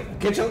kitchen.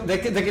 The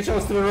kitchen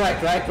was to the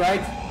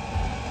right?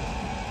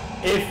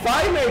 If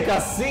I make a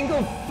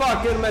single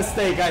fucking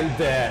mistake, I'm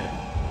dead.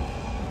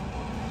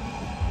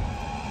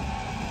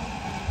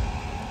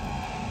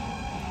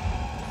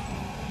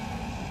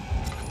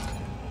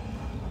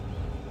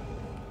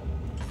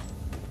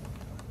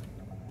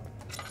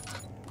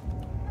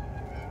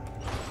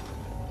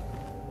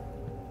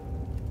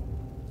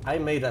 I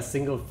made a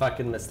single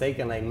fucking mistake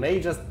and I may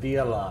just be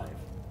alive.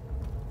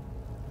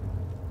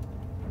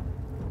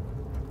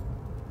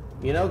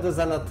 You know, there's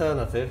an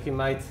alternative. He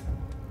might...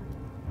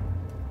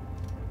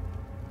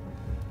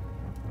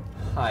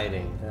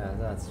 hiding. Yeah,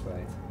 that's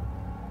right.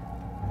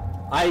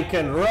 I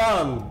can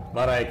run,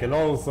 but I can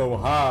also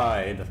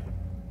hide.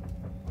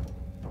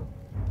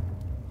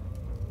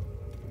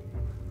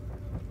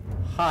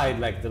 Hide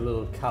like the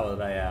little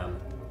coward I am.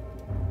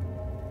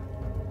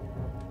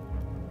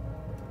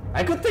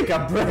 I could take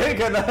a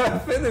break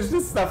and finish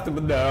this stuff,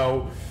 but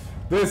no.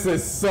 This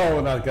is so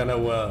not gonna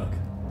work.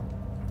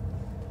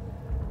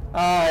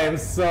 I am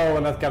so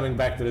not coming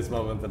back to this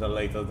moment at a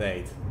later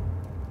date.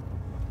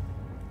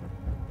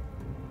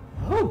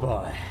 Oh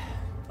boy.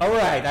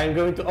 Alright, I'm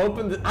going to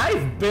open the...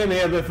 I've been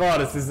here before.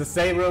 This is the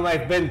same room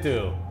I've been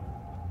to.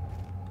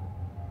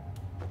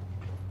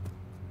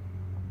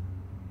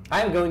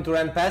 I'm going to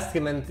run past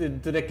him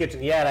and to the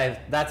kitchen. Yeah,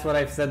 that's what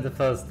I've said the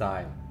first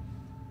time.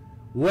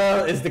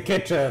 Where is the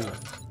kitchen?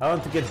 I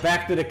want to get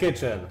back to the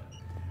kitchen.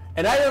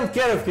 And I don't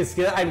care if he's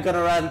here, I'm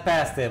gonna run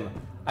past him.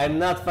 I'm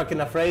not fucking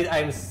afraid,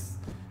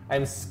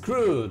 I'm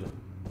screwed.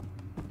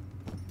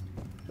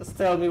 Just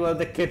tell me where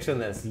the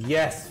kitchen is.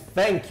 Yes,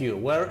 thank you.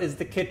 Where is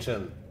the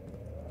kitchen?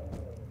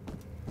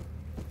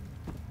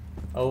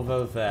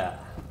 Over there.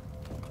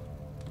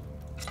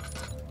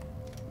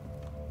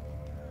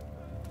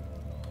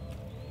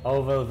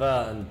 Over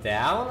there and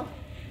down?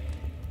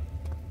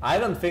 I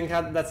don't think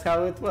that's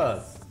how it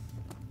was.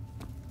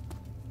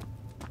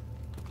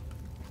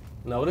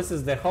 No, this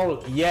is the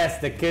whole...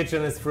 Yes, the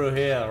kitchen is through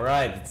here,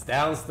 right. It's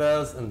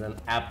downstairs and then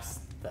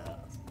upstairs.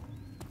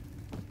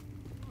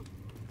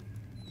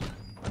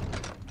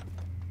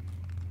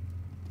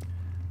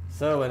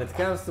 So, when it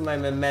comes to my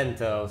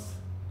mementos,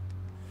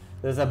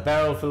 there's a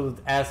barrel filled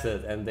with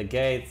acid and the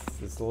gate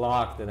is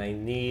locked and I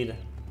need...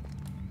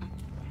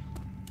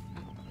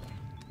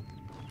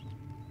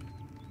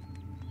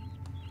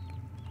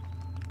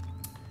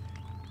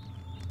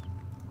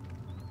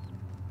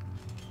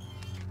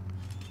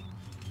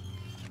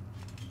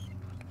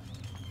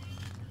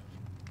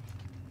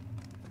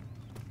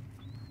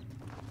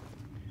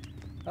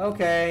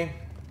 Okay.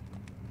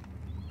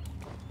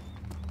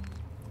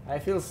 I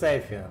feel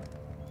safe here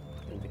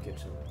in the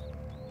kitchen.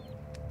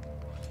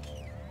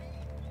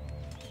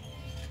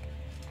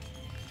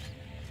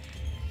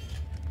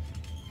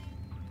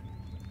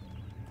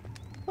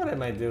 What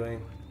am I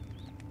doing?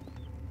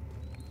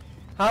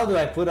 How do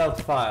I put out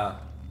fire?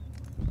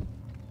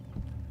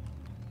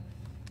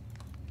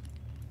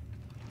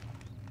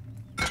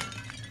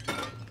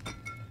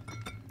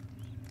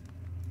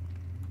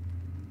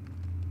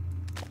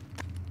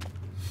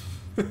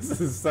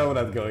 This is so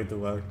not going to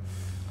work.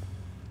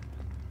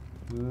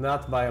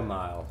 Not by a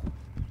mile.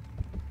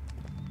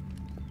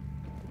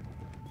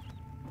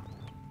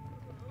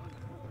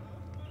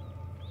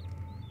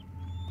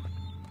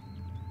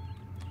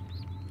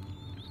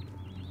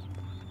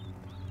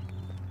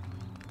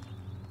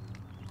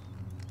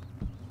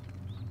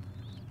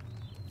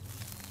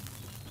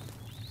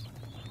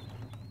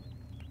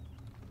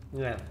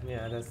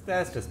 Yeah,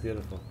 that's just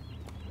beautiful.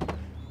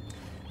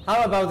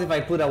 How about if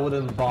I put a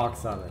wooden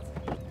box on it?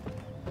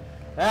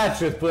 That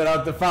should put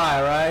out the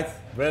fire, right?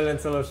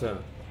 Brilliant solution.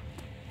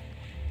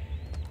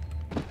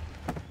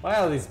 Why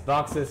are these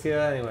boxes here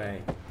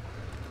anyway?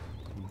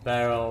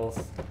 Barrels.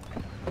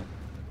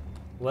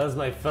 Where's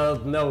my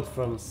third note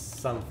from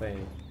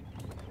something?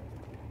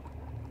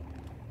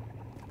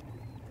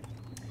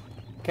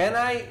 Can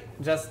I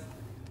just...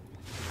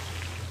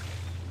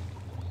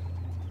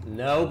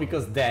 No,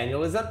 because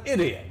Daniel is an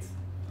idiot.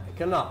 I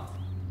cannot.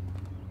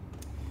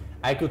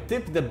 I could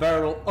tip the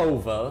barrel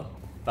over,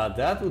 but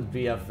that would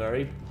be a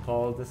very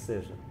poor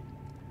decision.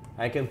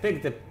 I can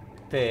pick the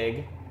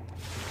pig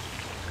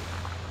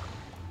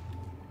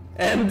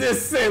and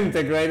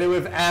disintegrate it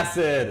with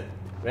acid.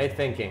 Great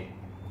thinking.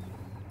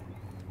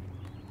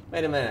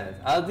 Wait a minute.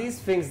 Are these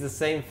things the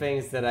same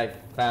things that I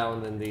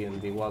found in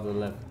the water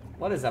level?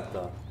 What is up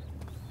there?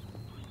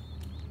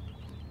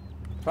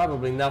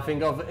 Probably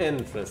nothing of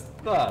interest,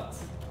 but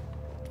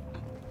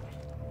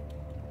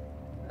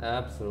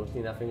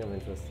absolutely nothing of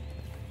interest.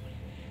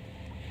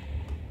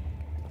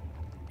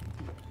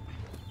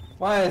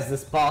 Why is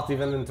this part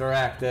even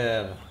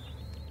interactive?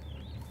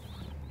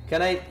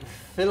 Can I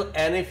fill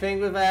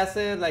anything with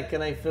acid? Like,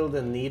 can I fill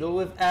the needle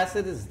with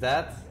acid? Is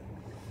that?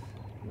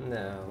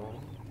 No.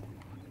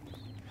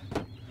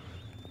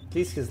 At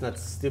least he's not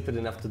stupid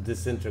enough to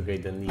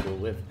disintegrate the needle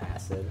with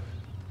acid.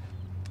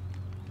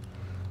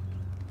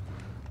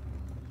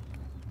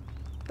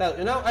 Now,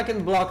 you know, I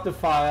can block the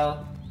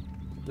file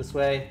this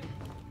way,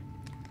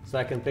 so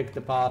I can pick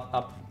the part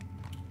up.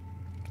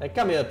 Like,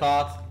 come here,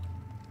 part.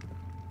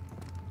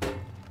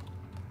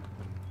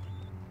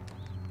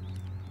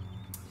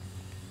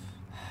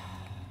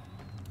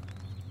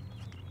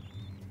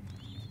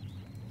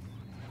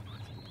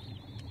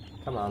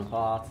 Come on,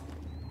 part.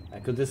 I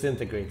could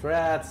disintegrate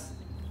rats.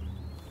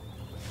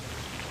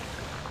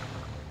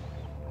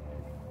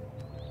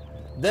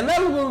 The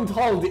metal won't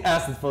hold the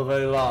acid for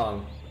very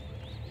long.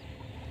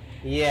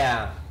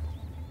 Yeah.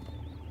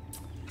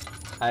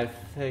 I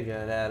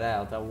figured that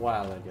out a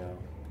while ago.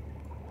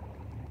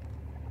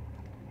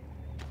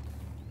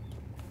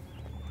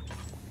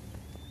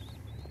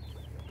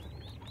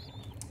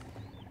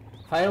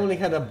 If I only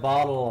had a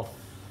bottle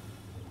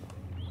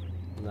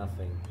of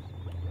nothing.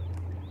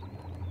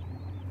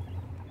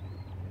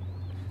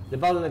 The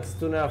bottleneck is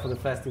too narrow for the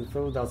fasting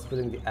through without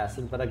spilling the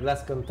acid, but a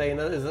glass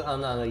container is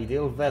an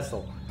ideal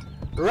vessel.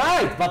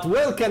 Right, but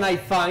where can I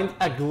find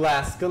a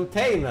glass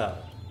container?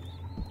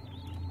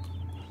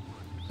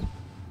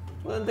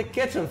 Well, in the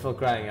kitchen, for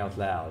crying out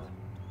loud.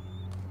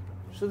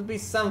 Should be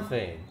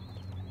something.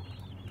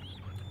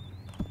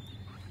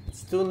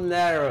 It's too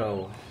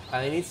narrow.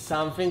 I need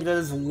something that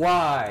is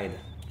wide.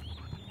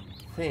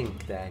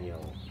 Think,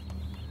 Daniel.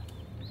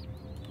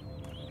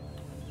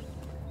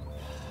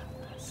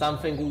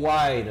 Something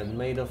wide and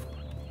made of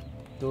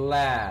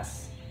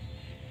glass.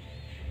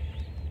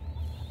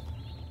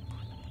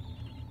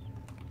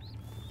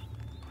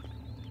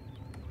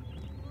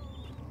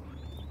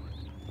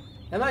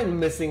 Am I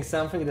missing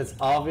something that's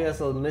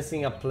obvious or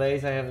missing a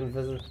place I haven't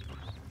visited?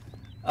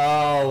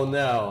 Oh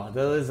no,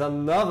 there is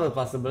another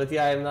possibility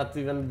I am not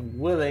even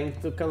willing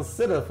to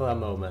consider for a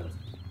moment.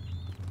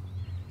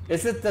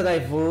 Is it that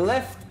I've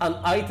left an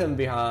item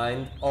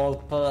behind, or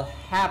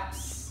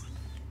perhaps...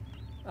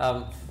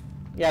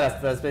 yeah,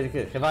 that's basically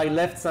it. Have I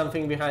left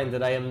something behind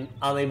that I am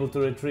unable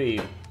to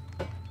retrieve?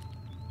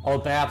 Or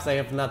perhaps I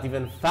have not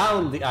even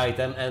found the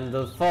item and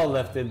therefore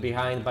left it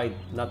behind by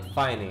not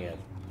finding it.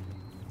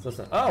 So,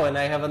 oh, and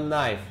I have a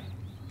knife.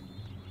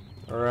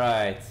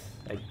 Right.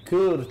 I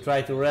could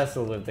try to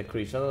wrestle with the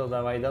creature,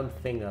 although I don't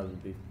think that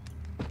would be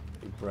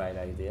a bright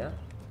idea.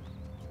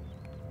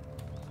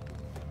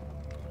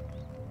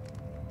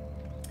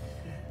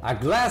 A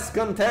glass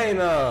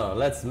container!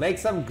 Let's make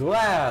some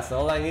glass!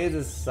 All I need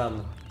is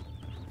some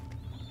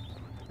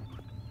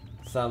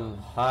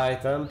high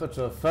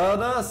temperature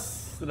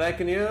furnace that I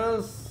can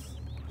use.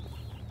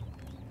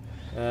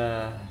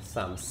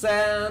 Some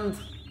sand.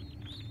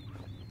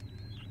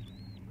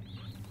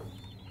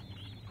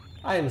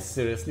 I am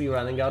seriously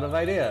running out of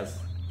ideas.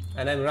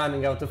 And I'm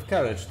running out of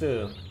courage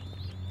too.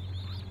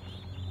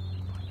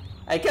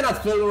 I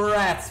cannot fill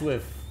rats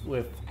with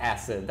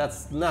acid.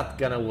 That's not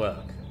gonna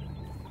work.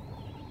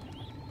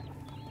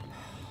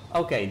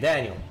 Okay,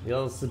 Daniel,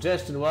 your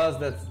suggestion was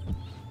that...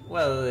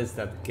 well, it's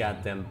that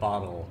goddamn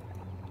bottle.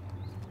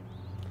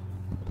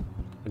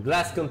 A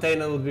glass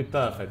container would be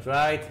perfect,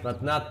 right?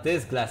 But not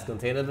this glass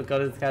container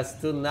because it has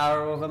too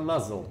narrow of a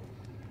muzzle.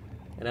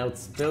 And I would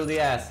spill the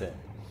acid.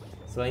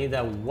 So I need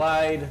a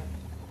wide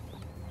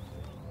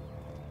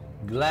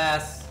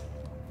glass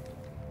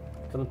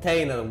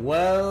container.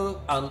 Where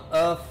on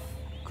earth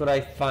could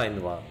I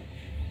find one?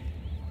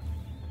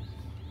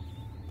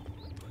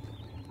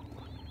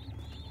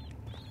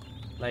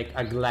 Like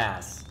a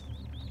glass.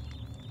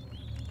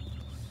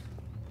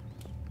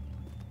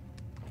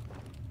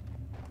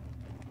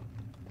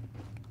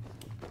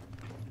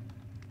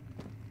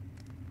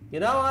 You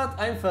know what?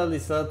 I'm fairly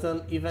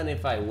certain, even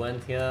if I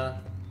went here,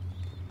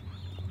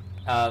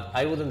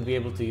 I wouldn't be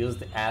able to use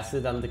the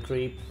acid on the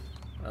creep,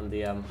 on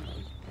the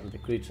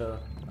creature,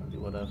 on the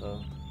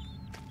whatever.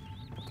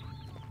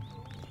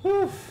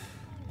 You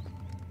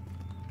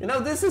know,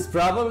 this is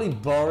probably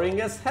boring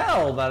as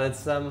hell, but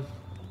it's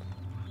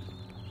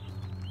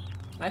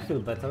I feel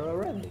better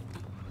already.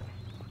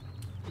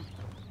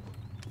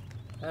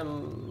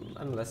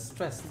 I'm less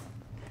stressed.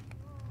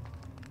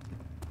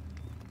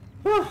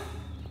 Whew.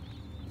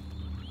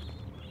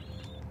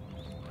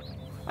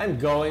 I'm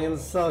going in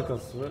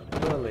circles,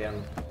 really.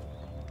 I'm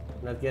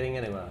not getting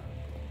anywhere.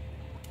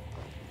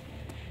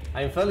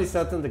 I'm fairly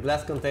certain the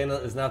glass container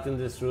is not in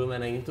this room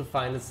and I need to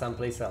find it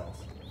someplace else.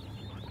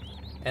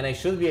 And I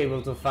should be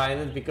able to find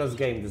it because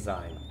game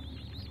design.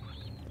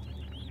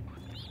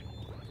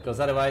 Because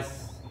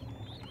otherwise...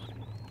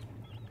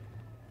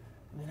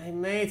 I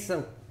made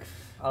some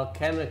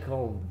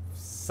alchemical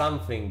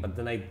something, but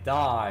then I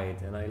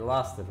died and I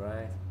lost it,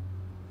 right?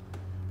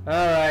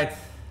 Alright.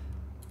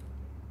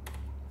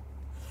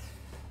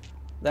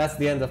 That's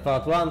the end of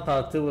part 1.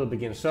 Part 2 will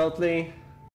begin shortly.